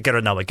 they're back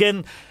together now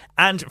again,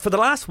 and for the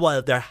last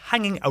while they're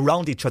hanging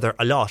around each other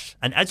a lot.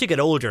 And as you get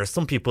older,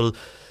 some people,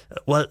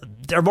 well,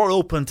 they're more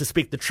open to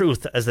speak the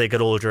truth as they get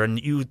older, and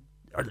you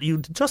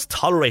just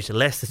tolerate it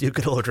less as you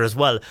get older as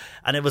well.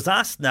 And it was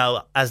asked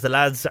now, as the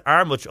lads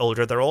are much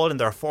older, they're all in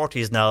their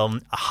 40s now,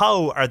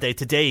 how are they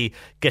today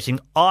getting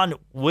on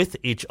with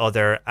each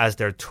other as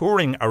they're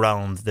touring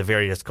around the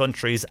various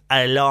countries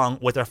along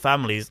with their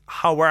families?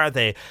 How are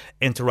they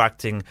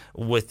interacting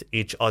with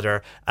each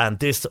other? And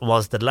this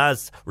was the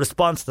lads'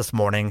 response this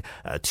morning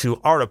to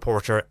our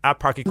reporter at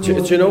Páirc Uí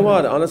Chaoimh. Do you know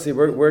what? Honestly,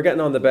 we're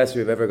getting on the best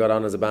we've ever got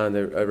on as a band. I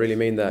really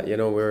mean that. You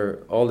know,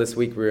 we're all this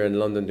week we were in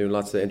London doing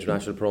lots of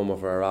international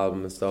promo for our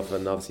album and stuff,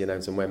 and obviously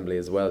announcing Wembley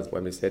as well,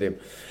 Wembley Stadium.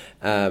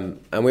 And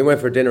we went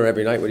for dinner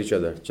every night with each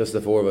other, just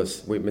the four of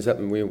us. We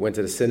went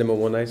to the cinema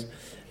one night.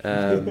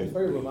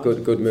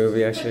 Good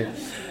movie actually.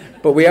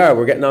 But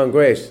we're getting on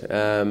great.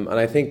 And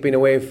I think being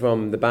away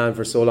from the band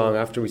for so long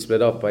after we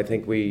split up, I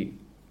think we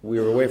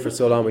were away for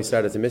so long we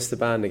started to miss the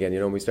band again,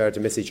 you know, we started to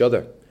miss each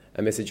other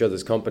and miss each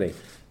other's company.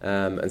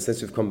 And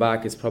since we've come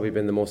back, it's probably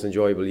been the most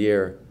enjoyable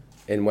year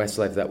in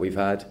Westlife that we've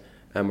had.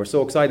 And we're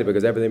so excited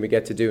because everything we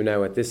get to do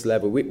now at this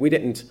level, we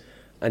didn't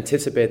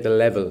anticipate the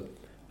level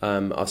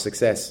of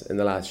success in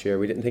the last year.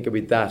 We didn't think it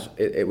would be that.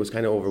 It was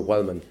kind of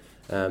overwhelming.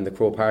 The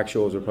Croke Park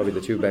shows were probably the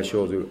two best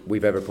shows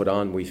we've ever put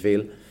on, we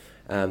feel.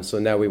 So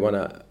now we want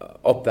to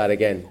up that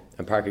again.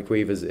 And Páirc Uí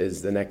Chaoimh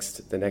is the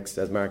next,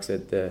 as Mark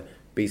said, the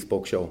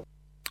bespoke show.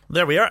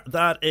 There we are.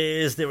 That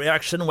is the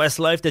reaction.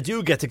 Westlife, they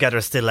do get together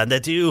still, and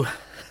they do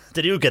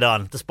they do get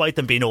on, despite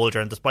them being older,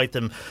 and despite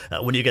them,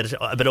 when you get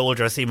a bit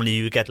older, seemingly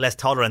you get less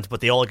tolerant,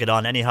 but they all get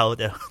on anyhow.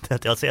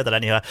 They'll say that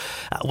anyhow.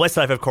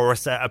 Westlife, of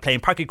course, are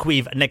playing Páirc Uí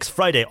Chaoimh next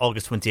Friday,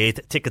 August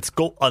 28th. Tickets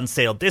go on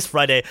sale this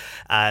Friday,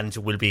 and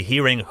we'll be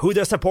hearing who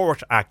their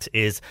support act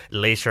is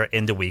later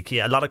in the week.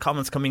 Yeah, a lot of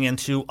comments coming in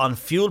too on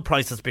fuel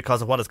prices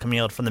because of what is coming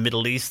out from the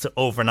Middle East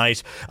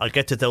overnight. I'll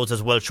get to those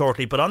as well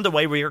shortly. But on the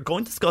way, we are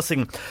going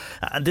discussing,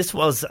 and this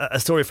was a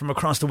story from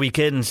across the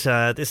weekend.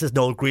 This is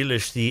Noel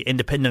Grealish, the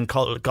independent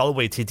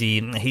Galway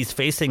TD. He's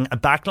facing a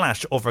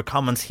backlash over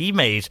comments he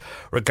made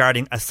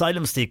regarding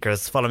asylum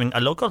seekers following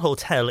a local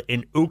hotel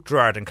in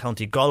Oughterard in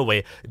County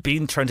Galway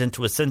being turned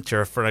into a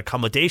centre for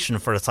accommodation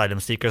for asylum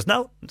seekers.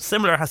 Now,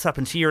 similar has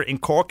happened here in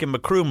Cork and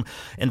Macroom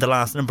in the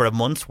last number of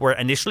months, where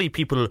initially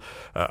people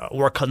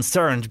were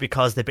concerned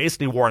because they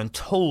basically weren't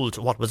told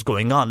what was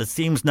going on. It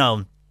seems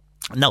now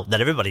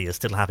that everybody is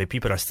still happy.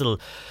 People are still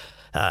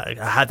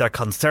had their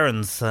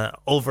concerns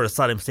over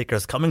asylum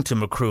seekers coming to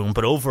Macroom,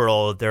 but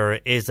overall there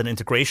is an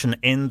integration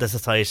in the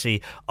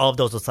society of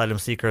those asylum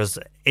seekers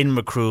in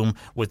Macroom,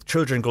 with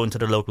children going to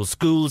the local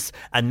schools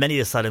and many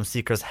asylum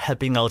seekers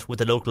helping out with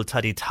the local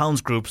Tidy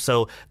Towns group.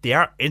 So they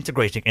are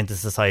integrating into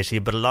society,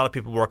 but a lot of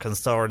people were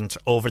concerned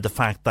over the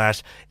fact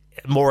that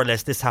more or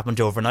less this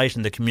happened overnight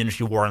and the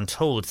community weren't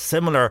told.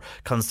 Similar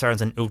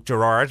concerns in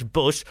Oughterard,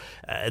 but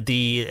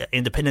the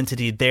independent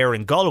entity there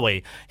in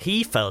Galway,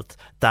 he felt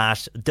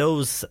that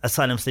those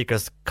asylum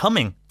seekers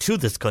coming to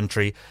this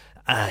country,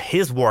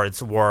 his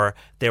words were,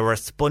 they were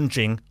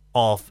sponging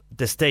off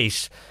the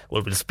state.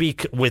 Well, we'll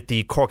speak with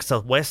the Cork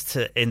South West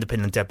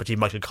Independent Deputy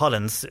Michael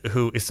Collins,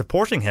 who is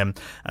supporting him,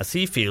 as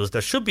he feels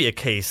there should be a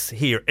case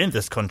here in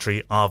this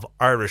country of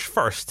Irish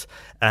first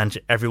and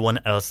everyone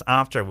else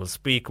after. We'll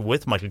speak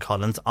with Michael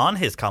Collins on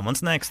his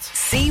comments next.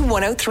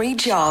 C103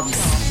 Jobs.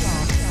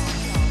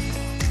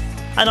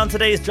 And on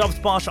today's Job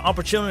Spot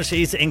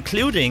opportunities,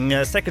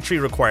 including secretary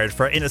required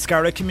for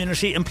Inniscarra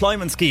Community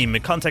Employment Scheme.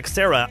 Contact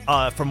Sarah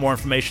for more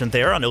information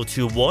there on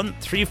 021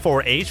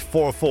 348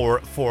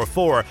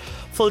 4444.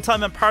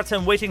 Full-time and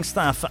part-time waiting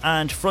staff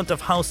and front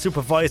of house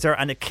supervisor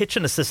and a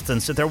kitchen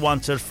assistant, they're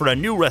wanted for a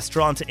new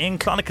restaurant in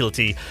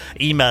Clonakilty.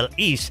 Email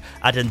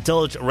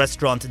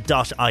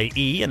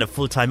eat@indulgerestaurant.ie, and a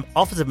full-time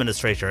office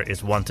administrator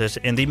is wanted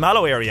in the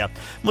Mallow area.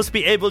 Must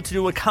be able to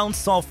do accounts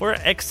software,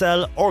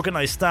 Excel,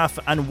 organise staff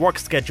and work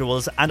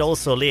schedules, and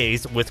also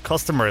liaise with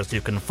customers.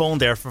 You can phone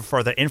there for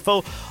further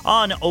info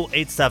on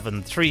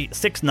 087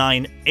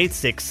 369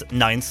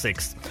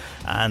 8696.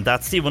 And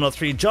that's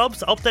C103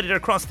 Jobs, updated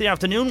across the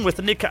afternoon with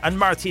Nick and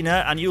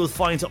Martina, and you'll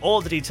find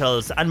all the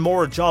details and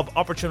more job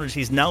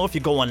opportunities now. If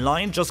you go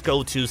online, just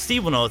go to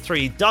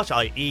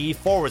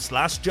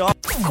c103.ie/job.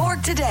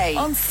 Cork Today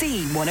on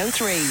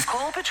C103.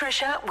 Call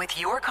Patricia with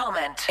your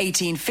comment.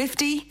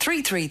 1850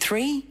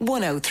 333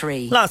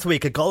 103. Last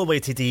week, a Galway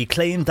TD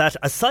claimed that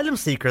asylum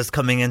seekers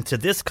coming into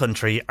this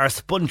country are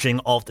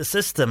sponging off the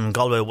system.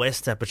 Galway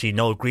West Deputy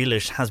Noel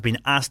Grealish has been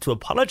asked to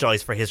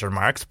apologise for his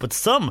remarks, but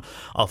some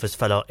of his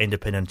fellow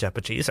independent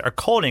deputies are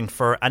calling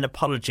for an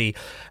apology.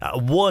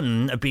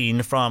 One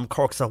being from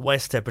Cork South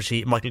West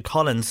Deputy Michael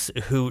Collins,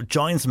 who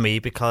joins me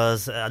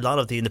because a lot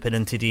of the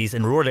independent TDs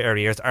in rural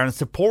areas are in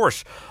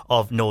support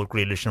of Noel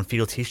Grealish and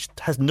feels he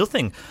has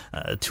nothing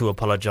to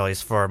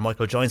apologise for.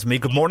 Michael joins me.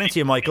 Good morning to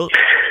you, Michael.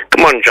 Good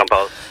morning, John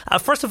Paul.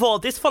 First of all,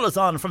 this follows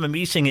on from a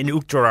meeting in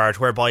Oughterard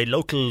whereby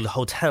local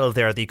hotel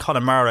there, the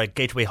Connemara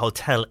Gateway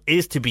Hotel,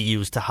 is to be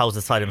used to house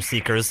asylum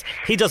seekers.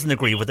 He doesn't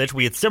agree with it.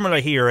 We had similar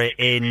here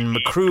in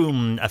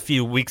Macroom a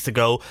few weeks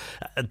ago.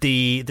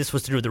 This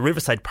was to do with the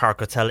Riverside Park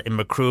Hotel in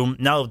Macroom.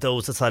 Now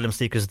those asylum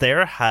seekers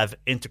there have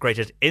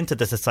integrated into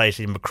the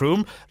society in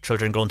Macroom,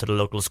 children going to the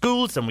local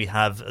schools, and we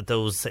have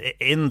those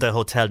in the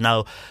hotel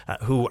now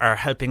who are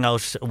helping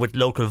out with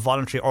local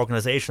voluntary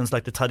organisations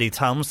like the Tidy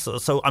Towns.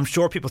 So I'm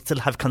sure people still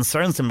have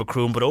concerns in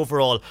Macroom, but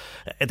overall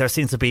there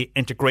seems to be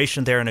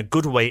integration there in a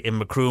good way in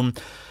Macroom.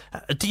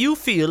 Do you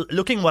feel,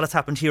 looking what has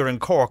happened here in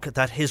Cork,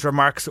 that his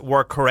remarks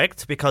were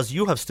correct, because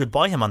you have stood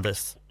by him on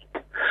this?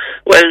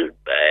 Well,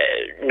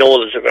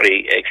 Noel is a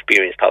very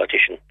experienced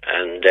politician,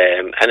 and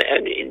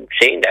in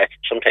saying that,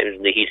 sometimes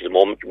in the heat of the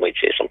moment you might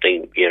say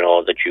something,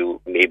 that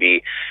you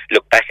maybe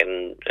look back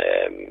and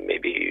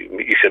maybe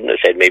you shouldn't have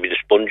said. Maybe the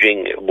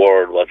sponging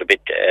word was a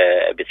bit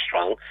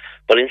strong.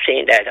 But in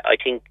saying that, I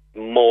think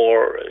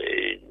more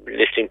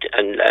listening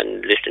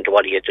to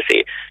what he had to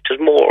say, there's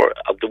more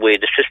of the way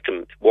the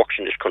system works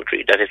in this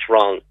country that it's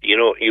wrong.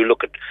 You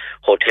look at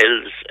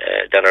hotels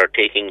that are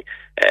taking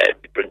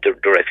the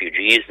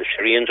refugees, the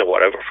Syrians or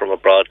whatever from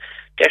abroad.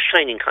 They're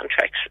signing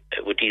contracts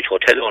with these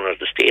hotel owners.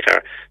 The state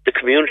are, the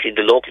community,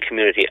 the local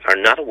community are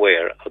not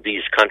aware of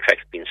these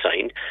contracts being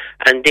signed,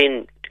 and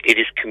then it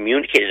is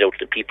communicated out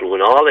to the people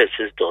when all this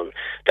is done,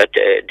 that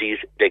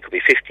there could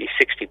be 50,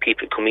 60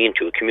 people coming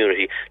into a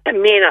community that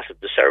may not have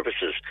the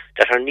services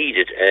that are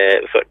needed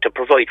to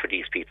provide for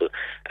these people.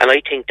 And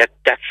I think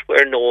that's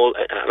where Noel,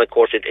 and of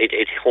course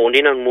it honed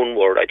in on one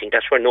word, I think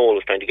that's where Noel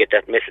was trying to get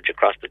that message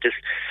across,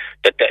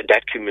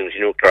 that community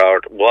nuclear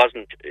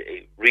wasn't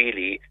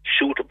really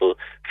suitable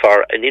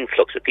for an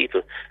influx of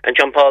people. And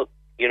John Paul,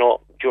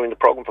 during the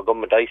programme for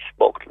government, I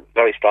spoke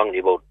very strongly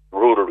about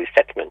rural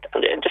resettlement,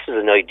 and this is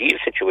an ideal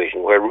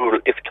situation where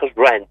rural, if it was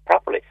ran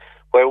properly,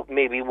 where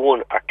maybe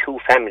one or two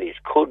families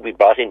could be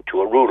brought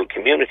into a rural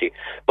community,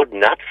 but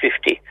not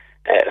 50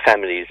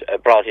 families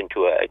brought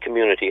into a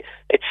community.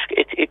 It's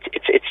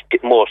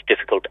most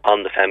difficult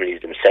on the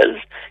families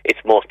themselves. It's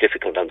most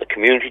difficult on the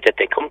community that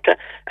they come to,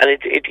 and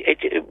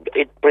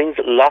it brings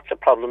lots of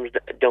problems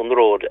down the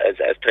road as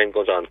time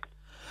goes on.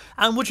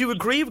 And would you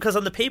agree, because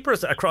on the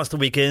papers across the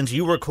weekend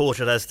you were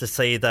quoted as to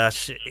say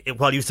that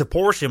while you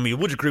support him, you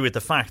would agree with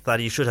the fact that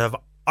he should have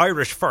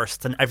Irish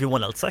first and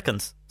everyone else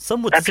second.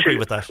 Some would disagree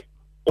with that.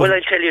 Well,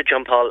 I tell you,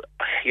 John Paul,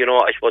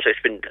 I suppose I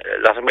spend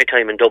a lot of my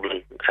time in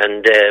Dublin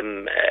and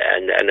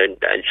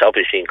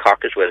obviously in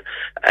Cork as well.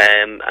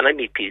 And I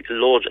meet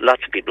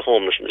lots of people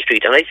homeless in the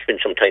street, and I spend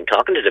some time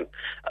talking to them.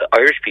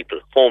 Irish people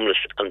homeless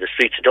on the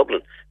streets of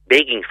Dublin,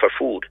 begging for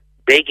food,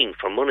 begging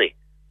for money.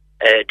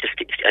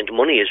 And the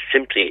money is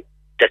simply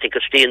that they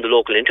could stay in the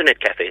local internet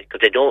cafe, because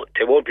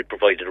they won't be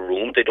provided a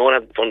room, they don't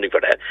have funding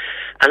for that.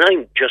 And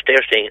I'm just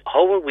there saying,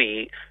 how are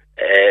we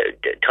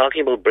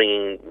talking about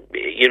bringing,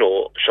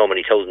 so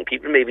many thousand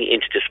people maybe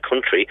into this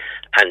country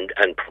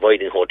and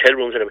providing hotel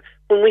rooms and everything,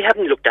 when we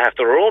haven't looked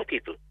after our own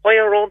people? Why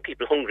are our own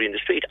people hungry in the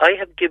street? I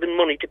have given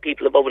money to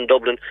people above in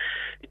Dublin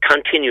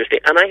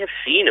continuously, and I have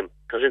seen them,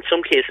 because in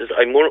some cases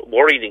I'm more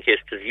worried in case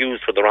it's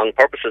used for the wrong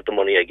purposes, the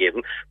money I gave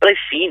them, but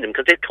I've seen them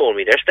because they've told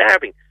me they're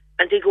starving.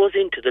 And they goes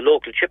into the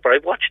local chipper.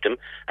 I've watched them,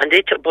 and they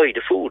buy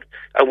the food.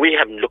 And we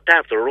haven't looked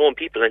after our own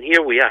people. And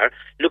here we are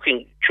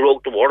looking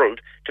throughout the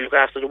world to look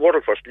after the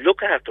world first.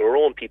 Look after our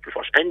own people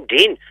first, and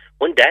then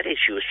when that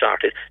issue is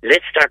sorted,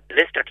 let's start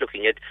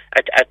looking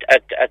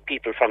at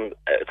people from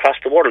across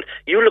the world.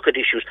 You look at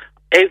issues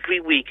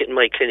every week in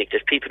my clinic.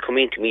 There's people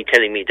coming to me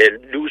telling me they're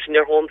losing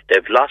their homes,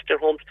 they've lost their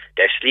homes,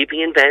 they're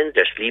sleeping in vans,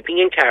 they're sleeping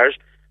in cars.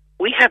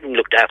 We haven't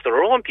looked after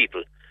our own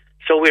people.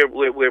 So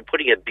we're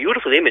putting a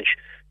beautiful image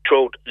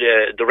throughout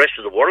the rest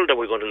of the world that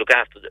we're going to look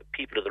after the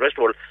people of the rest of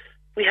the world.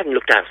 We haven't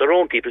looked after our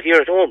own people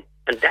here at home,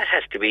 and that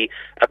has to be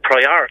a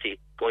priority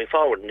going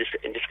forward in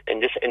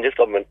this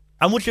government.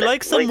 And would you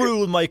like some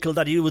rule, Michael,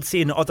 that you would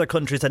see in other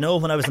countries? I know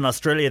when I was in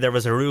Australia there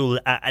was a rule,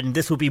 and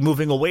this would be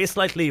moving away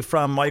slightly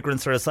from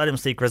migrants or asylum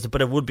seekers,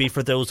 but it would be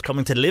for those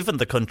coming to live in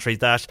the country,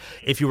 that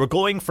if you were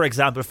going, for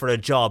example, for a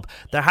job,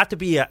 there had to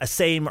be a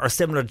same or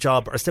similar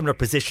job or similar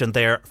position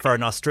there for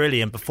an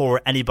Australian before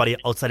anybody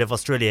outside of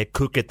Australia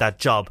could get that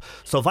job.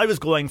 So if I was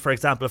going, for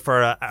example,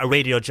 for a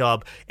radio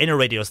job in a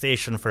radio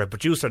station for a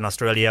producer in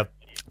Australia,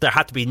 there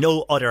had to be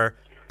no other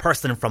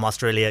person from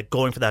Australia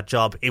going for that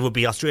job. It would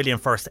be Australian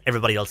first,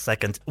 everybody else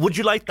second. Would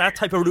you like that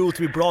type of rule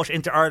to be brought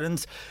into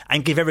Ireland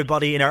and give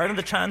everybody in Ireland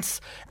a chance?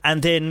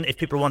 And then if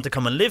people want to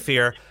come and live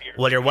here,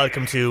 well, you're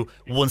welcome to,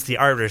 once the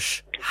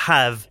Irish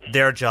have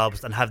their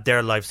jobs and have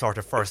their lives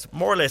sorted first,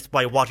 more or less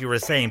by what you were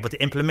saying, but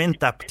to implement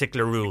that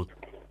particular rule.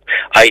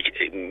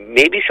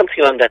 Maybe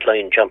something on that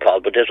line, John Paul,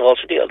 but there's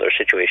also the other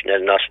situation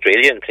in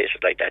Australia and places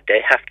like that.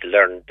 They have to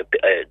learn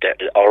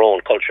our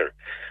own culture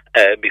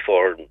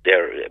before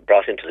they're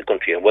brought into the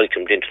country and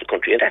welcomed into the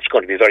country, and that's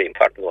going to be very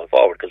important going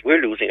forward, because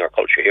we're losing our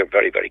culture here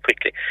very, very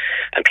quickly,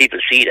 and people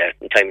see that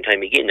time and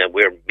time again, and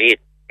we're made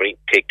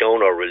take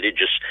down our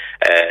religious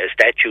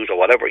statues or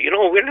whatever.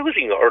 We're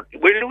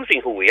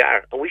losing who we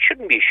are, and we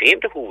shouldn't be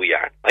ashamed of who we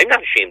are. I'm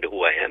not ashamed of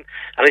who I am,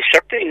 and I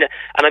certainly,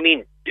 and I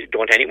mean,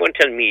 don't anyone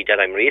tell me that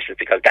I'm racist,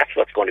 because that's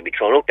what's going to be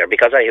thrown out there,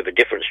 because I have a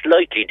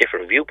slightly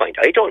different viewpoint.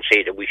 I don't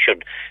say that we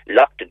should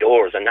lock the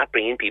doors and not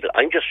bring in people.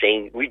 I'm just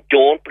saying we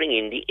don't bring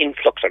in the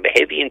influx or the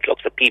heavy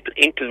influx of people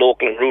into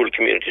local and rural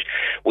communities.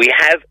 We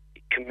have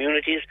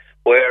communities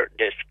where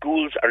the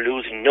schools are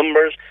losing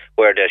numbers,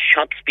 where the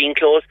shops being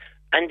closed,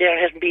 and there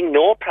has been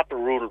no proper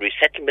rural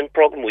resettlement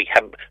program.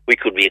 We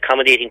could be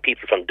accommodating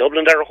people from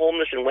Dublin that are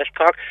homeless in West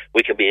Cork.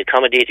 We could be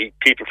accommodating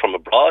people from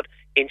abroad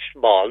in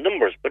small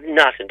numbers, but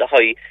not in the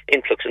high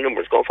influx of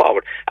numbers going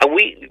forward. And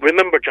we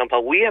remember, John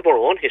Paul, we have our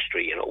own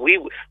history.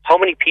 How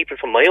many people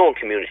from my own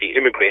community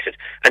immigrated,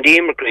 and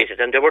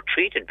they were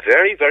treated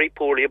very, very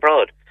poorly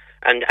abroad.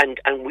 And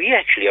we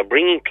actually are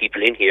bringing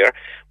people in here.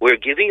 We're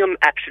giving them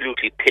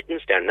absolutely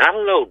pittance. They're not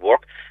allowed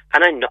work.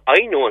 And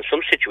I know in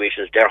some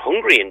situations they're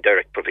hungry in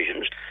direct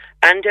provisions,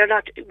 and they're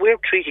not. We're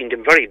treating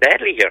them very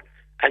badly here.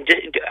 And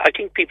I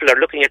think people are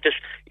looking at this.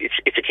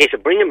 It's a case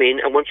of bring them in,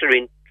 and once they're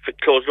in,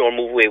 close the door,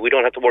 move away. We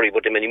don't have to worry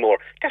about them anymore.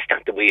 That's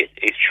not the way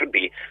it should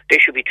be. They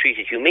should be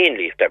treated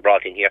humanely if they're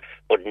brought in here,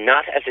 but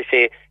not, as I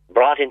say,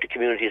 brought into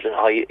communities in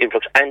high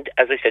influx. And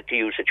as I said to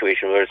you,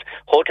 situation where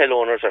hotel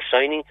owners are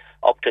signing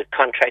up to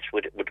contracts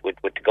with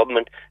the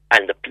government,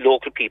 and the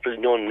local people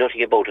know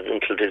nothing about it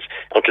until it's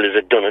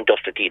a done and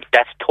dusted deal.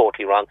 That's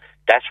totally wrong.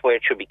 That's where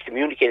it should be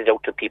communicated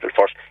out to people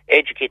first.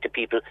 Educate the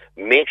people,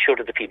 make sure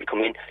that the people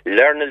come in,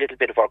 learn a little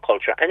bit of our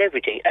culture and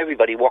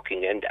everybody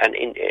working and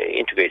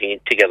integrating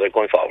it together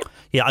going forward.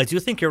 Yeah, I do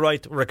think you're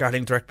right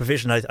regarding direct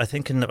provision. I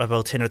think in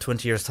about 10 or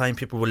 20 years' time,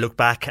 people will look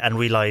back and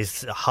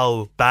realise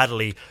how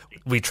badly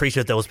we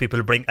treated those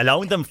people,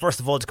 allowing them, first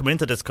of all, to come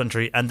into this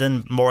country, and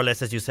then, more or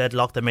less, as you said,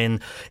 lock them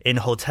in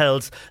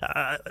hotels.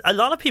 A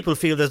lot of people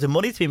feel there's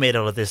money to be made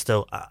out of this,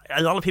 though.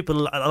 A lot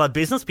of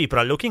business people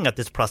are looking at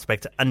this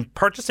prospect and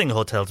purchasing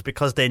hotels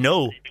because they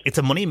know it's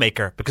a money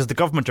maker, because the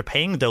government are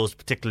paying those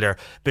particular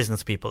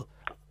business people.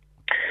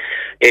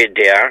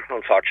 They are,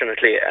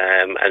 unfortunately,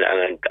 and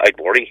I'd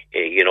worry,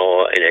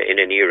 in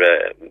an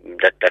era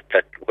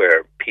that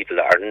where people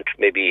aren't,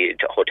 maybe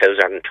the hotels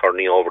aren't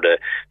turning over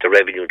the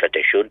revenue that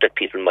they should, that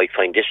people might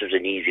find this is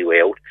an easy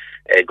way out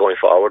going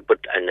forward. But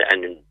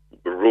and in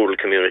rural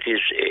communities,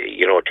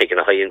 taking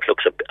a high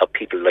influx of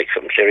people like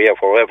from Syria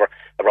or wherever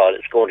abroad,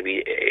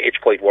 it's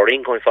quite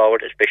worrying going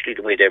forward, especially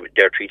the way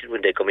they're treated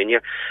when they come in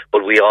here.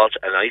 But we also,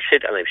 and I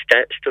said, and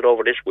I've stood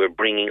over this, we're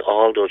bringing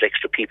all those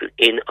extra people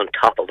in on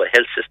top of a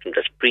health system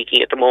that's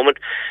breaking at the moment.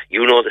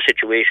 You know the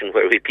situation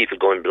where we have people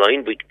going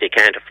blind, they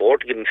can't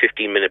afford to give them a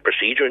 15-minute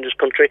procedure in this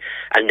country,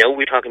 and now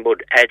we're talking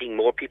about adding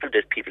more people.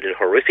 There's people in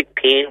horrific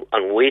pain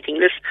on waiting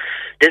lists.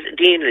 The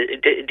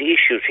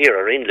issues here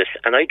are endless,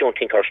 and I don't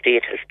think our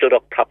state has stood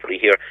up properly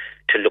here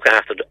to look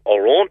after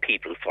our own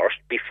people first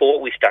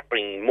before we start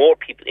bringing more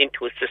people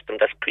into a system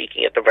that's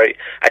creaking at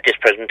this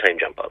present time,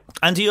 John Paul.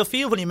 And do you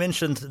feel, when you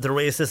mentioned the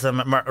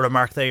racism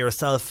remark there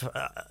yourself,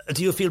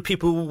 do you feel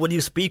people, when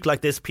you speak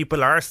like this,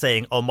 people are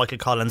saying, oh, Michael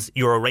Collins,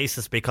 you're a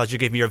racist because you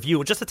gave me your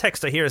view? Just a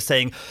texter here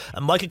saying,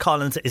 Michael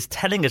Collins is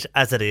telling it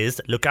as it is,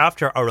 look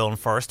after our own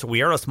first,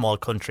 we are a small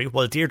country,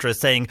 while Deirdre is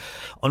saying,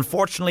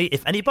 unfortunately,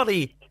 if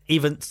anybody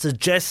even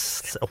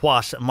suggests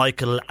what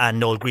Michael and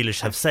Noel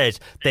Grealish have said,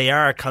 they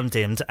are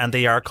condemned and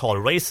they are called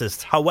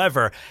racist.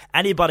 However,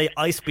 anybody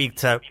I speak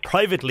to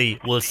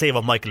privately will say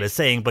what Michael is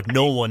saying, but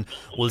no one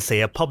will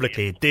say it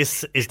publicly.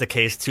 This is the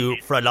case too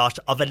for a lot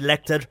of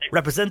elected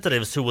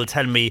representatives who will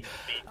tell me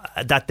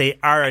that they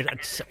are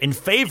in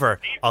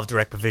favour of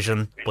direct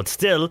provision, but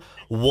still,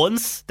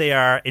 once they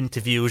are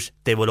interviewed,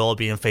 they will all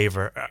be in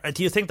favour.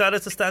 Do you think that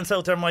is a stance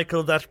out there,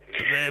 Michael, that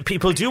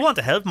people do want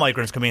to help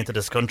migrants coming into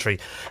this country,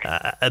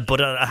 but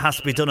it has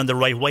to be done in the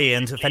right way,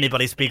 and if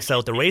anybody speaks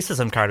out, the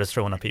racism card is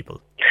thrown at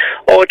people?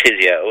 Oh, it is,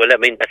 yeah. Well, I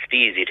mean, that's the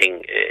easy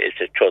thing, is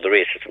to throw the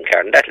racism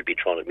card, and that'll be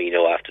thrown at me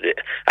now after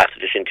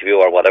this interview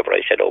or whatever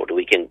I said over the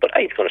weekend. But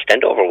I'm going to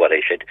stand over what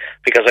I said,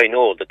 because I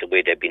know that the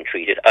way they've been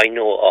treated, I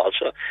know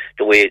also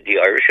the way the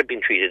Irish have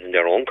been treated in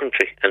their own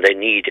country, and they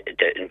need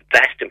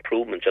vast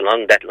improvements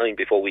along that line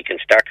before we can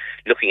start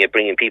looking at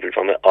bringing people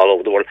from all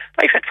over the world.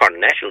 I've had foreign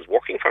nationals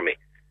working for me.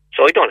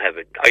 So I don't have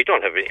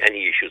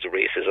any issues of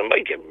racism.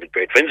 I get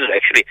great friends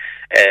actually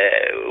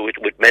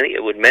with many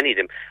of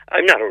them.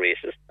 I'm not a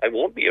racist. I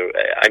won't be.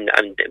 And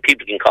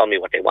people can call me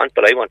what they want,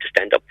 but I want to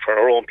stand up for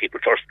our own people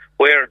first.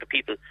 Where are the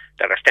people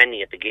that are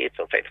standing at the gates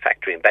outside the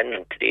factory in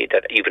Bannon today,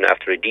 that even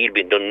after a deal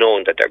being done,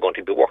 knowing that they're going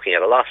to be working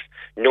at a loss,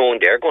 knowing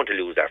they're going to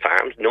lose their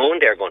farms,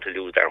 knowing they're going to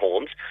lose their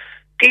homes?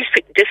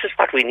 This is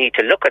what we need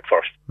to look at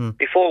first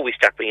before we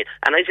start bringing.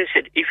 And as I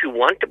said, if you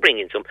want to bring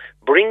in some,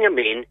 bring them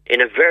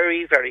in a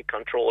very, very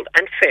controlled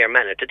and fair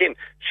manner to them.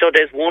 So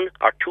there's one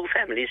or two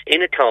families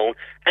in a town,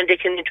 and they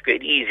can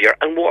integrate easier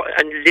and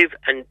live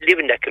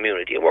in that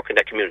community and work in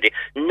that community,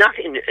 not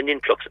in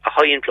a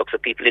high influx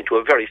of people into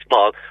a very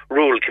small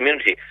rural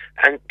community,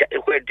 and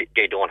where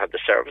they don't have the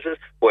services,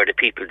 where the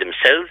people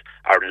themselves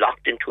are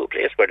locked into a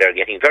place where they're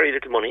getting very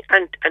little money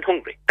and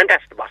hungry. And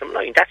that's the bottom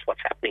line. That's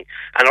what's happening.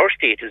 And our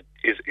state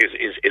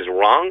is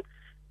wrong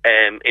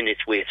in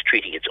its way it's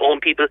treating its own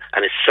people,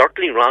 and it's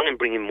certainly wrong in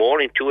bringing more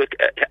into a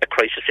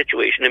crisis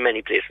situation in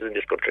many places in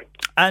this country.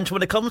 And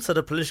when it comes to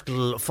the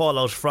political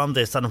fallout from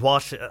this and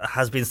what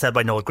has been said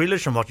by Noel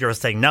Grealish and what you're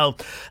saying now,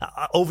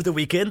 over the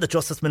weekend, the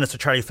Justice Minister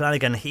Charlie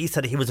Flanagan, he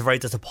said he was very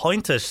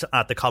disappointed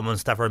at the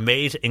comments that were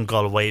made in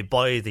Galway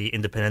by the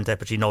Independent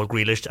Deputy Noel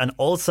Grealish, and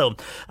also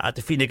at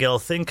the Fine Gael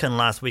Thinking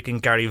last week in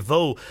Gary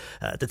Voe.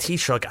 The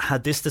Taoiseach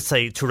had this to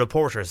say to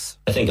reporters.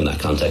 I think in that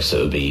context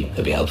it'd be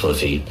helpful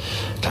if he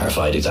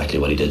clarified exactly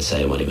what he did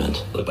say and what he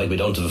meant. Look, like, we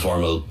don't have a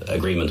formal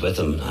agreement with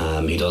him.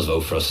 He does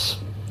vote for us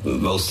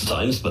most of the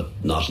times, but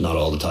not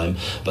all the time.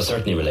 But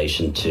certainly in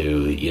relation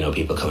to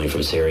people coming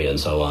from Syria and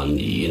so on,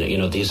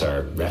 these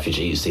are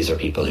refugees. These are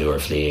people who are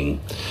fleeing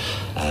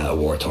a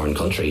war-torn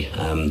country.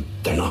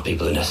 They're not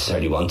people who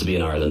necessarily want to be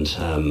in Ireland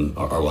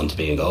or want to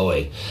be in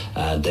Galway.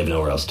 They've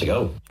nowhere else to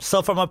go.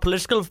 So from a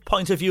political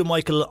point of view,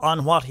 Michael,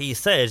 on what he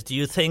said, do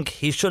you think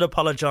he should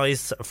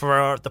apologise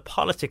for the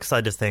politics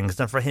side of things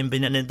and for him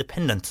being an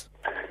independent?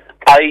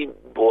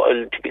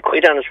 To be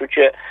quite honest with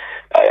you,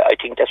 I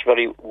think that's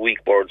very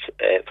weak words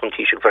from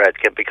Taoiseach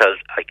Varadkar, because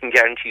I can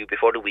guarantee you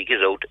before the week is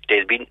out,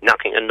 they'll be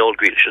knocking on Noel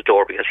Grealish's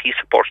door, because he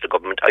supports the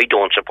government. I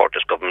don't support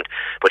this government,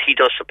 but he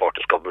does support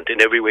this government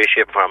in every way,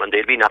 shape, or form, and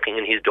they'll be knocking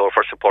on his door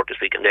for support this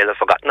week, and they'll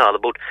have forgotten all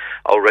about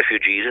our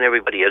refugees and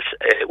everybody else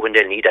when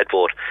they'll need that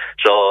vote.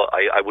 So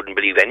I wouldn't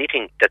believe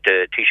anything that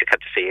the Taoiseach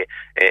had to say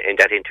in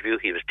that interview.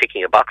 He was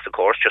ticking a box, of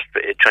course, just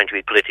trying to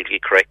be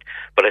politically correct,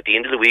 but at the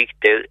end of the week,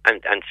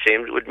 and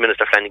same with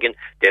Minister Flanagan,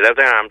 they'll have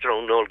their arms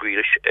around Noel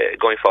Grealish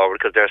going forward,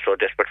 because they're so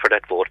desperate for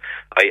that vote.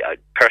 I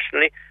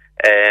personally,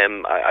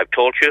 I've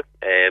told you,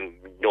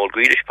 Noel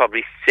Grealish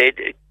probably said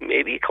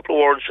maybe a couple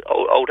of words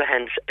out of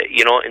hand,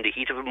 in the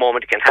heat of a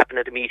moment. It can happen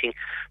at a meeting,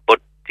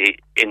 but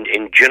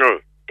in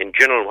general,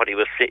 what he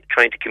was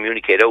trying to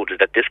communicate out is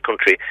that this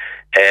country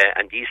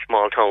and these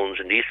small towns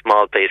and these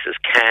small places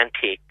can't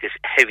take this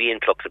heavy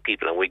influx of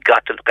people, and we've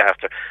got to look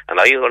after. And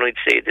I'm going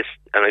to say this,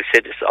 and I've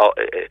said this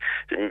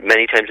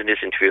many times in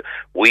this interview,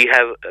 we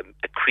have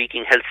a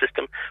creaking health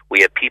system. We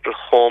have people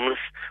homeless.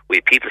 We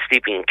have people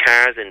sleeping in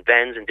cars and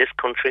vans in this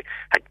country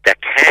that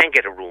can't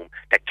get a room,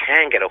 that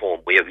can't get a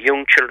home. We have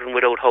young children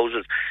without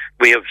houses.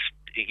 We have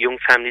young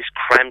families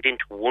crammed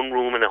into one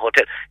room in a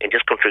hotel. In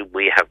this country,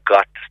 we have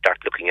got to start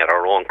looking at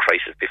our own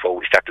crisis before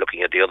we start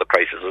looking at the other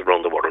crises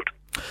around the world.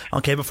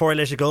 OK, before I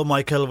let you go,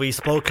 Michael, we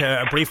spoke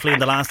briefly in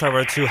the last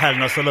hour to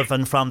Helen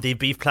O'Sullivan from the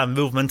Beef Plan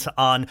Movement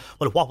on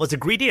what was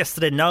agreed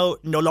yesterday, now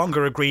no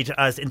longer agreed,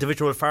 as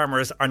individual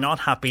farmers are not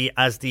happy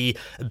as the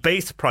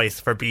base price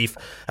for beef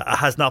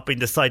has not been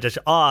decided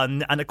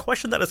on. And a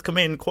question that has come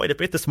in quite a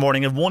bit this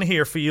morning, and one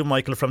here for you,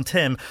 Michael, from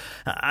Tim,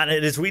 and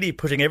it is really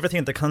putting everything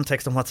into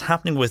context on what's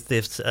happening with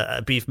this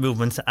beef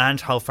movement and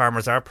how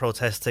farmers are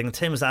protesting.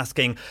 Tim's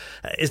asking,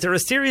 is there a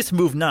serious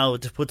move now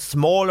to put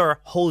smaller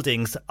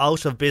holdings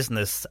out of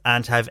business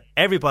and have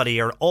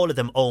everybody or all of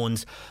them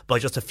owned by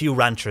just a few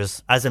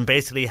ranchers, as in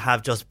basically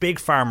have just big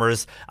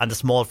farmers and the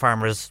small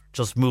farmers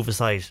just move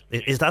aside?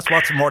 Is that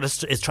what's more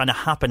is trying to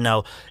happen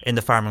now in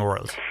the farming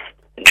world?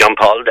 John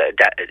Paul,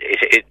 that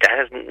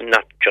has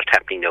not just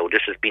happening now.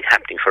 This has been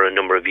happening for a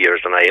number of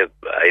years, and I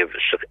have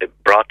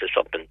brought this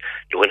up. And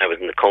when I was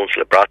in the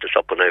council, I brought this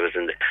up when I was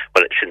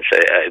since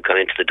I've gone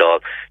into the Dáil,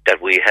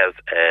 that we have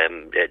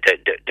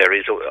there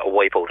is a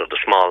wipeout of the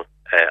small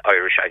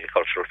Irish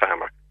agricultural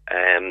farmer.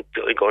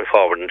 Going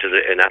forward, and it is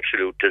an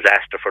absolute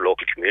disaster for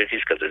local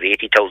communities, because there's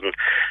 80,000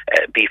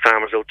 beef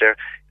farmers out there,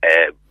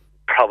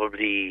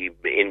 probably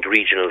in the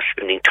region of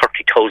spending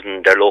 30,000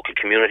 in their local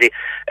community.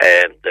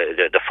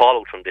 The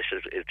fallout from this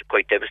is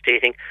quite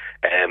devastating.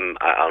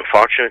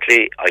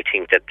 Unfortunately, I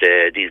think that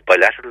these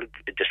bilateral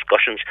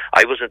discussions,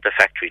 I was at the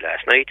factory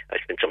last night. I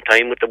spent some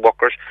time with the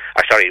workers,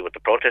 with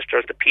the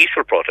protesters, the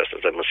peaceful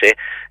protesters, I must say,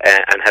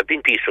 and have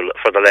been peaceful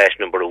for the last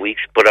number of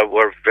weeks, but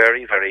we're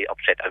very, very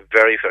upset and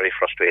very, very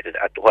frustrated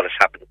at what has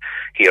happened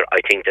here. I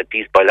think that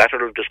these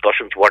bilateral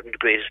discussions weren't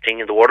the greatest thing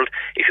in the world.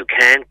 If you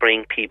can't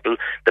bring people,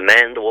 the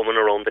man, the woman,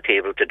 around the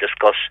table to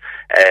discuss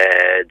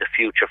the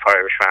future for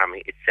Irish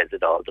farming, it says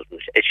it all, doesn't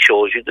it? It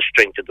shows you the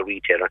strength of the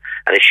retailer,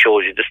 and it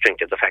shows you the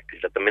strength of the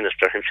factories, that the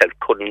minister himself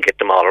couldn't get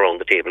them all around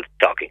the table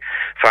talking.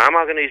 Farm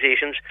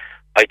organisations,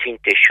 I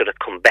think they should have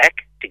come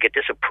back to get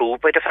this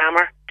approved by the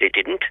farmer. They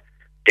didn't.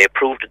 They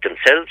approved it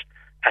themselves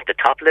at the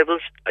top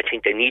levels. I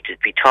think they need to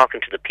be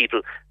talking to the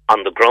people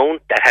on the ground.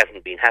 That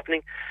hasn't been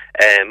happening,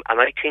 and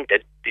I think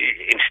that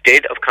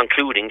instead of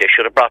concluding, they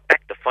should have brought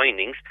back the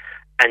findings,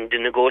 and the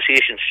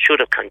negotiations should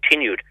have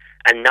continued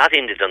and not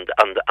ended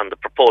on the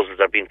proposals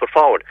that are being put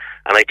forward.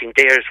 And I think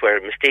there's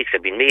where mistakes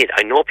have been made.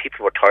 I know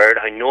people were tired.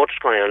 I know it's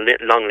going on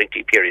a long,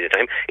 lengthy period of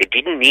time. It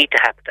didn't need to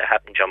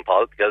happen, John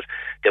Paul, because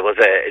there were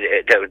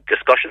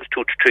discussions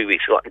 2 to 3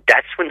 weeks ago.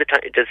 That's when the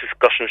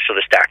discussions should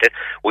have started.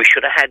 We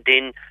should have had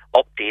then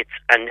updates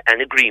and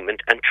an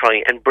agreement, and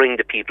try and bring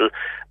the people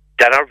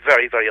that are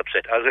very, very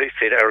upset. As I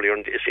said earlier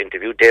in this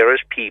interview, there is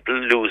people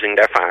losing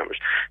their farms.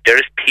 There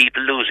is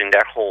people losing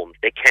their homes.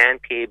 They can't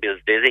pay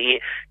bills. There's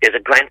a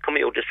grant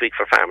coming out this week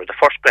for farmers. The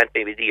first grant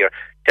maybe of the year.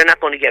 They're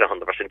not going to get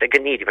 100%. They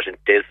get 80%.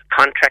 There's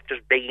contractors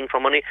begging for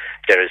money.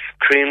 There is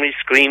creameries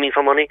screaming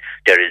for money.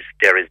 There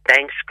is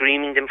banks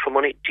screaming them for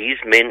money. These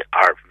men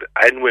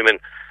and women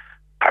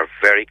are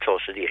very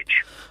close to the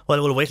edge.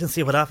 Well, we'll wait and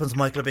see what happens,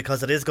 Michael,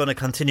 because it is going to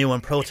continue,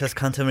 and protests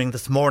continuing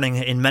this morning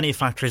in many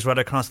factories right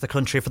across the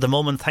country. For the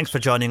moment, thanks for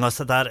joining us.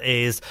 That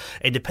is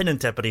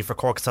Independent Deputy for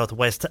Cork South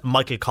West,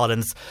 Michael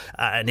Collins,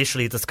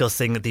 initially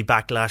discussing the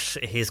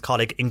backlash his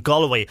colleague in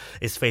Galway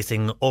is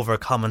facing over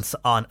comments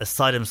on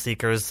asylum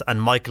seekers.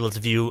 And Michael's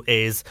view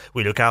is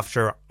we look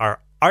after our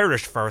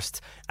Irish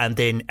first, and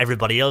then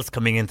everybody else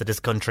coming into this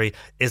country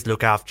is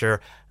look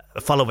after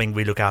following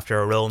We Look After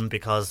Our Own,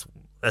 because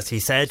as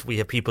he said, we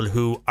have people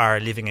who are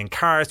living in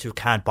cars, who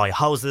can't buy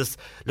houses.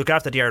 Look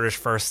after the Irish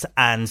first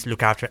and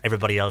look after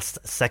everybody else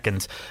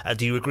second.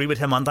 Do you agree with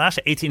him on that?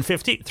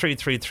 1850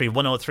 333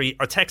 103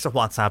 or text or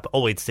WhatsApp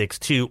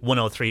 0862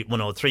 103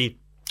 103.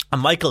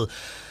 And Michael,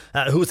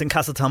 who's in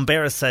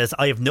Castletownbere, says,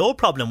 I have no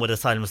problem with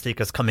asylum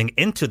seekers coming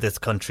into this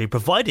country,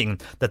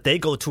 providing that they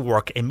go to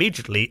work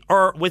immediately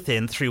or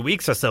within 3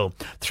 weeks or so.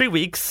 3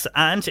 weeks,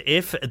 and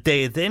if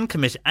they then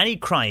commit any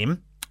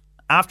crime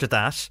after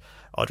that,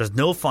 or there's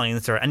no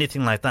fines or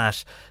anything like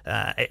that,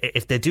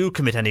 if they do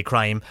commit any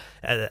crime,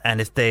 and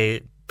if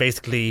they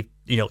basically,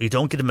 you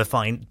don't give them a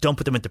fine, don't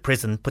put them into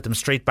prison, put them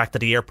straight back to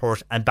the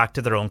airport and back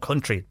to their own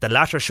country. The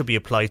latter should be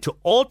applied to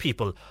all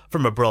people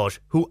from abroad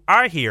who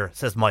are here,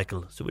 says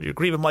Michael. So would you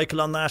agree with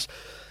Michael on that?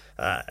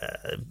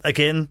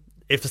 Again,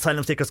 if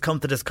asylum seekers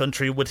come to this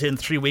country within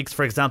 3 weeks,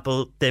 for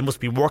example, they must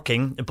be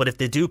working. But if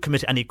they do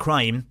commit any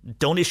crime,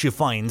 don't issue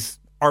fines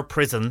or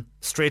prison,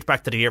 straight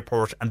back to the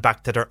airport and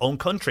back to their own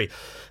country.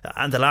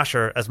 And the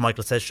latter, as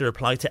Michael says, should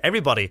apply to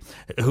everybody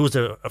who's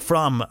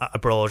from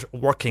abroad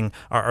working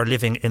or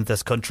living in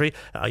this country.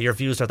 Your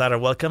views are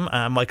welcome.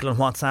 Michael on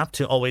WhatsApp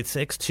to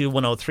 086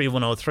 103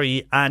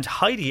 103. And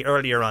Heidi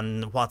earlier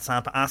on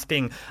WhatsApp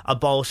asking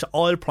about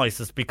oil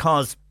prices,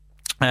 because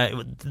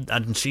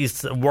and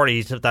she's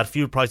worried that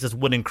fuel prices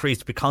would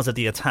increase because of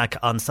the attack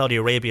on Saudi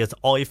Arabia's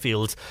oil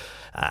fields.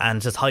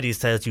 And as Heidi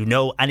says,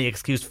 any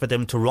excuse for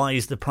them to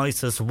rise the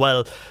prices,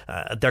 well,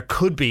 there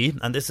could be,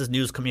 and this is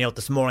news coming out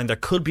this morning, there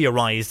could be a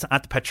rise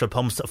at the petrol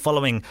pumps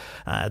following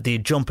the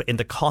jump in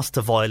the cost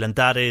of oil, and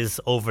that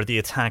is over the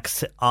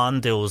attacks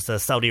on those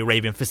Saudi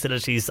Arabian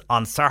facilities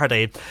on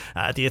Saturday.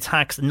 The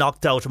attacks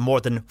knocked out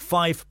more than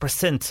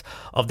 5%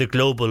 of the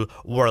global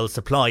world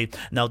supply.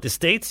 Now,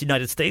 the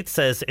United States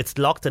says it's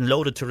locked and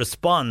loaded to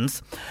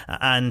respond,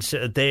 and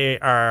they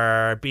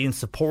are being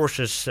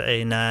supported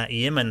in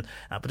Yemen,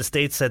 but the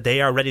States said they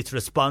are ready to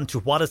respond to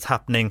what is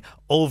happening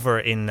over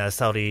in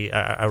Saudi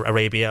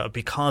Arabia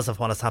because of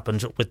what has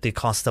happened with the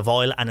cost of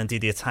oil and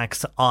indeed the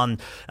attacks on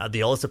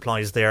the oil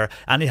supplies there.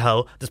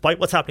 Anyhow, despite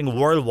what's happening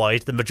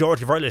worldwide, the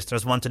majority of our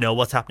listeners want to know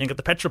what's happening at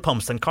the petrol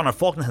pumps, and Conor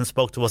Faulkner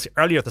spoke to us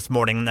earlier this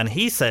morning, and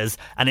he says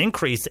an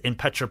increase in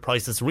petrol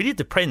prices really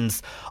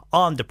depends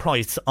on the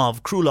price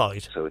of crude oil.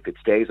 So if it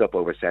stays up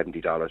over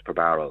 $70 per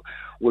barrel,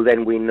 well,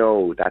 then we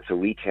know that's a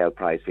retail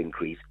price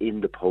increase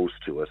in the post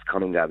to us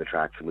coming down the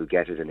tracks, and we'll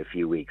get it in a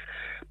few weeks.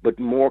 But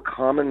more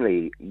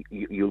commonly,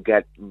 you'll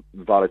get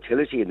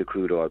volatility in the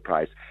crude oil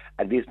price,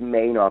 and this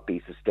may not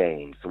be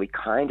sustained. So we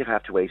kind of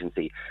have to wait and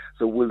see.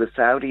 So will the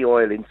Saudi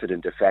oil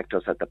incident affect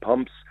us at the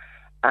pumps?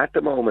 At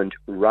the moment,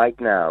 right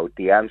now,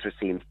 the answer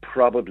seems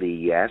probably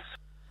yes.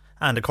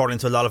 And according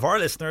to a lot of our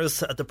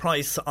listeners, the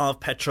price of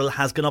petrol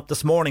has gone up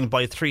this morning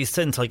by 3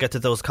 cents. I'll get to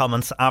those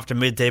comments after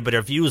midday, but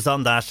their views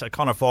on that,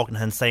 Conor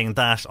Faulkner saying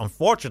that,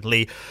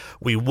 unfortunately,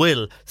 we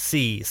will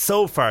see,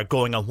 so far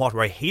going on what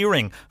we're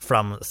hearing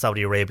from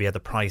Saudi Arabia, the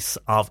price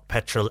of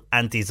petrol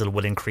and diesel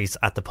will increase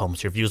at the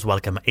pumps. Your views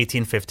welcome,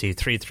 1850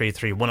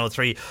 333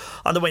 103.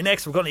 On the way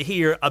next, we're going to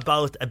hear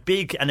about a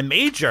big and a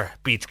major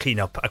beach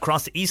clean-up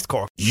across East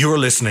Cork. You're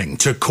listening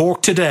to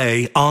Cork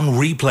Today on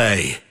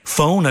replay.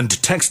 Phone and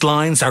text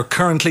lines are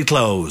currently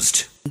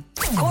closed.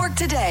 Cork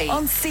Today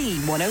on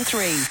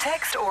C103.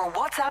 Text or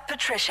WhatsApp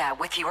Patricia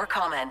with your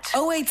comment.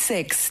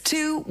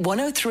 0862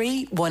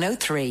 103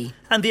 103.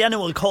 And the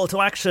annual call to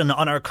action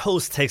on our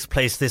coast takes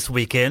place this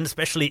weekend,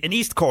 especially in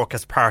East Cork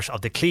as part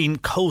of the Clean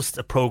Coast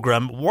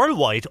programme.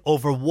 Worldwide,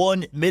 over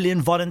 1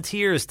 million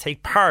volunteers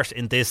take part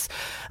in this.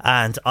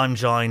 And I'm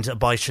joined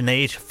by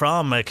Sinead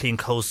from Clean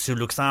Coast, who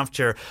looks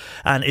after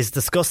and is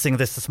discussing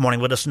this morning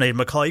with us. Sinead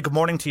McCoy, good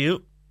morning to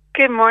you.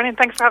 Good morning,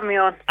 thanks for having me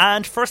on.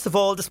 And first of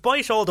all,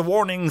 despite all the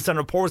warnings and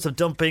reports of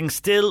dumping,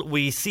 still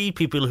we see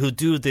people who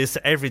do this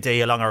every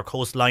day along our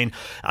coastline.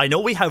 I know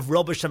we have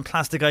rubbish and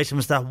plastic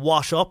items that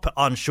wash up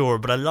on shore,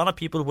 but a lot of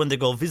people, when they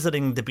go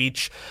visiting the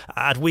beach,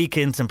 at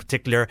weekends in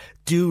particular,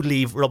 do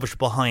leave rubbish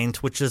behind,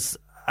 which is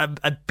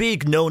a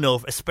big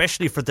no-no,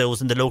 especially for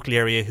those in the local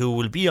area who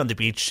will be on the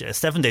beach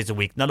 7 days a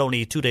week, not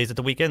only 2 days at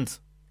the weekends.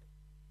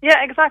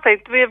 Yeah,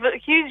 exactly. We have a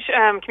huge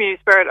community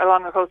spirit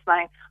along the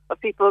coastline of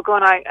people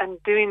going out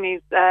and doing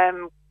these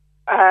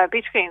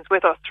beach cleans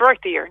with us throughout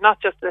the year, not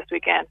just this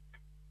weekend.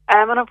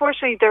 And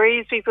unfortunately, there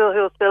is people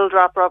who will still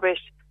drop rubbish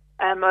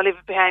or leave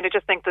it behind. I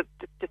just think that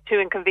it's too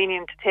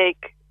inconvenient to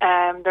take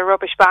their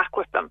rubbish back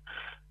with them.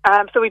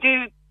 So we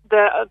do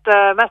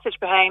the message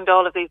behind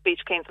all of these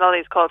beach cleans and all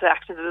these call to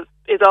actions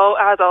is all,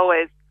 as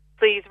always,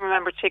 please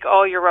remember to take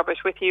all your rubbish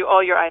with you,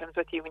 all your items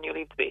with you when you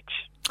leave the beach.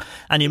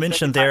 And you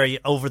mentioned there,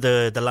 over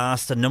the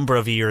last number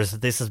of years,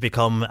 this has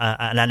become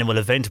an annual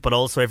event, but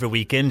also every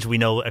weekend, we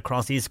know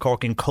across East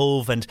Cork and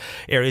Cove and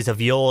areas of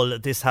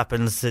Youghal, this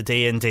happens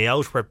day in, day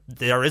out, where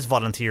there is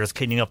volunteers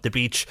cleaning up the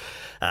beach.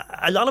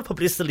 A lot of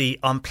publicity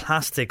on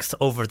plastics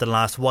over the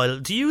last while.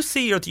 Do you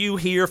see or do you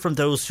hear from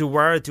those who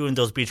were doing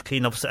those beach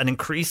cleanups an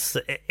increase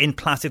in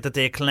plastic that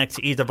they collect,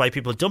 either by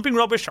people dumping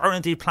rubbish or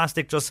indeed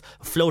plastic just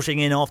floating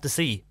in off the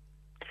sea?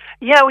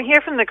 Yeah, we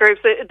hear from the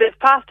groups that this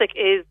plastic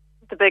is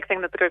the big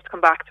thing that the groups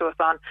come back to us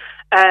on.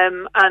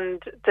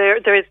 And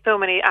there is so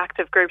many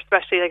active groups,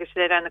 especially like I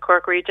said down in the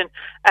Cork region,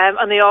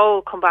 and they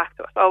all come back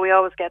to us. Oh, we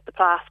always get the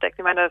plastic,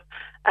 the amount of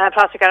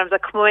plastic items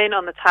that come in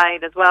on the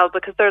tide as well,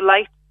 because they're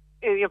light.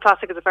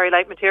 Plastic is a very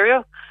light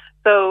material,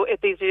 so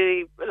it's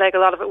easy, like a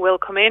lot of it will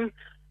come in.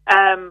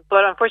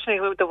 But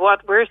unfortunately,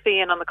 what we're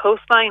seeing on the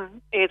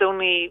coastline is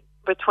only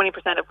about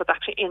 20% of what's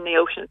actually in the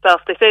ocean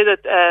itself. They say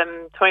that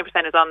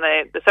 20% is on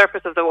the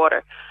surface of the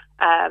water,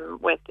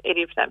 with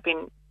 80%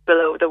 being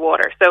below the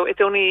water. So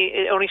it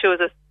only shows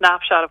a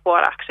snapshot of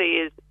what actually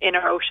is in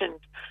our oceans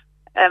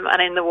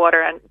and in the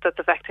water, and that's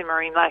affecting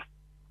marine life.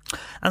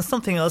 And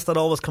something else that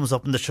always comes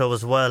up in the show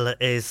as well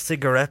is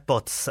cigarette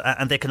butts,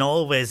 and they can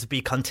always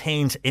be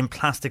contained in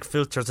plastic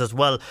filters as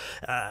well,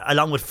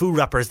 along with food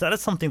wrappers. That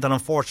is something that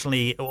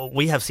unfortunately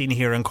we have seen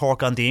here in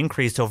Cork on the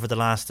increase over the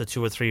last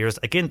 2 or 3 years,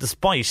 again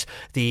despite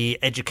the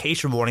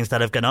education warnings that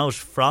have gone out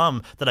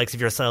from the likes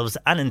of yourselves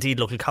and indeed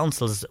local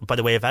councils by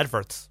the way of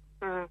adverts.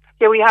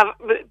 Yeah, we have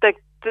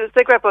the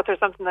cigarette butts are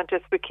something that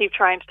just we keep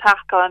trying to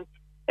tackle, and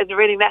it's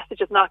really message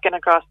is not getting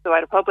across to the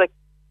wider public.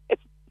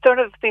 Sort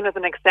of seen as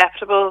an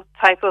acceptable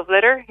type of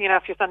litter. You know,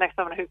 if you're standing next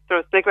to someone who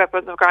throws cigarette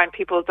butts on the ground,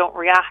 people don't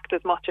react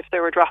as much if they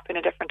were dropping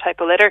a different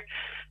type of litter.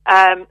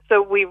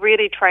 So we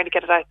really try to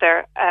get it out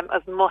there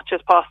as much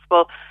as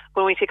possible.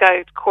 When we take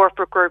out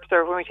corporate groups,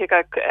 or when we take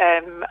out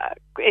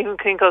even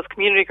Clean Coast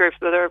community groups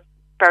that are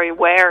very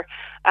aware,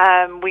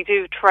 we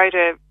do try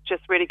to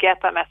just really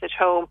get that message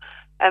home.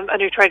 And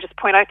we try to just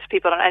point out to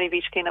people on any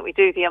beach clean that we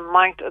do the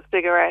amount of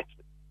cigarette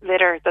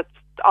litter that's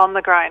on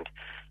the ground.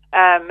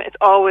 It's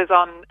always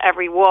on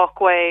every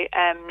walkway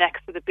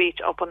next to the beach.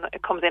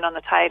 It comes in on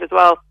the tide as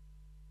well.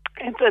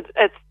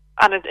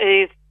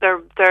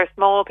 They're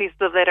small pieces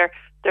of litter.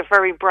 They're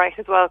very bright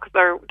as well because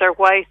they're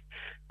white.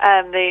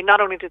 They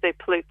not only do they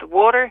pollute the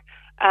water,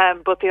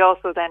 but they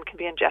also then can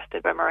be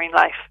ingested by marine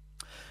life.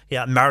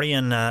 Yeah,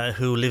 Marion,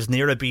 who lives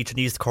near a beach in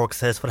East Cork,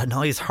 says what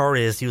annoys her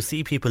is you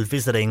see people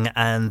visiting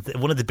and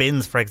one of the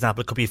bins, for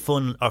example, could be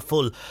full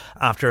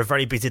after a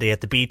very busy day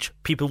at the beach.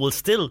 People will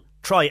still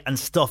try and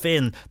stuff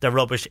in their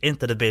rubbish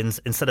into the bins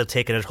instead of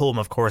taking it home.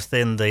 Of course,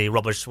 then the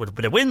rubbish with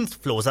the wind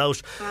flows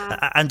out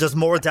and does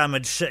more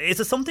damage. Is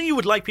it something you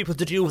would like people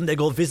to do when they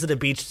go visit a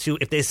beach, to,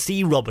 if they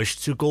see rubbish,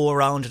 to go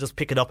around and just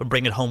pick it up and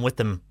bring it home with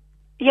them?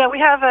 Yeah, we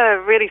have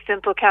a really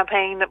simple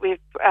campaign that we've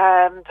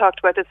talked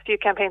about. There's a few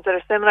campaigns that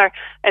are similar.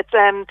 It's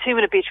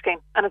 2-minute beach clean,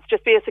 and it's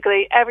just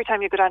basically every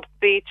time you go down to the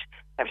beach,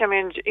 every time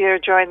you're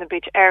enjoying the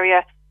beach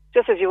area,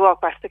 just as you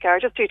walk back to the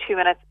car, just do 2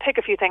 minutes, pick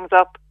a few things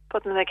up,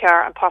 put them in the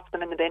car and pop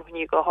them in the bin when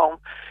you go home.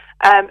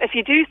 If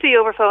you do see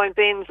overflowing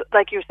bins,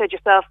 like you said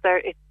yourself there,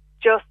 it's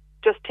just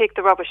take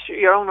the rubbish,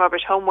 your own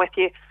rubbish, home with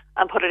you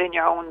and put it in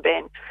your own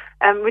bin.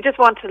 We just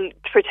want to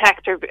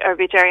protect our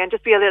beach area and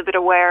just be a little bit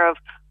aware of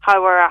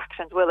how our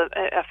actions will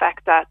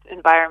affect that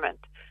environment.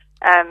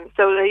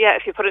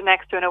 If you put it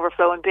next to an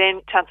overflowing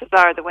bin, chances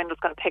are the wind is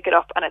going to pick it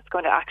up and it's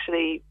going to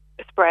actually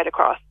spread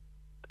across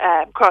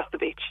the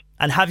beach.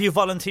 And have you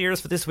volunteers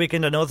for this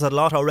weekend? I know there's a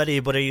lot already,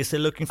 but are you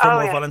still looking for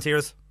more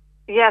volunteers?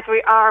 Yes,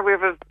 we are. We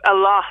have a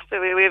lot.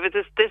 We have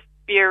this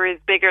year is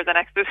bigger than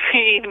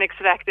we even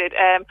expected.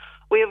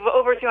 We have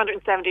over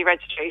 270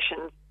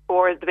 registrations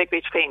for the Big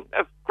Beach Clean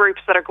of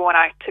groups that are going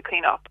out to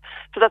clean up.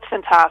 So that's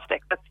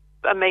fantastic. That's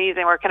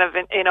amazing. We're kind of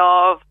in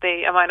awe of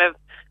the amount of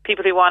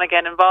people who want to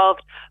get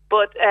involved.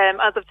 But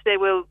as of today,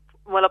 we'll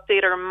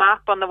update our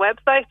map on the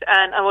website,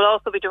 and we'll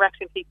also be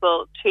directing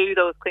people to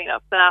those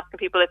cleanups and asking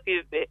people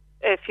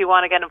if you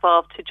want to get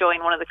involved to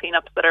join one of the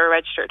cleanups that are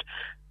registered.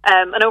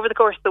 And over the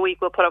course of the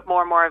week, we'll put up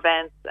more and more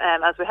events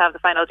as we have the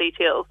final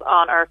details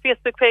on our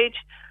Facebook page.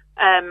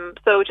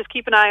 So just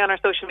keep an eye on our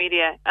social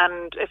media,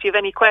 and if you have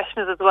any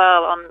questions as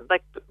well on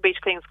like beach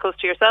cleans close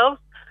to yourselves,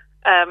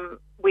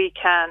 we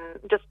can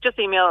just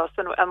email us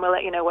and we'll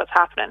let you know what's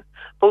happening.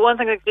 But one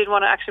thing I did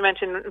want to actually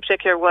mention in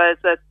particular was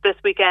that this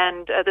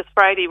weekend, this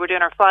Friday, we're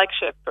doing our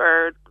flagship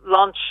or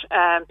launch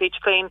beach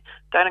clean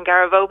down in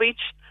Garavoe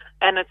Beach,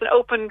 and it's an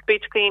open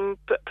beach clean.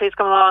 Please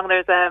come along.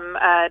 There's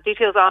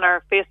details on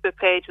our Facebook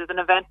page. There's an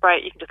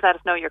Eventbrite. You can just let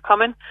us know you're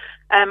coming.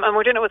 And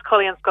we're doing it with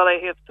Cully and Scully,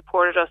 who have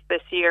supported us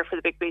this year for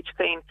the Big Beach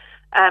Clean.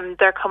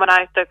 They're coming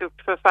out. They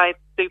provide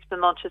soups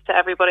and lunches to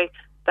everybody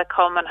that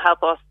come and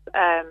help us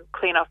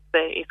clean up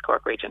the East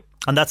Cork region.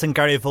 And that's in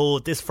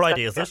Garavoe this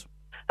Friday, is it?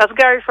 That's in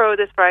Garavoe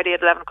this Friday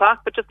at 11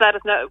 o'clock, but just let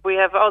us know. We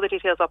have all the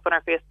details up on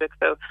our Facebook,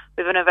 so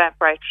we have an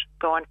Eventbrite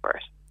going for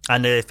it.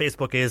 And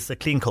Facebook is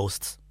Clean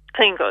Coasts.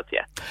 Clean Coasts,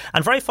 yeah.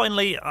 And very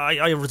finally,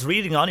 I was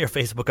reading on your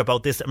Facebook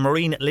about this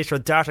marine litter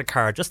data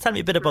card. Just tell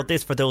me a bit about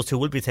this for those who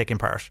will be taking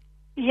part.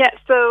 Yeah,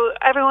 so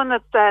everyone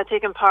that's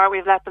taken part,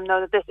 we've let them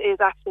know that this is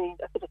actually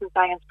a citizen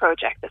science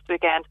project this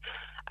weekend.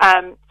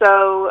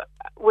 So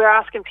we're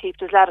asking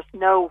people to let us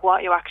know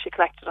what you actually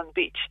collected on the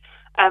beach.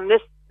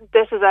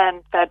 This is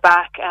then fed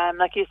back.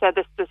 Like you said,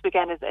 this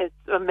weekend is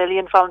 1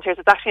 million volunteers.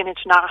 It's actually an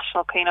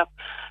international cleanup.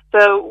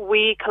 So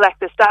we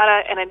collect this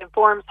data and it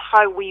informs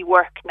how we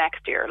work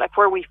next year, like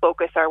where we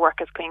focus our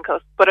work as Clean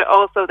Coast. But it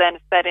also then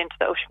is fed into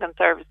the Ocean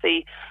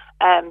Conservancy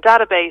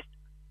database,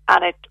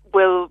 and it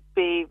will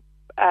be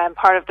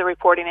part of the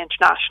reporting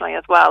internationally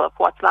as well of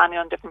what's landing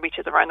on different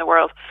beaches around the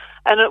world.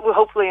 And it will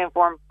hopefully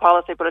inform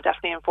policy, but it'll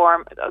definitely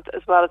inform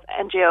as well as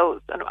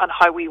NGOs and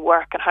how we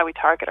work and how we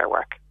target our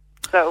work.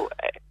 So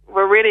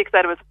we're really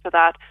excited for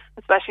that,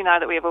 especially now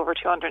that we have over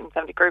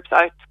 270 groups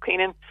out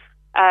cleaning.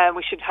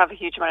 We should have a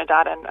huge amount of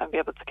data and be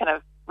able to kind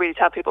of really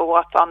tell people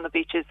what's on the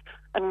beaches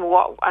and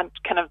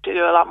kind of do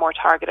a lot more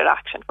targeted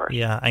action for it.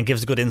 Yeah, and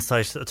gives a good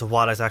insight to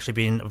what has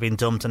actually been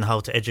dumped and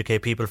how to educate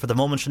people. For the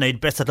moment, Sinead,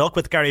 best of luck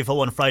with Gary Voe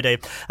on Friday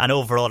and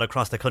overall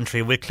across the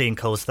country with Clean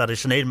Coast. That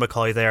is Sinead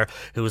McCoy there,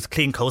 who is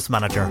Clean Coast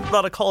Manager. A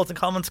lot of calls and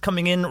comments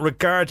coming in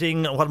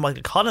regarding what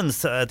Michael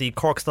Collins, the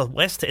Cork South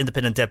West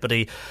Independent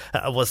Deputy,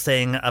 was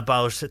saying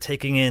about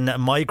taking in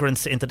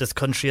migrants into this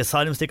country,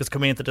 asylum seekers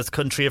coming into this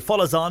country. It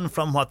follows on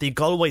from what the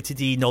Galway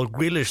TD Noel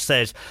Grealish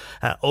said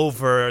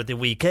over the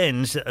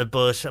weekend,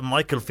 but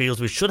Michael feels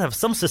we should have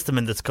some system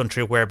in this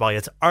country whereby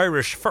it's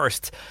Irish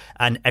first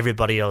and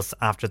everybody else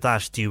after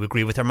that. Do you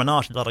agree with him or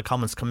not? A lot of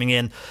comments coming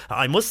in.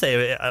 I must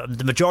say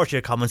the majority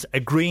of comments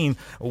agreeing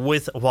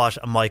with what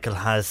Michael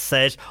has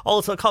said.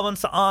 Also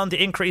comments on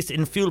the increase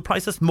in fuel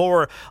prices,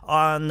 more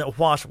on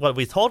what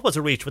we thought was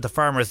a reach with the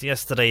farmers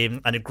yesterday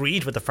and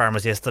agreed with the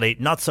farmers yesterday.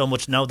 Not so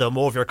much now though.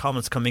 More of your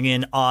comments coming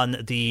in on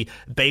the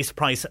base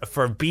price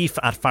for beef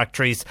at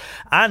factories,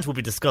 and we'll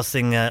be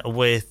discussing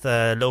with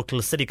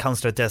local City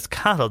Councillor Des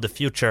Cattle the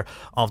future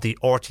of the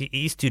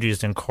RTE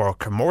studios in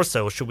Cork. More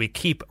so, should we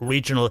keep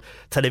regional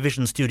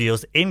television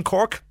studios in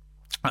Cork?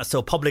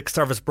 So public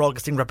service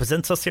broadcasting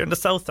represents us here in the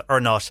south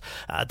or not?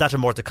 That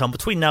and more to come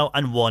between now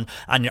and 1,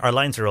 and our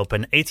lines are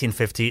open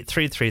 1850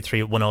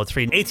 333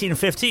 103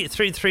 1850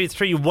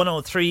 333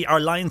 103. Our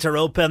lines are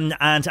open,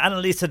 and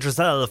Annalisa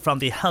Drizel from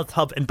the Health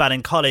Hub in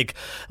Ballincollig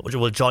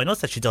will join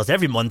us, as she does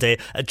every Monday,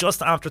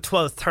 just after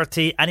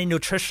 12:30. Any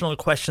nutritional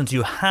questions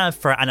you have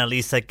for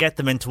Annalisa, get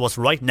them into us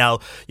right now.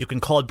 You can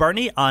call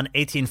Bernie on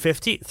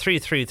 1850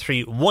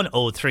 333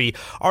 103,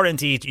 or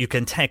indeed you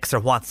can text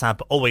or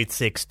WhatsApp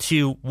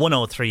 0862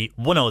 103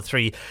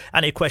 103.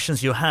 Any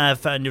questions you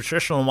have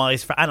nutritional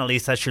wise for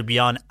Annalisa, she'll be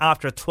on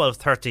after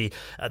 12:30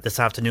 this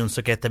afternoon,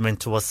 so get them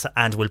into us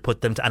and we'll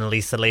put them to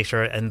Annalisa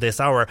later in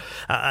this hour.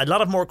 A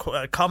lot of more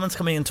comments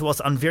coming into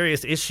us on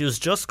various issues.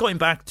 Just going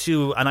back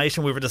to an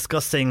item we were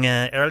discussing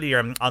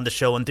earlier on the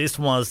show, and this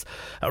was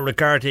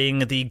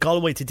regarding the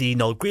Galway TD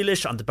Noel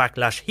Grealish on the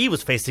backlash he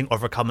was facing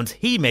over comments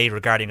he made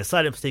regarding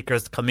asylum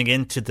seekers coming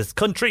into this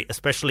country,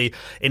 especially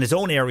in his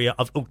own area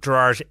of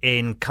Uachtarard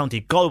in County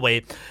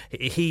Galway.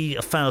 He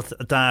felt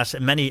that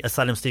many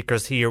asylum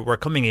seekers here were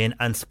coming in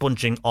and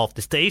sponging off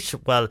the state.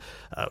 Well,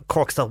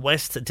 Cork South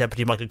West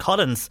Deputy Michael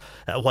Collins,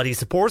 while he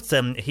supports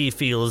them, he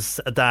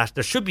feels that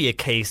there should be a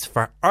case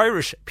for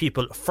Irish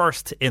people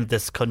first in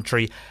this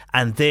country,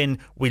 and then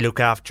we look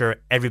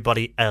after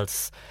everybody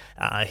else.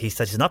 He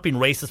said he's not being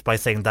racist by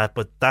saying that,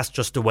 but that's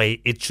just the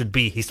way it should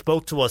be. He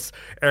spoke to us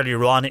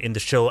earlier on in the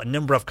show. A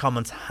number of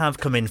comments have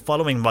come in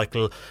following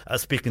Michael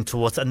speaking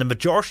to us, and the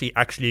majority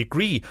actually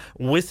agree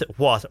with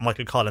what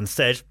Michael Collins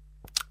said.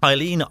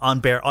 Eileen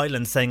on Bear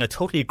Island saying, I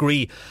totally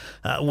agree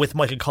with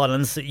Michael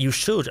Collins. You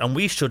should, and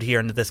we should here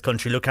in this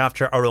country, look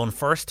after our own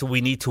first.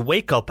 We need to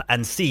wake up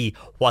and see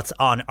what's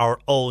on our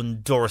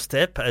own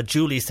doorstep.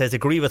 Julie says,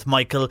 agree with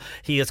Michael.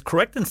 He is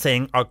correct in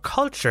saying our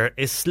culture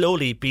is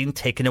slowly being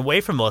taken away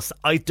from us.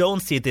 I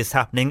don't see this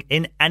happening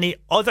in any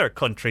other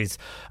countries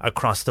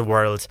across the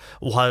world.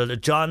 While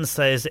John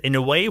says, in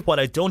a way, while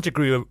I don't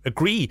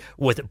agree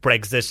with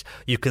Brexit,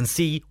 you can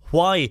see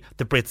why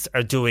the Brits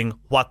are doing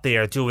what they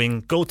are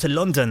doing. Go to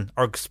London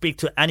or speak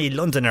to any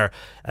Londoner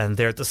and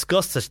they're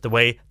disgusted the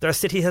way their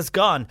city has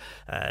gone.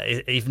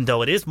 Even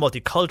though it is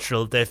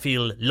multicultural, they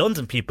feel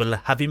London people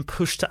have been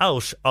pushed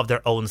out of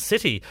their own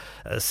city,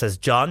 says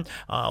John.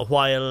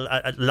 While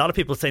a lot of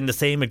people saying the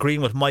same,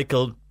 agreeing with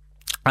Michael.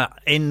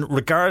 In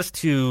regards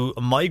to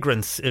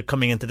migrants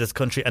coming into this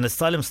country and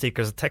asylum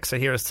seekers, a texter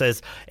here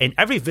says, in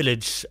every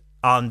village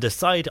on the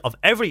side of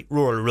every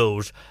rural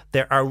road,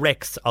 there are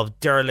wrecks of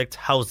derelict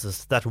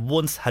houses that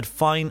once had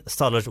fine,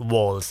 solid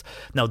walls.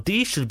 Now,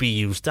 these should be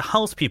used to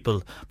house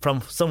people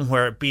from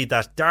somewhere, be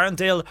that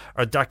Darndale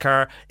or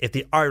Dakar, if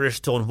the Irish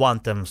don't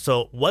want them.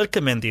 So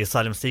welcome in the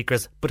asylum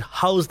seekers, but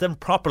house them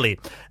properly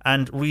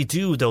and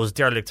redo those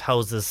derelict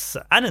houses,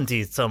 and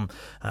indeed some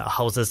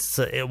houses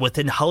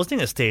within housing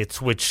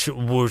estates which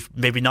were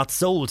maybe not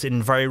sold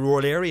in very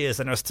rural areas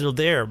and are still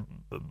there.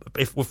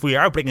 If we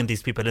are bringing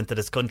these people into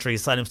this country,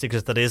 asylum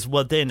seekers that is,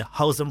 well then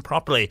house them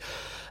properly.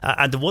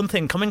 And the one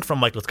thing coming from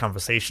Michael's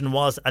conversation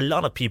was a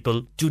lot of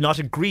people do not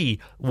agree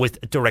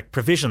with direct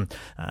provision,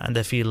 and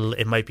they feel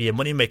it might be a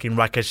money-making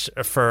racket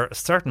for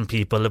certain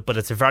people, but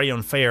it's very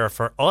unfair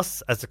for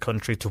us as a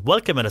country to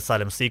welcome in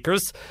asylum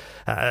seekers,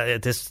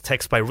 this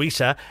text by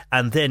Rita,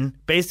 and then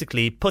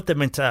basically put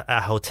them into a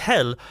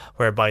hotel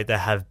whereby they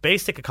have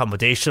basic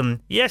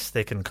accommodation. Yes,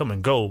 they can come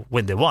and go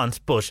when they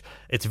want, but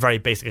it's very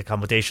basic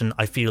accommodation.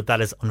 I feel that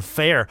is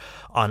unfair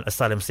on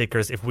asylum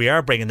seekers. If we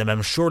are bringing them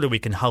in, surely we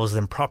can house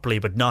them properly,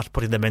 but not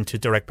putting them into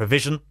direct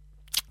provision.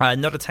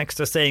 Another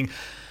texter saying,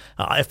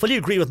 I fully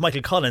agree with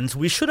Michael Collins.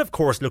 We should, of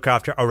course, look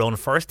after our own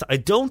first. I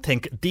don't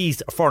think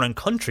these foreign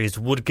countries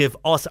would give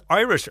us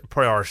Irish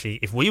priority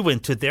if we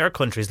went to their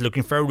countries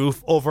looking for a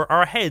roof over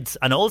our heads.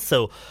 And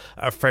also,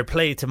 fair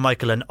play to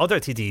Michael and other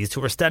TDs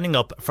who are standing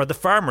up for the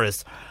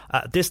farmers.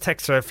 This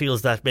texter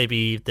feels that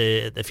maybe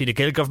the Fine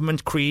Gael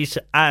government, Crete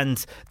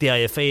and the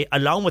IFA,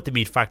 along with the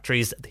meat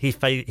factories, he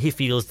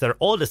feels they're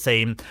all the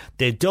same.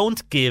 They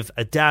don't give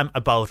a damn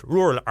about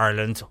rural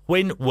Ireland.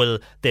 When will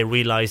they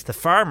realise the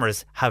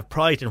farmers have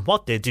pride in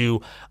what they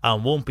do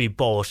and won't be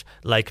bought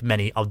like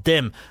many of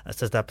them,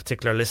 says that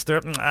particular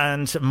listener.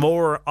 And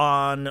more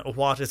on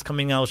what is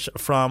coming out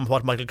from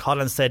what Michael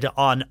Collins said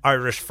on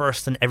Irish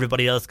first and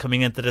everybody else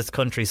coming into this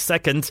country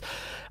second.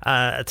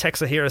 A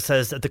texter here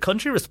says the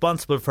country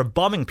responsible for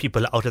bombing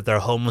people out of their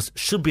homes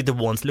should be the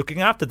ones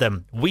looking after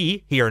them.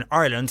 We here in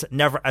Ireland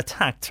never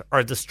attacked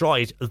or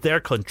destroyed their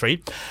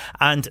country.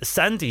 And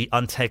Sandy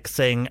on text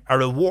saying a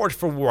reward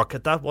for work.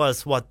 That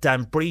was what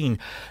Dan Breen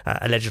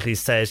allegedly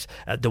said,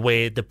 the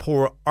way the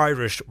poor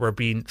Irish were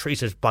being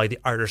treated by the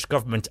Irish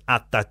government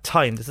at that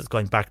time. This is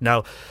going back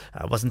now.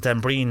 Wasn't Dan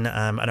Breen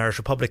an Irish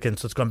Republican,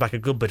 so it's going back a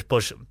good bit.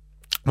 But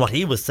what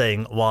he was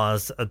saying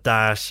was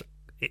that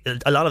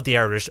a lot of the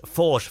Irish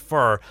fought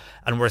for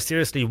and were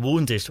seriously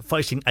wounded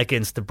fighting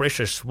against the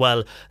British.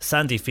 Well,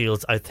 Sandy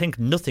feels, I think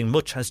nothing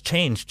much has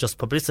changed, just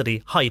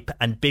publicity, hype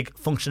and big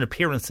function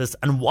appearances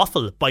and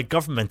waffle by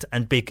government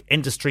and big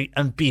industry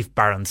and beef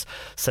barons,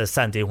 says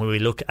Sandy when we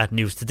look at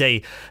news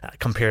today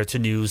compared to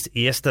news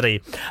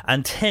yesterday.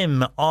 And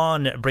Tim,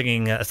 on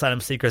bringing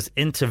asylum seekers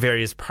into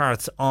various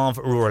parts of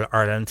rural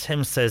Ireland,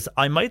 Tim says,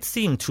 I might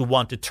seem to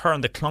want to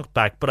turn the clock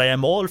back, but I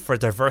am all for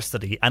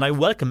diversity and I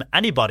welcome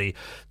anybody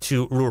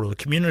to rural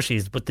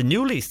communities, but the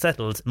newly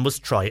settled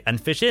must try and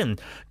fit in.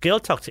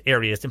 Gaeltacht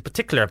areas in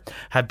particular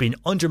have been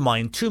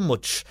undermined too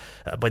much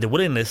by the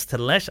willingness to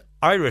let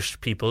Irish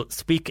people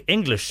speak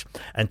English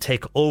and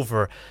take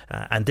over.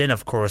 And then,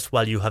 of course,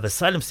 while you have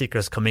asylum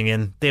seekers coming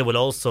in, they will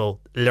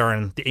also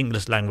learn the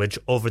English language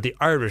over the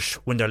Irish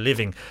when they're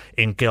living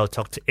in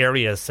Gaeltacht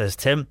areas, says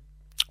Tim.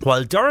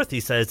 While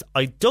Dorothy says,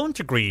 I don't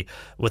agree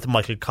with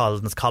Michael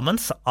Collins'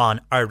 comments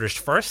on Irish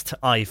First.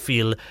 I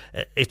feel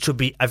it should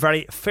be a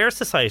very fair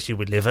society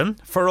we live in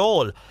for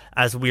all,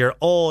 as we are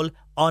all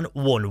on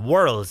one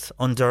world,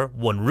 under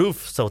one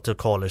roof, so to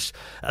call it.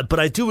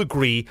 But I do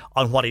agree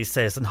on what he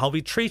says and how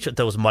we treat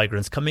those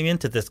migrants coming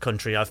into this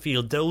country. I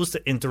feel those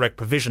in direct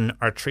provision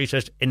are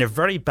treated in a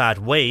very bad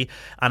way,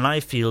 and I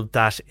feel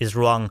that is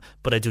wrong.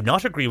 But I do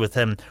not agree with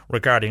him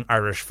regarding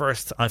Irish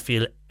First. I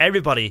feel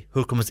everybody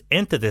who comes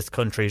into this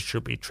country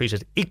should be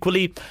treated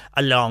equally,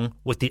 along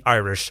with the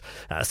Irish.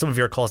 Some of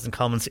your calls and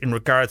comments in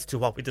regards to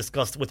what we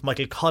discussed with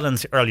Michael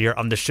Collins earlier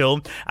on the show,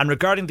 and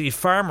regarding the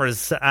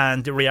farmers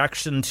and the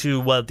reaction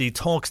to the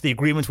talks, the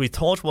agreement we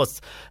thought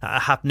was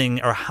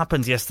happening or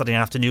happened yesterday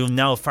afternoon.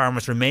 Now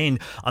farmers remain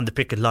on the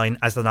picket line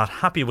as they're not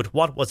happy with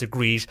what was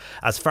agreed,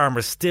 as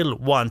farmers still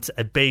want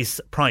a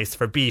base price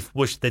for beef,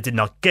 which they did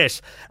not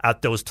get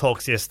at those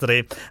talks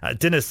yesterday.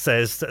 Dennis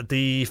says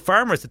the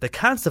farmers, if they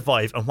can't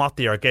survive on what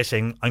they are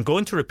getting, I'm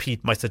going to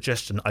repeat my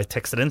suggestion I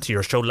texted into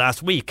your show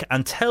last week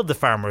and tell the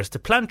farmers to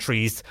plant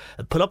trees,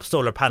 put up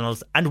solar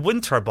panels and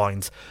wind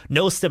turbines.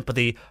 No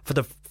sympathy for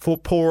the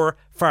poor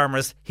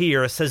farmers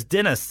here, says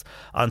Dennis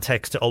on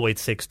text to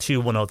 0862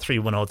 103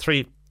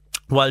 103.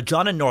 While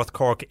John in North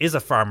Cork is a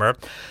farmer,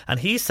 and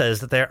he says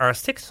that there are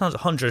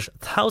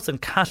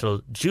 600,000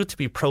 cattle due to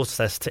be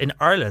processed in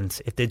Ireland.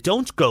 If they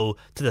don't go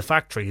to the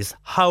factories,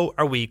 how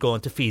are we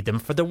going to feed them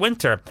for the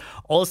winter?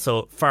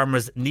 Also,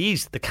 farmers need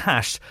the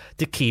cash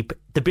to keep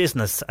the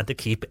business and to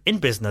keep in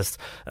business,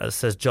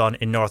 says John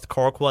in North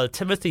Cork. While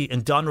Timothy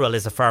in Doneraile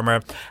is a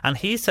farmer, and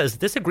he says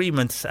this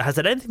agreement has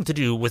had anything to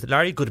do with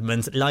Larry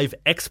Goodman's live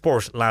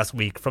export last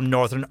week from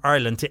Northern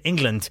Ireland to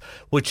England,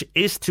 which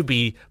is to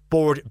be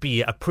Board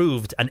B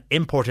approved and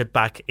imported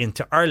back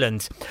into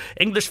Ireland.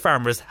 English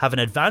farmers have an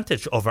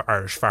advantage over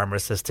Irish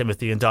farmers, says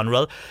Timothy in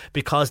Doneraile,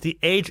 because the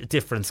age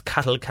difference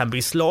cattle can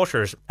be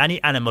slaughtered.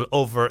 Any animal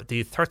over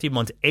the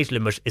 30-month age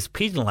limit is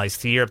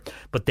penalised here,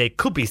 but they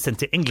could be sent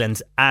to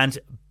England and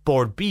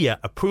Board B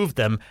approved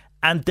them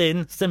and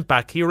then sent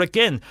back here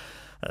again.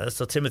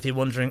 So Timothy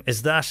wondering,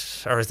 is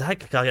that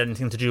got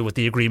anything to do with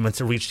the agreements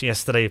reached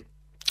yesterday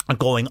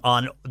going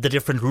on the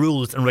different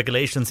rules and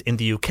regulations in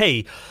the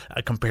UK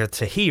compared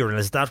to here? And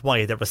is that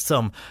why there was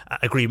some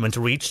agreement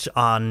reached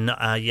on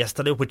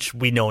yesterday, which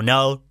we know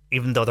now,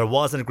 even though there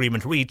was an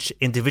agreement reached,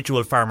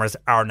 individual farmers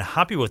aren't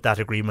happy with that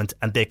agreement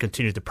and they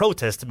continue to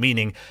protest,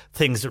 meaning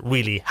things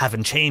really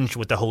haven't changed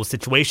with the whole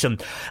situation.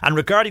 And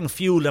regarding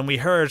fuel, and we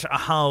heard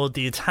how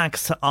the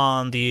attacks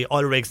on the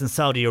oil rigs in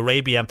Saudi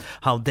Arabia,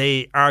 how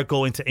they are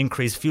going to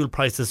increase fuel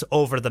prices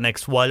over the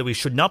next while. We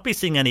should not be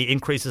seeing any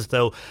increases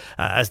though,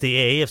 as the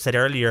AAA have said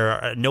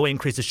earlier, no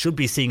increases should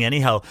be seeing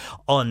anyhow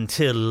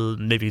until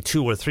maybe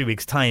 2 or 3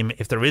 weeks time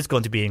if there is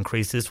going to be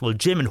increases. Well,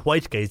 Jim in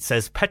Whitegate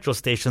says petrol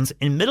stations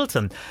in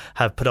Middleton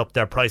have put up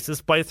their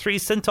prices by 3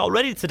 cents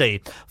already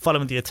today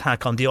following the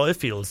attack on the oil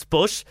fields.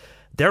 But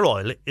their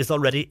oil is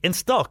already in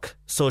stock,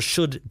 so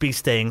should be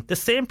staying the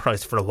same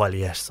price for a while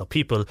yet. So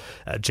people,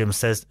 Jim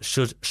says,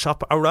 should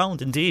shop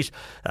around indeed.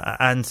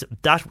 And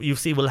that, you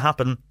see, will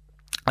happen.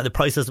 The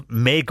prices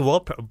may go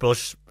up,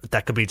 but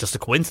that could be just a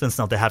coincidence.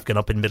 Now, they have gone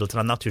up in Middleton,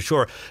 I'm not too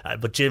sure.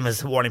 But Jim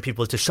is warning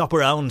people to shop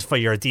around for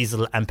your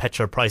diesel and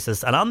petrol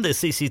prices. And on the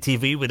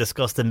CCTV, we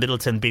discussed in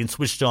Middleton being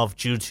switched off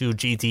due to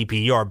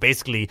GDPR,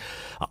 basically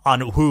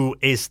on who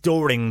is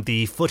storing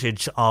the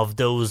footage of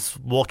those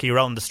walking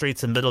around the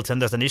streets in Middleton.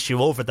 There's an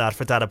issue over that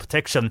for data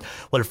protection.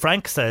 Well,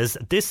 Frank says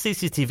this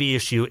CCTV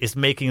issue is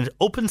making it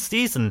open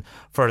season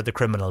for the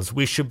criminals.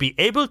 We should be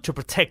able to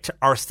protect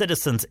our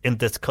citizens in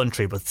this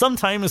country, but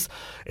sometimes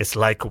it's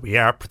like we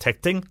are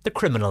protecting the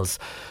criminals.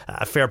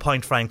 Fair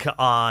point, Frank,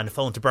 on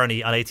phone to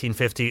Bernie on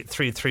 1850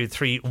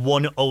 333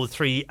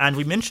 103. And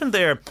we mentioned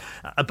there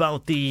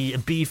about the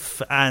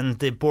beef and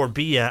the Bord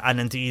Bia, and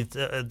indeed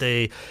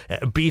the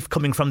beef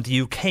coming from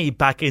the UK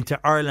back into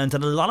Ireland.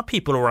 And a lot of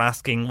people were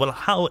asking, well,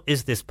 how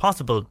is this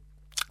possible?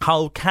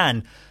 How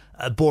can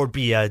Bord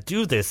Bia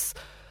do this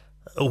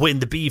when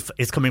the beef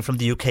is coming from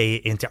the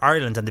UK into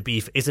Ireland and the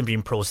beef isn't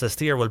being processed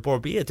here? Well,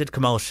 Bord Bia did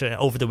come out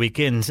over the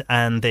weekend,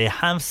 and they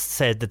have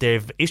said that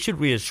they've issued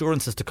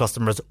reassurances to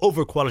customers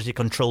over quality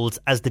controls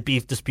as the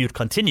beef dispute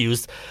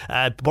continues.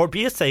 Bord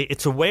Bia say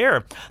it's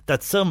aware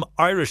that some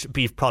Irish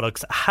beef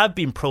products have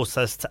been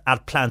processed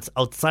at plants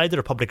outside the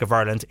Republic of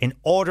Ireland in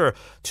order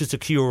to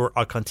secure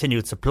our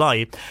continued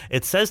supply.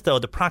 It says, though,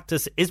 the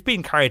practice is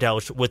being carried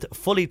out with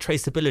fully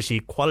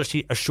traceability,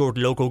 quality assured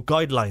logo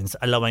guidelines,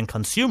 allowing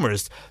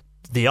consumers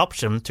the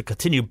option to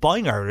continue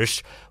buying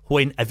Irish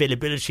when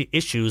availability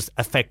issues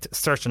affect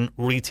certain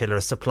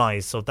retailer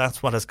supplies. So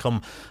that's what has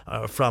come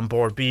from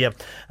Bord Bia,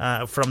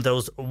 from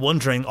those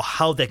wondering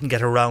how they can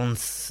get around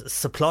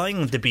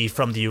supplying the beef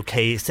from the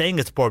UK, saying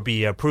it's Bord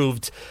Bia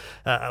approved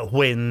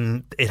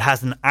when it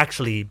hasn't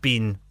actually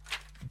been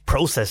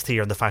processed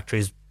here in the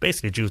factories,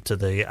 basically due to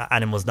the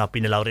animals not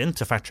being allowed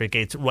into factory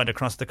gates right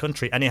across the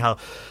country. Anyhow,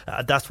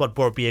 that's what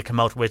Bord Bia came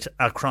out with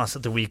across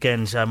the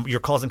weekend. Your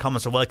calls and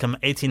comments are welcome.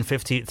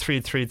 1850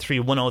 333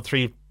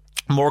 103.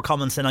 More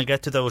comments, and I'll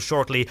get to those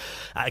shortly.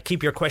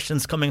 Keep your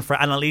questions coming for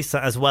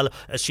Annalisa as well.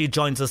 She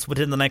joins us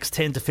within the next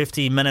 10 to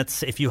 15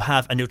 minutes. If you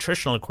have a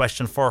nutritional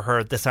question for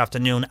her this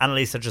afternoon,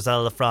 Annalisa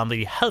Giselle from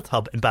the Health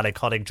Hub in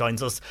Ballycottig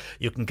joins us.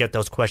 You can get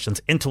those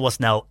questions into us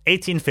now,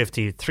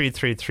 1850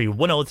 333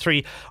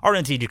 103, or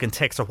indeed you can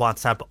text or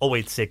WhatsApp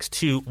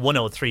 0862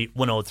 103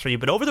 103.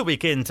 But over the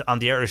weekend on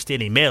the Irish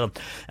Daily Mail,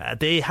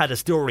 they had a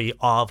story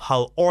of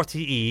how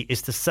RTE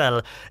is to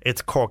sell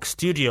its Cork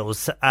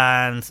studios,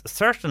 and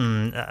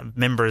certain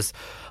members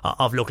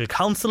of local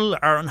council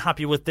are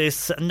unhappy with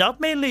this,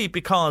 not mainly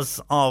because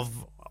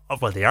of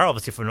well, they are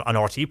obviously from an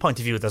RTE point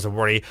of view, there's a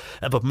worry,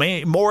 but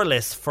more or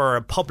less for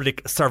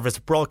public service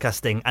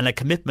broadcasting and a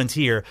commitment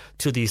here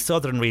to the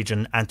southern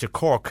region and to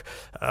Cork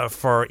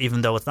for,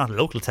 even though it's not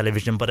local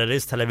television, but it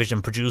is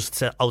television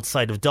produced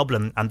outside of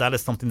Dublin. And that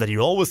is something that you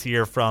always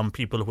hear from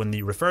people when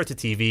you refer to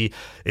TV,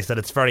 is that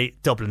it's very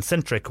Dublin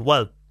centric.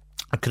 Well,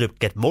 I could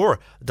get more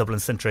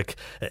Dublin-centric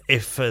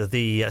if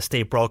the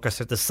state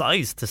broadcaster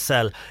decides to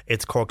sell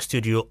its Cork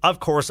studio. Of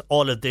course,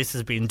 all of this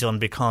is being done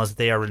because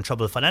they are in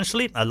trouble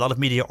financially. A lot of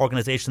media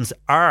organisations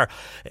are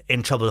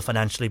in trouble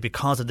financially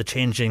because of the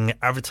changing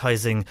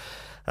advertising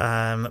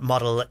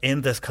model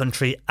in this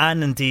country,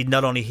 and indeed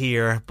not only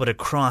here but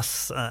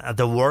across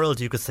the world,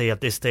 you could say, at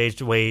this stage,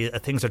 the way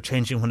things are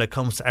changing when it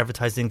comes to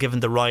advertising,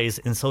 given the rise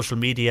in social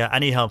media.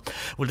 Anyhow,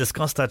 we'll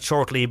discuss that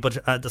shortly, but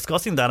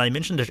discussing that, I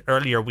mentioned it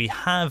earlier, we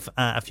have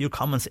a few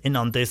comments in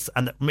on this,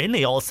 and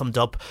mainly all summed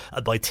up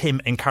by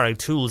Tim in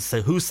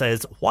Carrigtools, who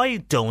says, why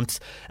don't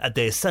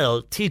they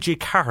sell TG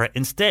Carr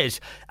instead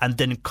and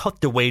then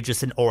cut the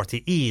wages in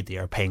RTE? They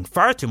are paying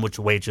far too much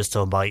wages,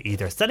 so by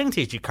either selling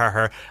TG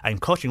Carr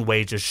and cutting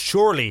wages,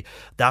 surely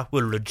that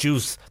will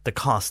reduce the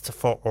cost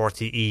for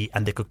RTE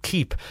and they could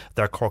keep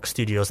their Cork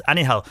studios.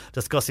 Anyhow,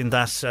 discussing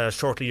that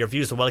shortly. Your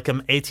views are welcome,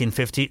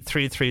 1850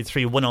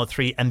 333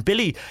 103. And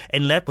Billy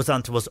in Lepp was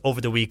on to us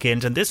over the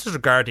weekend, and this is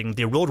regarding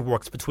the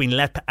roadworks between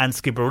Lepp and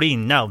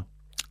Skibbereen. Now,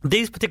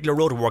 these particular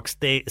roadworks,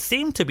 they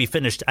seem to be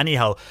finished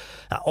anyhow.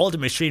 All the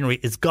machinery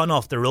is gone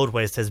off the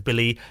roadway, says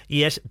Billy,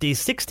 yet the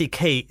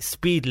 60k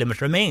speed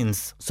limit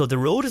remains. So the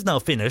road is now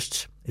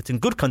finished, it's in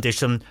good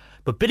condition,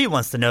 but Billy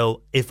wants to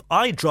know, if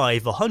I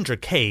drive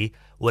 100k,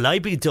 will I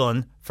be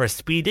done for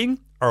speeding?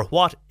 Or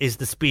what is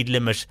the speed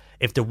limit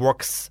if the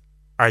works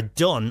are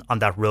done on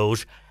that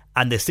road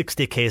and the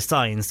 60k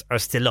signs are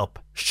still up?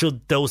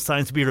 Should those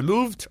signs be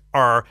removed?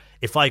 Or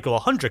if I go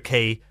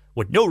 100k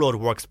with no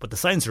roadworks but the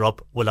signs are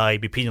up, will I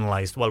be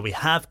penalised? Well, we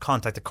have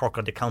contacted Cork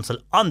County Council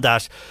on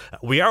that.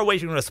 We are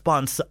waiting a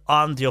response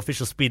on the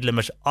official speed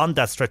limit on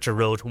that stretch of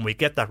road. When we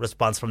get that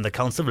response from the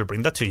council, we'll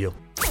bring that to you.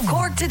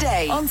 Cork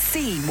Today on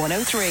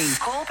C103.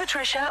 Call Call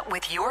Patricia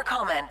with your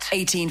comment.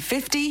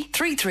 1850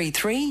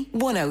 333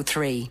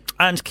 103.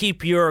 And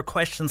keep your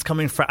questions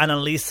coming for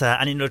Annalisa.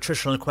 Any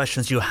nutritional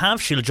questions you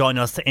have, she'll join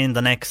us in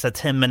the next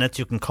 10 minutes.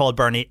 You can call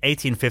Bernie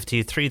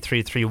 1850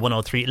 333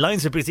 103.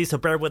 Lines are busy, so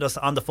bear with us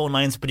on the phone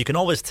lines, but you can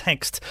always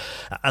text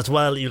as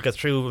well. You'll get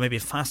through maybe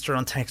faster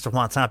on text or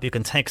WhatsApp. You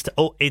can text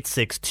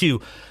 0862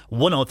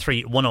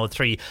 103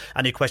 103.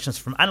 Any questions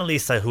from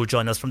Annalisa, who will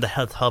join us from the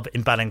Health Hub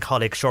in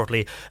Ballincollig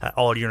shortly.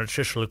 All your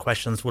nutritional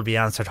questions will be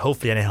answered,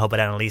 hopefully anyhow, by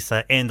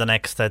Annalisa in the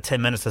next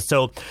 10 minutes or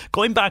so.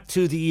 Going back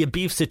to the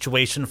beef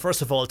situation,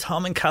 first of all,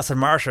 Tom in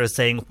Castlemartyr is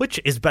saying, which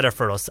is better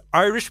for us?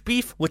 Irish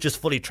beef, which is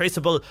fully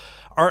traceable,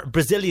 or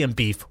Brazilian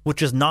beef,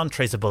 which is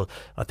non-traceable?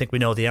 I think we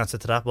know the answer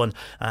to that one,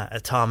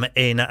 Tom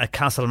in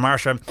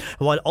Castlemartyr.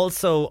 While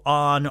also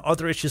on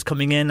other issues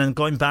coming in, and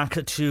going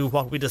back to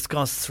what we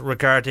discussed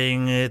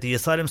regarding the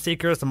asylum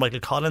seekers and Michael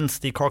Collins,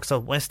 the Cork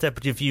South West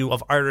deputy view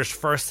of Irish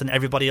first and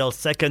everybody else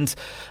second.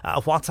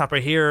 A WhatsApper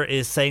here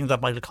is saying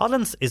that Michael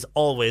Collins is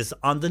always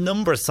on the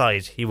number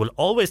side. He will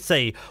always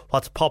say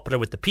what's popular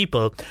with the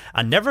people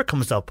and never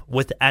comes up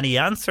with any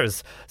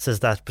answers, says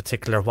that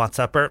particular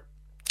WhatsApper.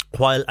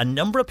 While a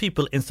number of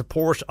people in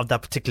support of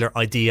that particular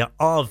idea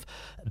of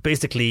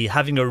basically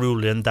having a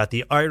rule in that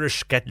the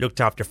Irish get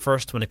looked after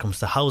first when it comes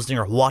to housing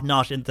or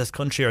whatnot in this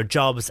country or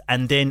jobs,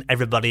 and then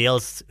everybody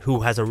else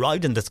who has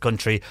arrived in this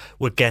country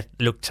would get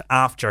looked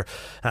after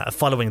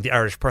following the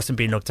Irish person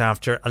being looked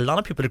after. A lot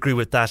of people agree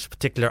with that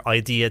particular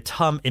idea.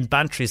 Tom in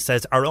Bantry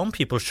says our own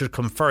people should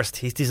come first.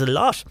 He sees a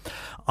lot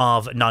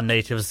of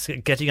non-natives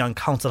getting on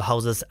council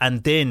houses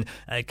and then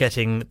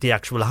getting the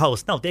actual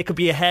house. Now, they could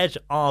be ahead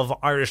of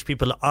Irish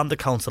people on the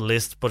council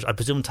list, but I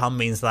presume Tom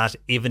means that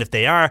even if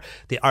they are,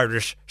 the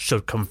Irish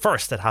should come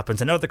first. That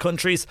happens in other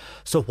countries,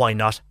 so why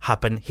not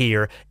happen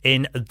here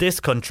in this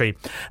country?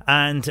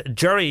 And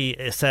Jerry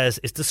says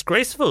it's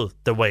disgraceful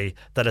the way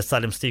that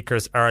asylum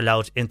seekers are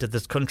allowed into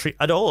this country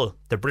at all.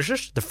 The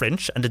British, the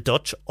French and the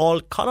Dutch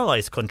all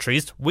colonised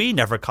countries. We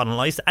never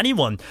colonised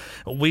anyone.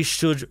 Why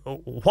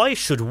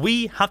should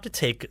we have to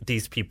take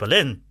these people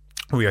in?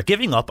 We are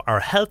giving up our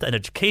health and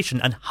education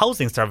and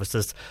housing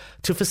services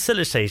to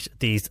facilitate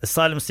these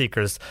asylum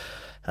seekers,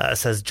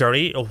 says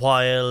Jerry,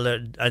 while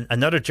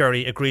another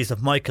Jerry agrees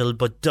with Michael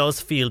but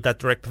does feel that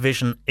direct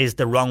provision is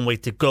the wrong way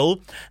to go.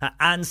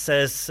 Anne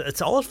says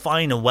it's all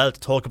fine and well to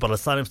talk about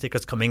asylum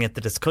seekers coming into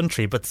this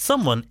country, but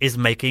someone is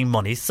making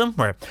money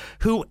somewhere.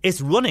 Who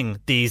is running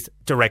these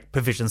direct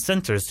provision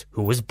centres?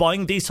 Who is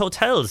buying these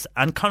hotels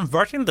and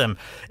converting them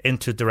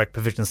into direct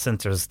provision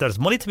centres? There's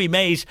money to be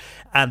made,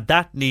 and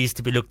that needs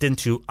to be looked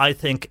into, I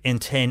think, in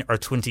 10 or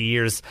 20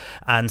 years.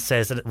 And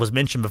says, and it was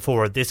mentioned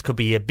before, this could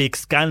be a big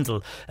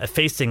scandal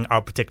facing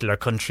our particular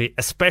country,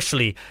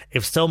 especially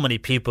if so many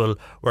people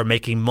were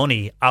making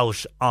money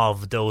out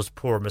of those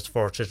poor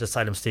misfortunate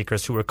asylum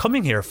seekers who were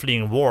coming here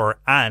fleeing war,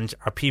 and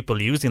are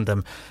people using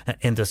them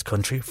in this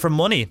country for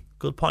money.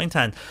 Good point,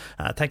 Anne.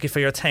 Thank you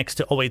for your text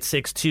to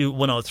 0862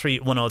 103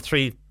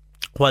 103.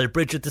 While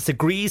Bridget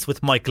disagrees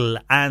with Michael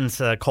and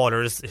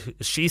callers,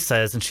 she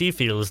says and she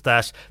feels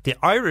that the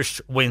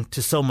Irish went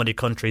to so many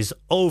countries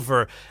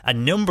over a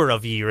number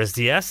of years.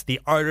 Yes, the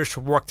Irish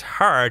worked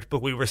hard,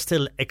 but we were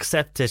still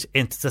accepted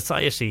into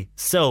society.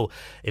 So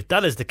if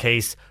that is the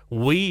case,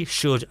 we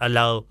should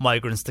allow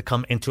migrants to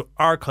come into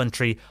our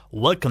country,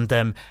 welcome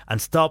them, and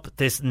stop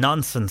this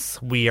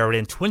nonsense. We are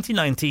in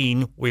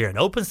 2019, we are an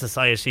open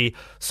society,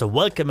 so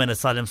welcome in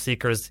asylum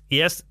seekers.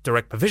 Yes,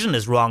 direct provision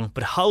is wrong,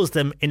 but house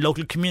them in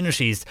local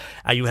communities.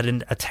 You had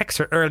a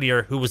texter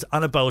earlier who was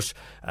on about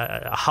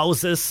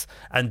houses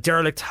and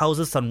derelict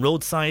houses on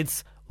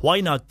roadsides. Why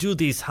not do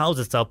these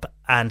houses up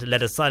and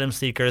let asylum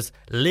seekers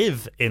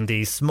live in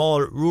these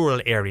small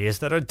rural areas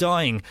that are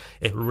dying?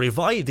 It will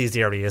revive these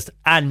areas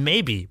and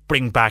maybe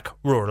bring back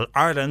rural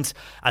Ireland,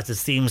 as it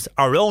seems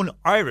our own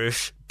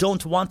Irish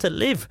don't want to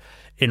live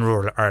in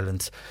rural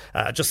Ireland.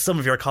 Just some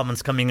of your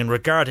comments coming in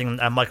regarding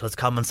Michael's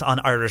comments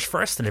on Irish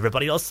first and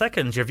everybody else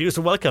second. Your views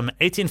are welcome.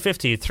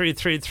 1850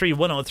 333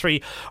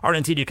 103, or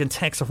indeed you can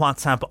text or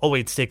WhatsApp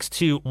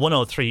 0862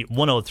 103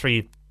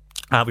 103.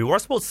 We were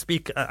supposed to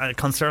speak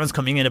concerns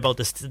coming in about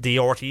the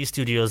RTE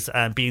studios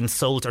being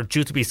sold or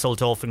due to be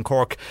sold off in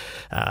Cork.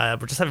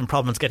 We're just having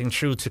problems getting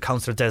through to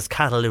Councillor Des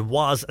Cattle. It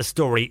was a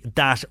story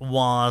that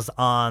was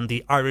on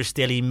the Irish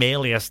Daily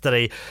Mail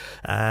yesterday,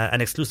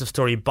 an exclusive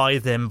story by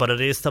them, but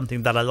it is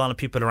something that a lot of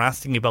people are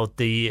asking about,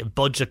 the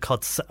budget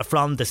cuts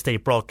from the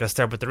state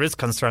broadcaster. But there is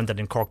concern that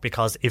in Cork,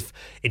 because if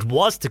it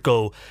was to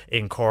go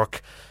in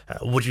Cork,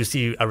 would you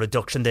see a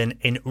reduction then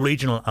in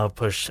regional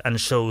output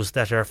and shows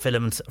that are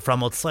filmed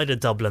from outside of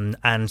Dublin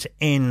and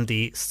in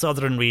the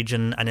southern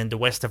region and in the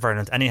west of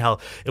Ireland. Anyhow,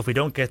 if we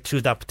don't get to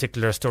that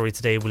particular story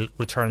today, we'll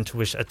return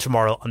to it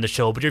tomorrow on the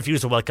show. But your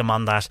views are welcome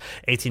on that.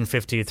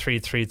 1850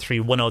 333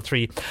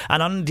 103.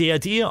 And on the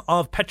idea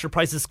of petrol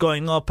prices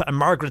going up,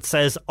 Margaret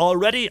says,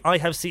 already I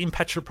have seen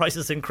petrol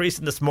prices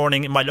increasing this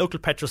morning. My local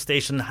petrol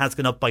station has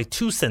gone up by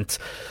 2 cents.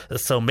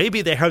 So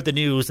maybe they heard the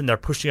news and they're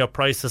pushing up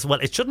prices. Well,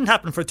 it shouldn't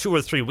happen for 2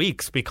 or 3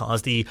 weeks,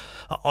 because the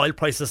oil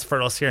prices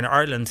for us here in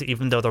Ireland,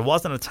 even though there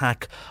was an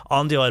attack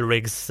on the oil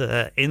rigs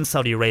in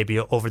Saudi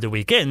Arabia over the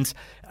weekend,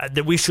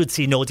 that we should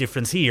see no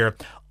difference here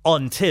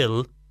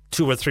until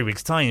 2 or 3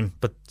 weeks' time.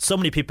 But so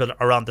many people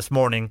are on this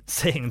morning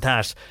saying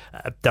that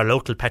their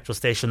local petrol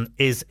station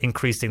is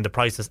increasing the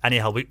prices.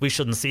 Anyhow, we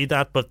shouldn't see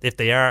that, but if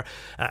they are,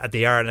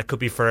 and it could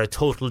be for a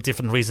total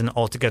different reason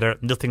altogether,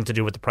 nothing to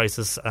do with the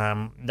prices.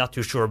 Not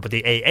too sure, but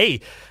the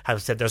AA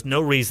have said there's no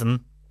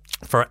reason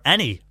for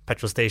any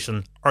petrol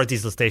station or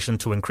diesel station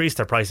to increase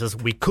their prices.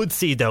 We could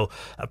see, though,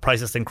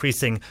 prices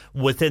increasing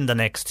within the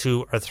next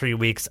 2 or 3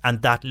 weeks,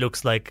 and that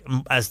looks like,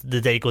 as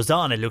the day goes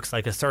on, it looks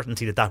like a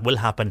certainty that will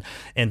happen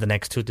in the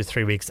next 2 to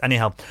 3 weeks.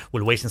 Anyhow,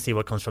 we'll wait and see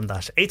what comes from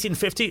that.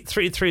 1850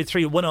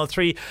 333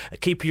 103.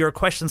 Keep your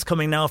questions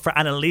coming now for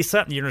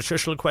Annalisa, your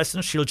nutritional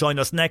questions. She'll join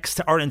us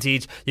next, or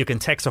indeed you can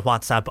text or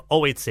WhatsApp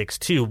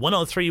 0862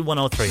 103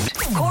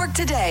 103. Cork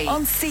Today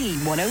on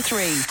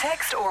C103.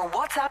 Text or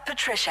WhatsApp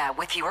Patricia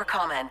with your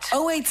comment.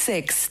 0862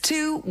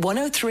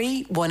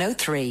 103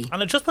 103.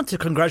 And I just want to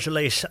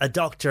congratulate a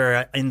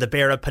doctor in the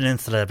Beara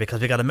Peninsula,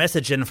 because we got a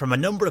message in from a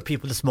number of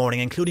people this morning,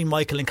 including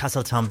Michael in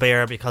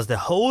Castletownbere, because the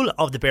whole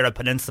of the Beara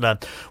Peninsula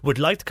would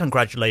like to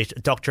congratulate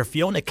Dr.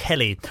 Fiona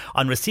Kelly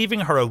on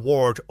receiving her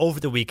award over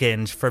the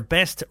weekend for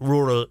Best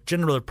Rural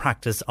General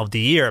Practice of the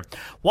Year.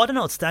 What an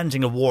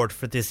outstanding award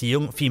for this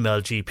young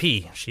female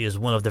GP. She is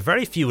one of the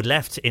very few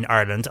left in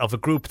Ireland of a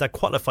group that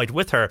qualified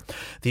with her.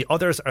 The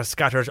others are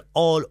scattered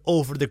all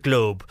over the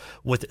globe,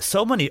 with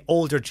so many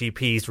older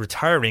GPs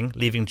retiring,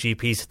 leaving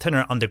GPs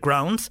thinner on the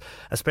grounds,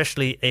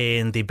 especially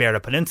in the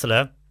Beara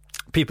Peninsula.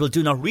 People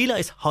do not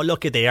realise how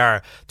lucky they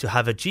are to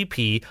have a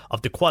GP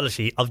of the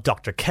quality of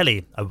Dr.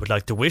 Kelly. I would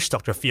like to wish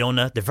Dr.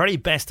 Fiona the very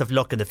best of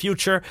luck in the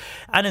future,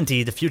 and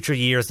indeed the future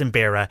years in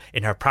Beara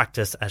in her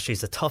practice, as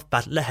she's a tough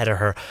battle ahead of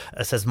her,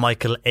 says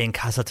Michael in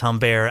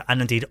Castletownbere, and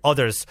indeed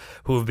others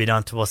who have been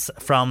on to us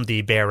from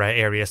the Beara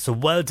area. So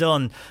well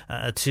done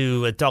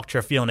to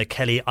Dr. Fiona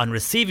Kelly on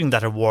receiving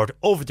that award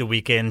over the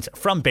weekend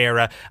from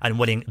Beara and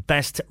winning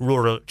Best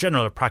Rural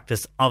General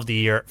Practice of the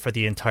Year for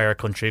the entire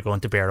country, going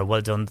to Beara. Well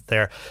done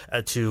there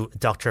to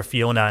Dr.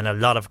 Fiona. And a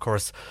lot, of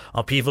course,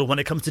 of people, when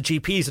it comes to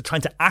GPs, are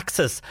trying to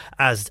access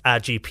as a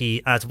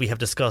GP, as we have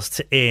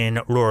discussed,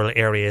 in rural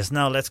areas.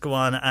 Now let's go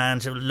on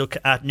and look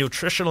at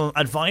nutritional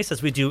advice,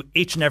 as we do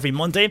each and every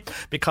Monday,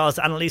 because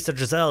Annalisa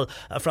Giselle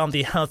from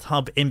the Health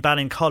Hub in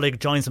Ballincollig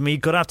joins me.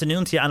 Good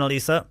afternoon to you,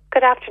 Annalisa.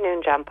 Good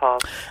afternoon, John Paul.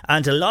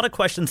 And a lot of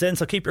questions in,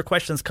 so keep your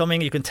questions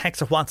coming. You can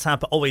text or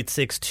WhatsApp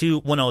 0862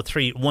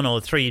 103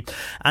 103.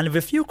 And we have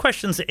a few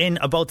questions in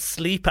about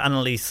sleep,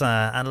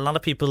 Annalisa, and a lot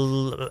of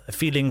people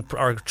feeling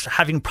or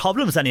having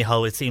problems,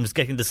 anyhow, it seems,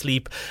 getting to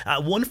sleep.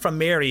 One from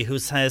Mary, who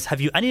says,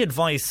 have you any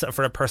advice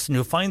for a person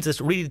who finds it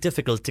really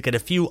difficult to get a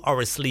few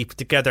hours sleep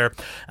together,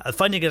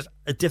 finding it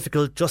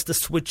difficult just to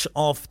switch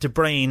off the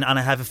brain? And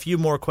I have a few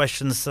more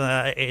questions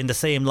in the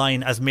same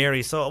line as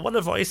Mary. So what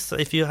advice,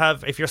 if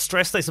you're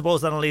stressed, I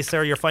suppose, Annalisa,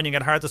 or you're finding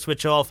it hard to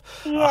switch off,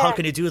 how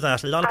can you do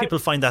that? A lot of people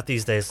find that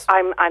these days.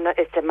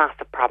 It's a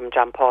massive problem,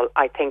 John Paul.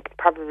 I think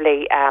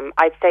probably,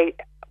 I'd say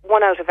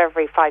 1 out of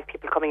every 5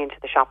 people coming into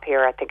the shop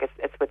here, I think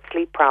it's with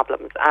sleep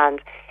problems, and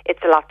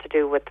it's a lot to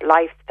do with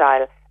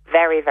lifestyle,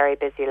 very, very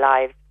busy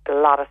lives, a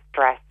lot of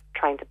stress,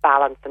 trying to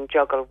balance and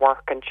juggle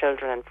work and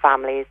children and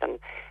families and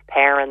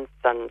parents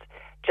and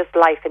just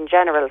life in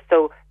general.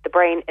 So the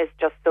brain is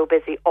just so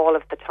busy all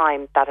of the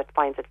time that it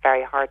finds it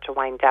very hard to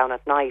wind down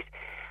at night.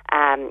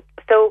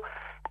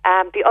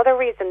 The other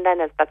reason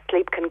then is that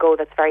sleep can go,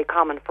 that's very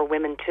common for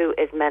women too,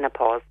 is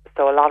menopause.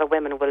 So a lot of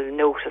women will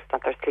notice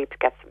that their sleep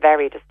gets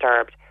very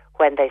disturbed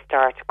when they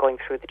start going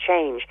through the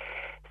change.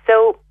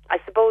 So I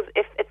suppose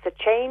if it's a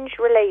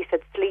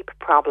change-related sleep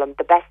problem,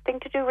 the best thing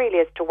to do really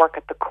is to work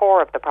at the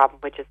core of the problem,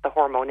 which is the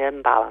hormone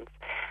imbalance,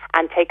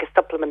 and take a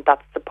supplement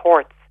that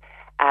supports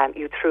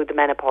you through the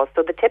menopause.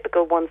 So the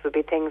typical ones would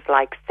be things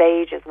like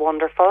sage is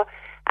wonderful.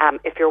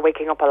 If you're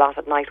waking up a lot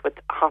at night with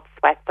hot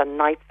sweats and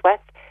night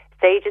sweats,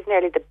 sage is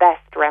nearly the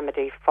best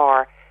remedy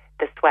for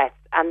the sweats.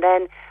 And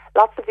then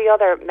lots of the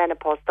other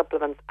menopause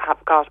supplements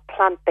have got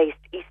plant-based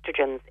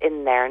estrogens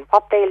in there, and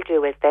what they'll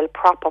do is they'll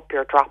prop up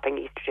your dropping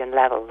estrogen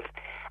levels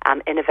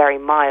in a very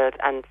mild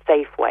and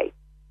safe way.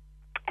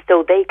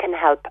 So they can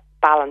help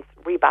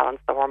rebalance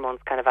the hormones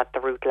kind of at the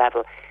root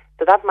level.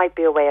 So that might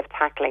be a way of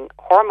tackling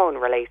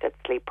hormone-related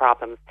sleep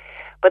problems.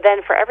 But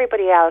then for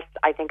everybody else,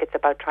 I think it's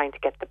about trying to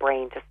get the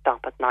brain to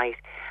stop at night.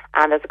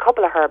 And there's a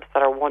couple of herbs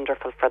that are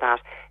wonderful for that.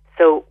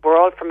 So we're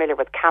all familiar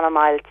with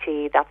chamomile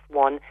tea, that's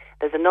one.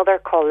 There's another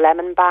called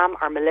lemon balm,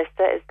 or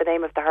melissa is the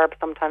name of the herb.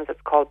 Sometimes it's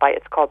called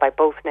by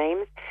both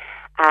names.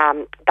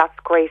 That's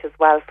great as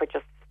well for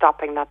just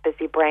stopping that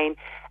busy brain.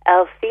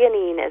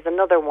 L-theanine is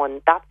another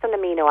one. That's an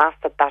amino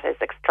acid that is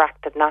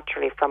extracted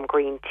naturally from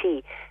green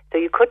tea. So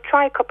you could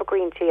try a cup of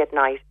green tea at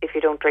night if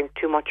you don't drink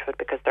too much of it,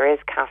 because there is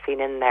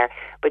caffeine in there.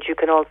 But you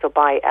can also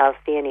buy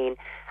L-theanine.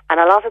 And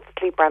a lot of the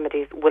sleep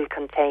remedies will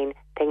contain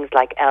things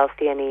like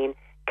L-theanine,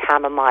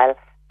 chamomile,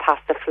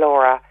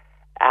 passiflora,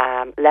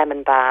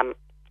 lemon balm.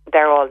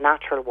 They're all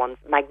natural ones.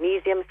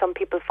 Magnesium, some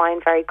people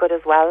find very good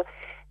as well.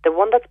 The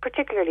one that's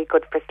particularly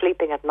good for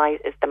sleeping at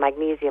night is the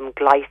magnesium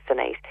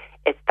glycinate.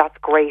 That's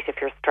great if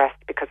you're stressed,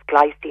 because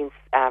glycine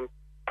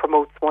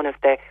promotes one of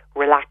the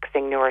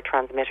relaxing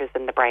neurotransmitters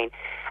in the brain.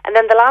 And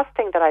then the last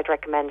thing that I'd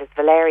recommend is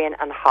valerian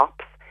and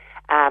hops.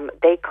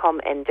 They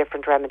come in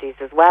different remedies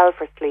as well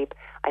for sleep.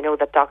 I know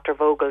that Dr.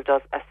 Vogel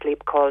does a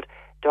sleep called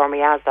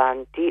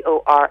Dormeasan,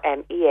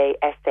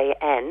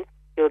 Dormeasan.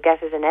 You'll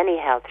get it in any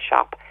health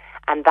shop.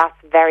 And that's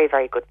very,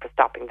 very good for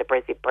stopping the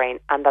busy brain.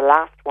 And the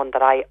last one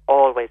that I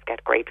always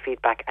get great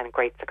feedback and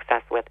great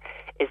success with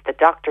is the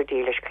Dr.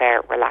 Dealish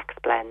Clare Relax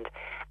Blend.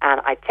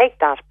 And I take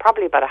that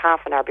probably about a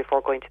half an hour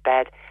before going to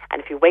bed.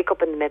 And if you wake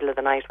up in the middle of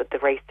the night with the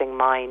racing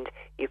mind,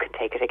 you can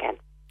take it again.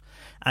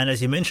 And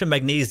as you mentioned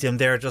magnesium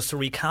there, just to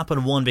recap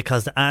on one,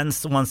 because Anne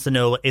wants to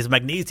know, is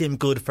magnesium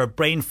good for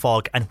brain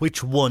fog, and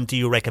which one do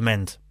you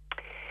recommend?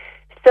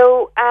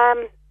 So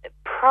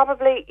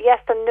probably yes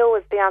and no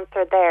is the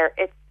answer there.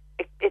 It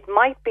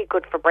might be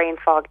good for brain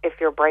fog if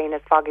your brain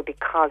is foggy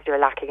because you're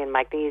lacking in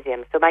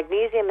magnesium. So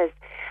magnesium is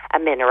a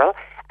mineral.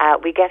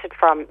 We get it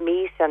from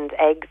meat and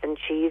eggs and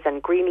cheese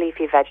and green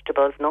leafy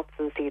vegetables, nuts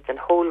and seeds and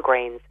whole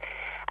grains.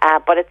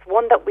 But it's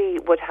one that we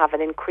would have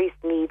an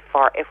increased need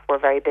for if we're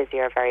very busy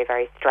or very,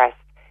 very stressed.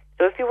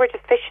 So if you were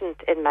deficient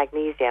in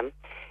magnesium,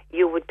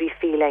 you would be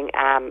feeling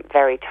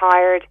very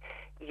tired.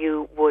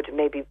 You would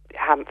maybe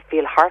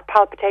feel heart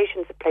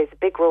palpitations. It plays a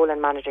big role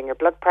in managing your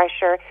blood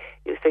pressure.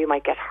 So you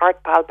might get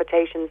heart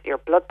palpitations. Your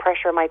blood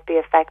pressure might be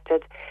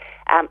affected.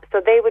 So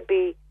they would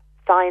be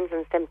signs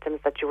and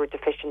symptoms that you were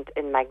deficient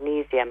in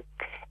magnesium.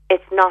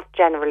 It's not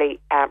generally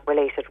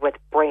related with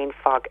brain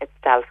fog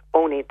itself,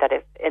 only that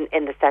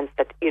in the sense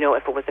that,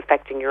 if it was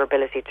affecting your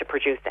ability to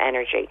produce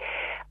energy.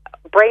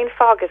 Brain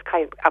fog is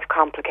kind of a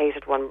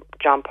complicated one,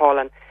 John Paul,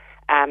 and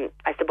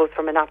I suppose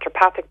from a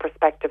naturopathic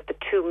perspective, the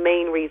two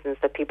main reasons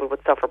that people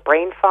would suffer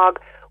brain fog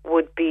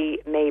would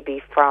be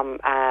maybe from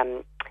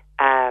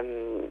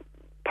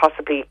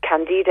possibly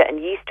candida and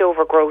yeast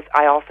overgrowth.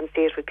 I often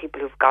see it with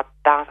people who've got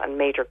that and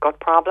major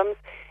gut problems.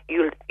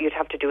 You'd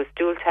have to do a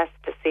stool test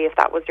to see if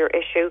that was your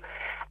issue.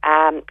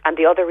 And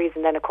the other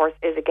reason then, of course,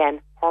 is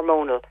again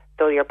hormonal.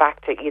 So you're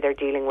back to either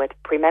dealing with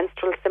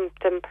premenstrual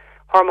symptom,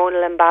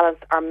 hormonal imbalance,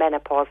 or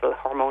menopausal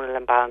hormonal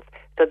imbalance.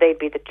 So they'd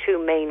be the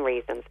two main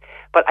reasons.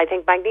 But I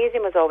think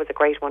magnesium is always a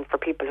great one for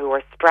people who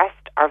are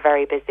stressed or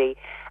very busy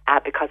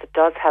because it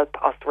does help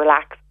us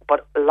relax,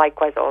 but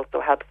likewise also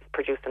helps us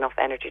produce enough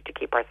energy to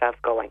keep ourselves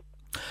going.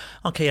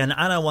 Okay, and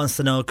Anna wants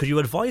to know, could you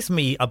advise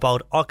me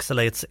about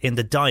oxalates in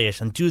the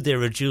diet, and do they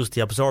reduce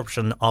the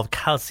absorption of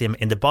calcium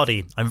in the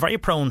body? I'm very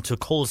prone to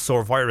cold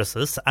sore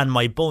viruses, and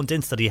my bone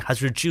density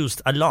has reduced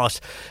a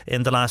lot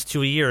in the last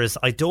 2 years.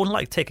 I don't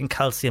like taking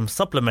calcium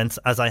supplements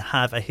as I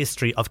have a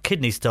history of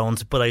kidney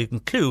stones, but I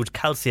include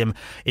calcium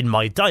in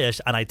my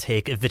diet and I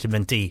take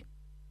vitamin D.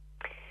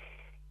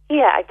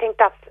 Yeah, I think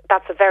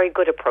that's a very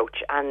good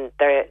approach, and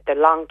the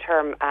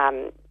long-term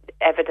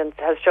evidence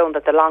has shown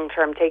that the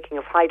long-term taking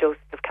of high doses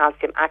of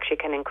calcium actually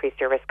can increase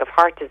your risk of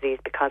heart disease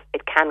because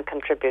it can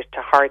contribute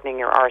to hardening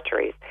your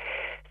arteries.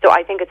 So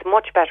I think it's a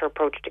much better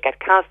approach to get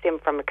calcium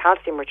from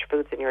calcium-rich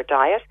foods in your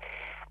diet.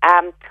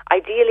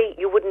 Ideally,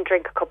 you wouldn't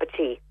drink a cup of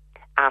tea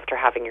after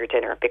having your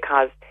dinner,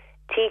 because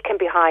tea can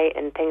be high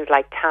in things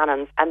like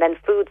tannins, and then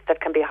foods that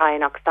can be high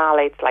in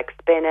oxalates like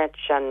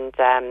spinach and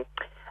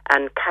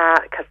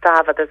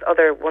cassava, there's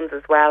other ones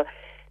as well.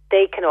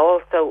 They can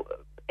also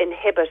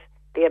inhibit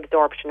the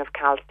absorption of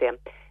calcium.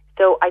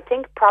 So I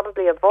think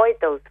probably avoid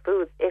those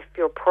foods if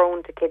you're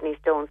prone to kidney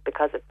stones,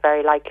 because it's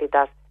very likely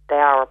that they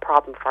are a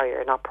problem for you.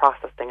 You're not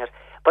processing it.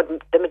 But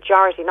the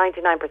majority,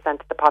 99%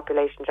 of the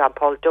population, John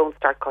Paul, don't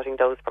start cutting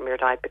those from your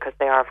diet because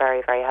they are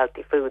very, very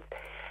healthy foods.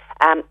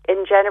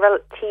 In general,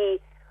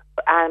 tea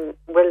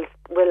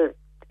will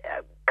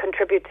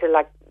contribute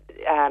to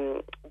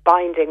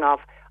binding of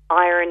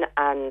iron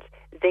and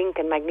zinc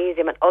and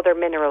magnesium and other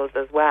minerals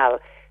as well.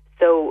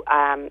 So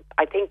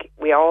I think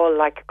we all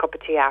like a cup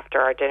of tea after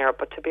our dinner,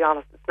 but to be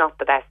honest, it's not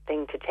the best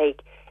thing to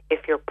take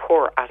if you're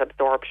poor at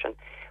absorption.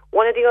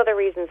 One of the other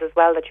reasons as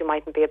well that you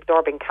mightn't be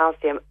absorbing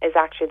calcium is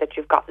actually that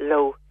you've got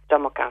low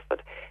stomach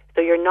acid.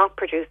 So you're not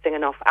producing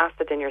enough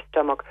acid in your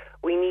stomach.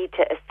 We need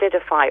to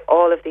acidify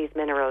all of these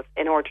minerals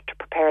in order to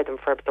prepare them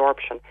for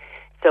absorption.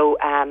 So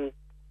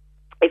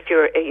if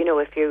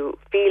you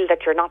feel that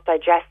you're not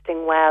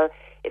digesting well,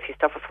 if you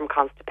suffer from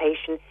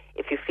constipation,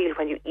 if you feel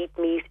when you eat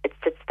meat it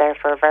sits there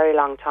for a very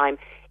long time,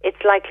 it's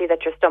likely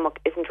that your stomach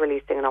isn't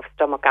releasing enough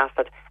stomach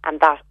acid,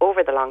 and that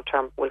over the long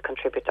term will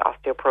contribute to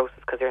osteoporosis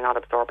because you're not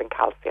absorbing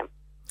calcium.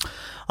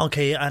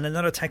 Okay, and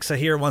another texter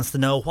here wants to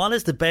know, what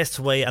is the best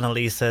way,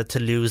 Annalisa, to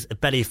lose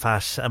belly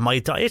fat? My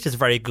diet is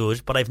very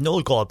good, but I've no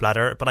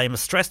gallbladder, but I'm a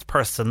stressed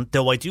person,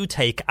 though I do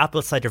take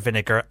apple cider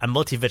vinegar, a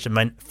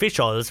multivitamin, fish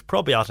oils,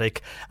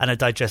 probiotic and a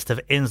digestive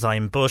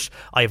enzyme, but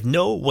I have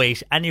no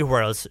weight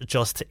anywhere else,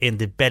 just in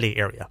the belly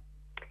area.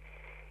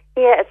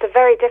 Yeah, it's a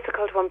very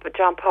difficult one, but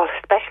John Paul,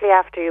 especially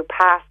after you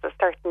pass a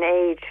certain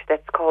age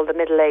that's called the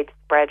middle age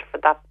spread for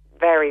that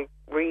very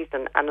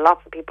reason. And lots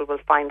of people will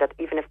find that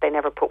even if they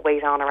never put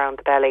weight on around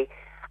the belly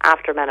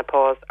after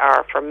menopause,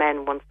 or for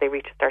men once they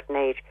reach a certain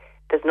age,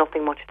 there's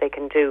nothing much they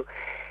can do.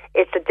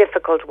 It's a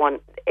difficult one.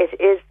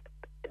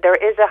 There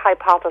is a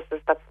hypothesis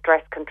that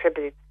stress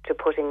contributes to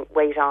putting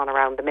weight on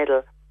around the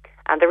middle.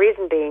 And the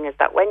reason being is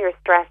that when you're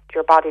stressed,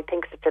 your body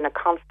thinks it's in a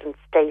constant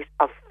state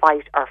of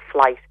fight or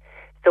flight.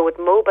 So it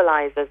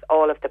mobilizes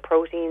all of the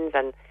proteins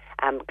and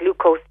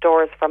glucose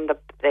stores from the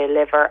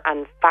liver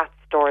and fat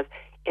stores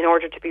in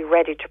order to be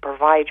ready to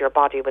provide your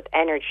body with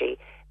energy,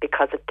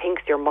 because it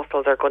thinks your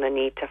muscles are going to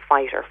need to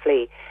fight or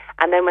flee.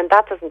 And then when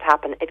that doesn't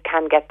happen, it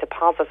can get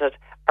deposited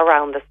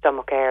around the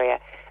stomach area.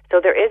 So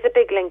there is a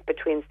big link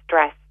between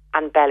stress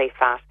and belly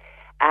fat.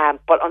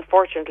 But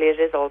unfortunately, it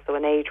is also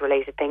an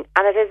age-related thing,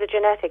 and it is a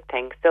genetic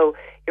thing. So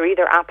you're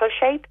either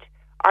apple-shaped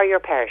or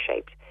you're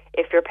pear-shaped.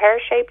 If you're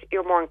pear-shaped,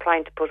 you're more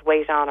inclined to put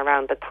weight on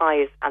around the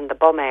thighs and the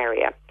bum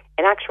area.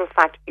 In actual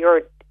fact,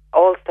 you're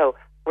also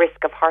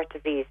risk of heart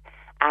disease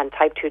and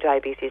type 2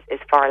 diabetes is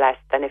far less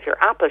than if you're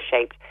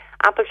apple-shaped.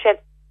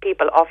 Apple-shaped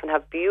people often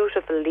have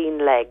beautiful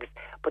lean legs,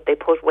 but they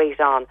put weight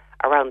on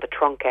around the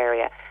trunk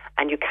area,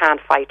 and you can't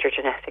fight your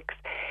genetics.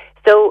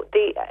 So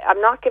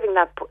I'm not giving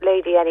that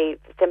lady any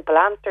simple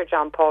answer,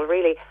 John Paul,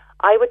 really.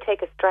 I would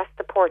take a stress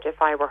support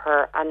if I were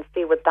her and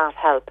see would that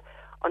help.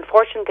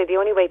 Unfortunately, the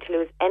only way to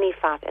lose any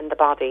fat in the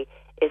body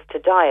is to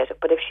diet,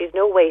 but if she's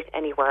no weight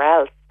anywhere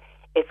else,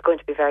 it's going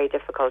to be very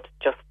difficult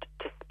just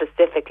to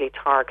specifically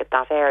target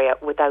that area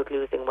without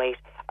losing weight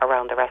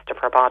around the rest of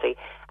her body.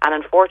 And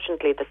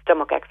unfortunately, the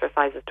stomach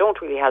exercises don't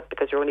really help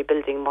because you're only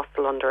building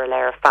muscle under a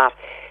layer of fat.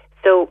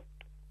 So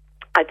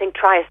I think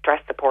try a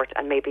stress support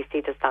and maybe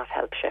see does that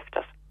help shift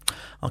it.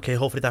 Okay,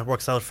 hopefully that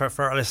works out for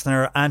our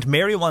listener. And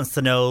Mary wants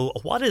to know,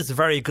 what is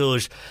very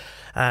good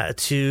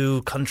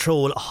to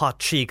control hot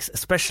cheeks,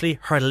 especially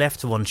her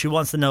left one? She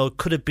wants to know,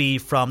 could it be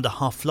from the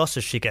hot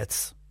flushes she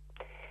gets?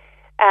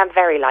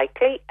 Very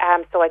likely.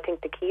 So I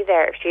think the key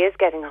there, if she is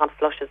getting hot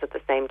flushes at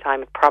the same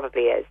time, it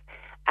probably is.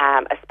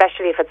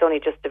 Especially if it's only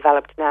just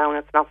developed now and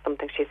it's not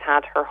something she's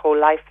had her whole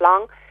life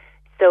long.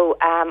 So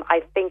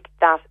I think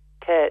that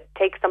to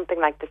take something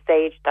like the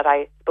sage that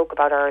I spoke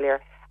about earlier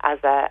as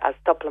a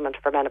supplement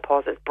for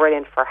menopause is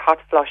brilliant for hot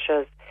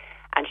flushes,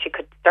 and she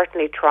could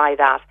certainly try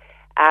that.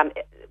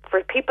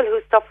 For people who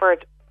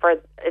suffered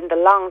in the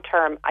long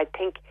term, I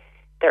think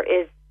there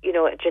is,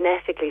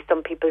 genetically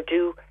some people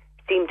do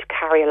seem to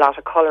carry a lot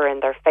of colour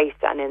in their face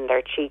and in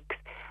their cheeks,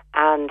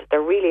 and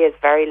there really is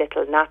very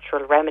little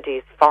natural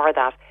remedies for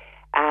that.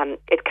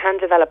 It can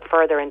develop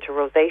further into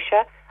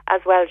rosacea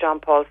as well, John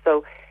Paul.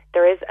 So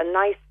there is a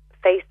nice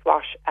face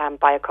wash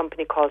by a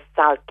company called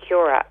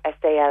Salcura,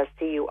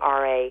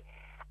 Salcura,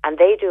 and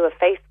they do a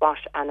face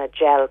wash and a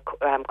gel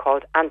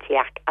called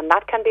Antiac, and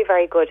that can be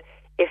very good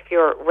if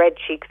your red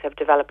cheeks have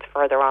developed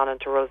further on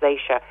into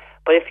rosacea.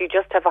 But if you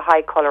just have a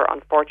high colour,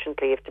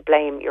 unfortunately, you have to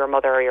blame your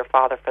mother or your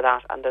father for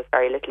that, and there's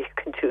very little you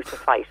can do to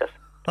fight it.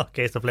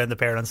 Okay, so blame the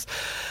parents.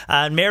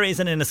 And Mary's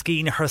in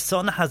Enniskeane. Her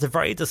son has a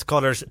very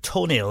discoloured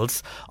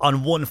toenails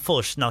on one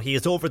foot. Now, he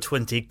is over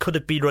 20. Could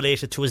it be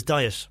related to his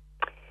diet?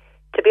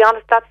 To be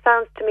honest, that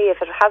sounds to me,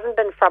 if it hasn't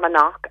been from a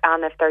knock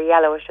and if they're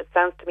yellowish, it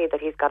sounds to me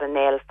that he's got a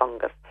nail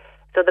fungus.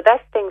 So the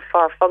best thing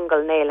for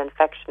fungal nail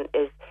infection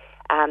is,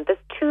 there's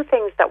two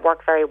things that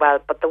work very well,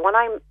 but the one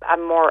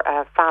I'm more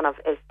a fan of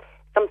is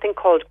something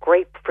called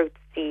grapefruit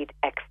seed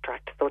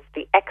extract. So it's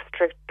the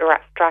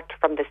extract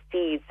from the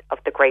seeds of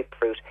the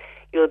grapefruit.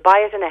 You'll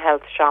buy it in a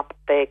health shop.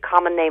 The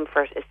common name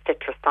for it is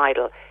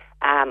citricidal,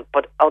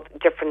 but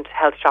different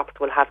health shops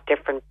will have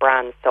different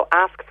brands. So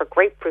ask for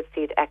grapefruit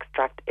seed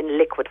extract in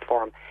liquid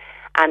form,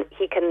 and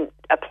he can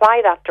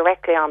apply that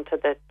directly onto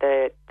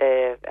the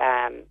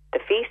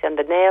feet and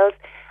the nails,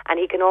 and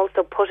he can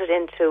also put it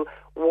into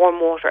warm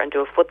water and do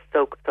a foot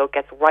soak so it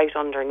gets right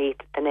underneath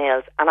the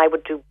nails. And I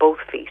would do both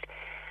feet.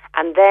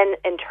 And then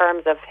in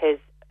terms of his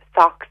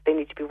socks, they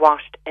need to be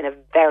washed in a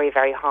very,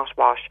 very hot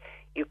wash.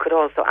 You could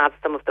also add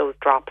some of those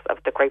drops of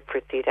the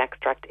grapefruit seed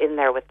extract in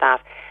there with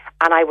that.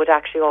 And I would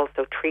actually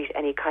also treat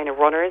any kind of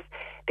runners,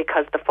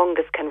 because the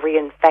fungus can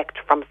reinfect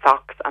from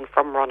socks and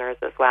from runners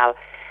as well.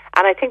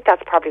 And I think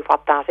that's probably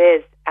what that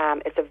is.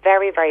 It's a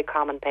very, very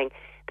common thing.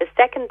 The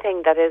second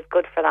thing that is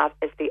good for that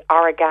is the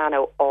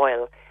oregano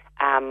oil.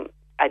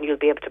 And you'll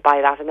be able to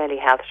buy that in any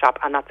health shop,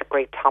 and that's a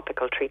great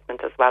topical treatment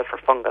as well for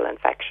fungal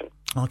infection.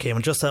 Okay,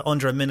 well, just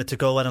under a minute to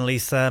go,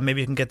 Annalisa. Maybe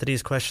you can get to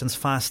these questions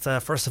fast.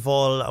 First of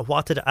all,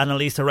 what did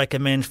Annalisa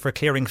recommend for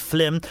clearing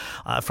phlegm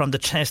from the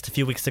chest a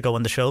few weeks ago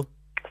on the show?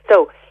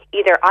 So,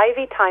 either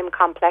Ivy Thyme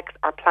Complex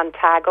or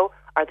Plantago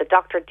or the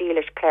Dr.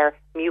 Dealish Clare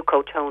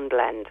Mucotone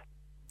Blend.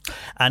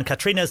 And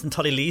Katrina is in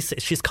Tullylease.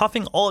 She's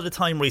coughing all the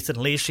time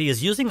recently. She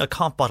is using a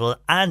cough bottle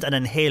and an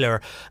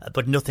inhaler,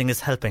 but nothing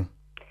is helping.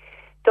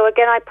 So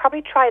again, I'd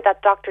probably try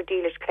that Dr.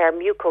 Dealish Clare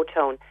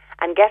Mucotone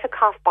and get a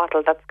cough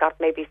bottle that's got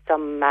maybe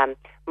some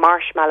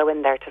marshmallow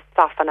in there to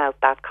soften out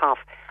that cough.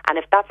 And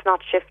if that's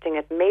not shifting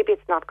it, maybe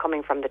it's not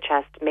coming from the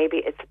chest, maybe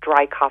it's a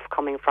dry cough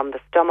coming from the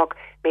stomach,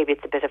 maybe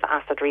it's a bit of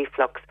acid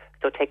reflux.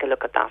 So take a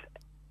look at that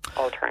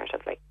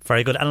alternatively.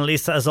 Very good.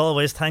 Annalisa, as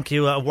always, thank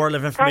you. A world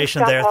of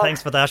information there.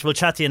 Thanks for that. We'll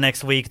chat to you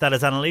next week. That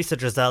is Annalisa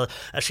Drizel.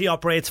 She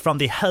operates from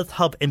the Health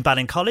Hub in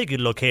Ballincollig. You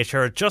locate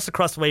her just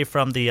across the way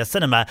from the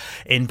cinema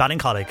in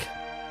Ballincollig.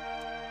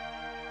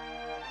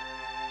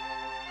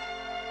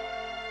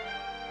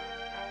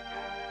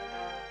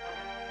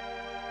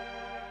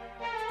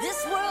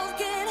 This world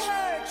can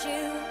hurt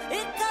you,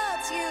 it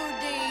cuts you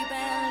deep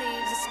and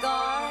leaves a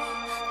scar.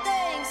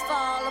 Things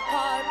fall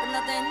apart, but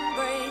nothing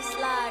breaks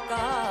like a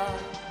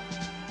heart.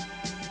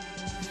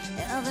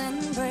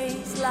 Nothing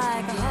breaks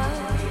like a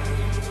heart.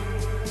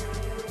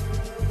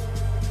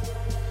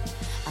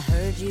 I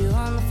heard you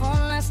on the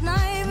phone last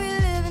night. We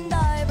live and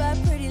die by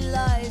pretty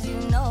lies, you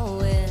know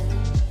it.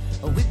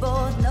 We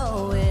both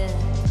know it.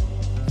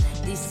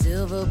 These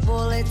silver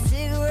bullet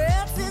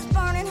cigarettes, this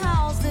burning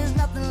house, there's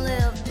nothing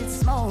left, it's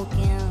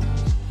smoking.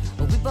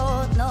 We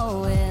both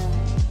know it.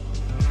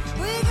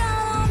 We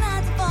got all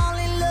night to fall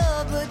in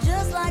love, but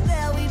just like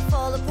that we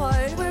fall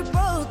apart. We're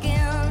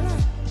broken,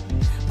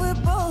 we're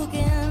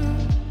broken.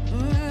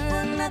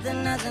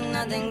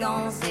 Nothing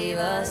gonna save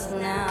us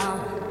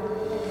now.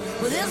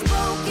 Well, this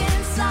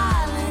broken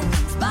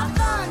silence by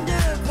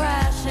thunder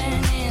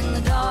crashing in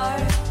the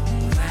dark,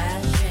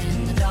 crashing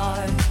in the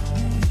dark.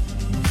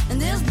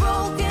 And this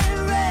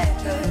broken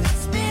record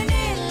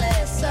spinning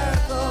less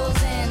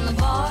circles in the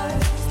bar,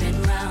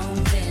 spin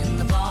round in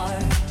the bar.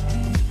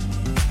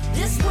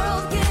 This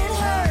world can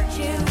hurt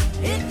you,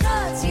 it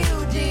cuts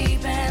you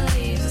deep and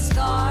leaves a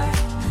scar.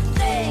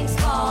 Things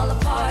fall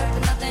apart,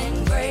 but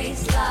nothing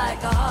breaks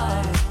like a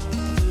heart.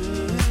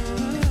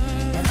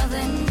 And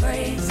nothing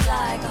breaks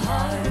like a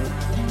heart.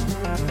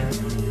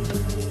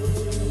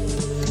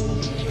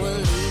 We'll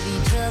leave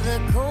each other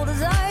cold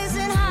as ice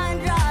and high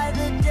and dry.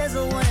 The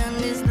desert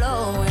wind is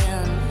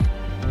blowing,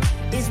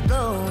 it's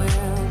blowing.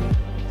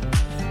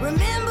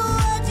 Remember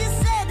what you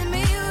said to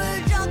me, we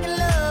were drunk in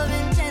love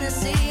in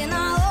Tennessee, and I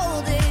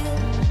hold it,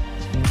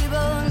 we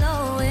both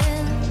know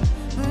it.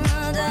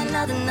 That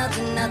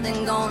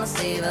nothing gonna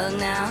save us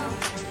now.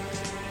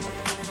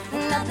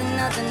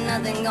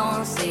 Nothing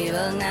gonna save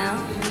us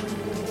now.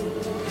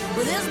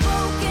 With this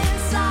broken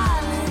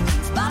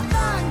silence by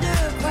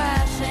thunder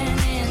crashing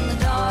in the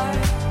dark,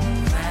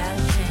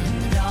 crashing in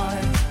the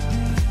dark.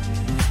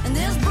 And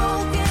this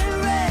broken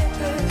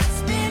record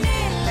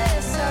spinning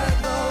less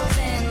circles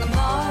in the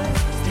bar,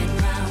 spin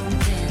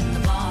round in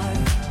the bar.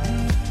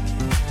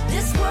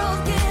 This world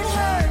can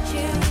hurt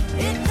you,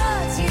 it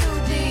cuts you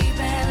deep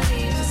and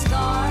leaves a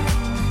scar.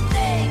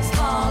 Things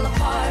fall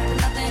apart, but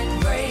nothing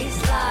breaks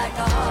like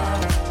a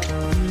heart.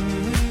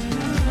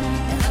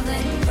 And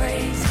nothing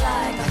breaks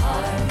like a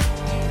heart.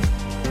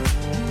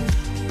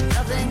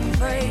 Nothing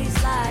breaks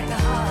like a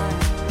heart.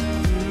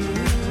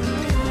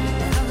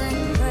 And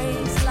nothing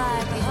breaks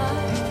like a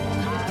heart.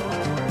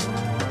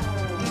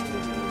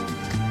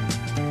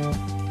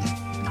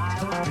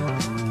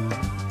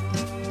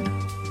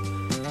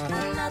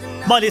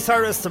 Miley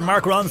Cyrus and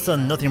Mark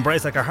Ronson, Nothing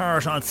Breaks Like a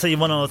Heart on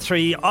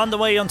C103. On the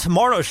way on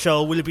tomorrow's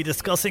show, we'll be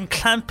discussing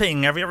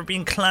clamping. Have you ever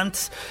been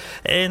clamped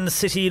in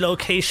city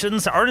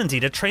locations or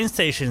indeed at train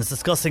stations?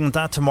 Discussing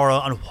that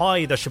tomorrow and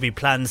why there should be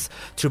plans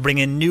to bring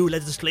in new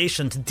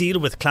legislation to deal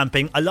with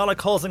clamping. A lot of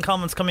calls and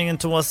comments coming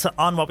into us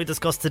on what we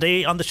discussed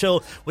today on the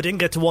show. We didn't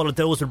get to all of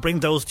those. We'll bring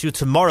those to you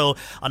tomorrow,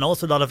 and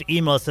also a lot of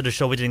emails to the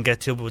show we didn't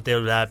get to, but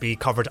they'll be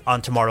covered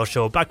on tomorrow's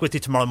show. Back with you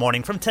tomorrow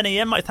morning from 10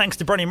 a.m. My thanks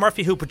to Bernie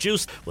Murphy who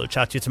produced. We'll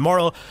chat to you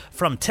tomorrow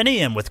from 10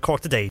 a.m. with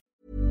Cork Today.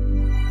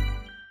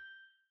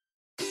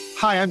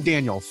 Hi, I'm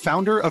Daniel,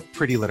 founder of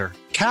Pretty Litter.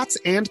 Cats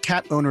and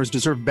cat owners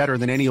deserve better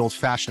than any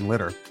old-fashioned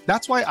litter.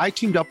 That's why I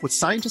teamed up with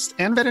scientists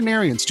and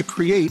veterinarians to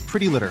create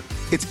Pretty Litter.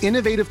 Its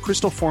innovative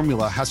crystal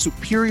formula has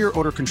superior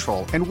odor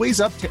control and weighs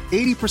up to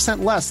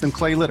 80% less than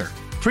clay litter.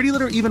 Pretty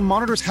Litter even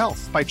monitors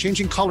health by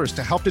changing colors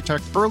to help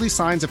detect early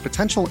signs of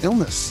potential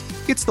illness.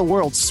 It's the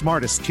world's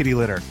smartest kitty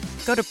litter.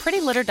 Go to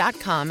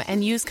prettylitter.com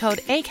and use code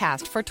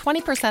ACAST for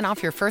 20%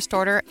 off your first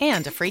order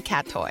and a free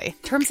cat toy.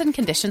 Terms and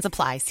conditions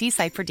apply. See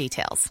site for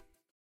details.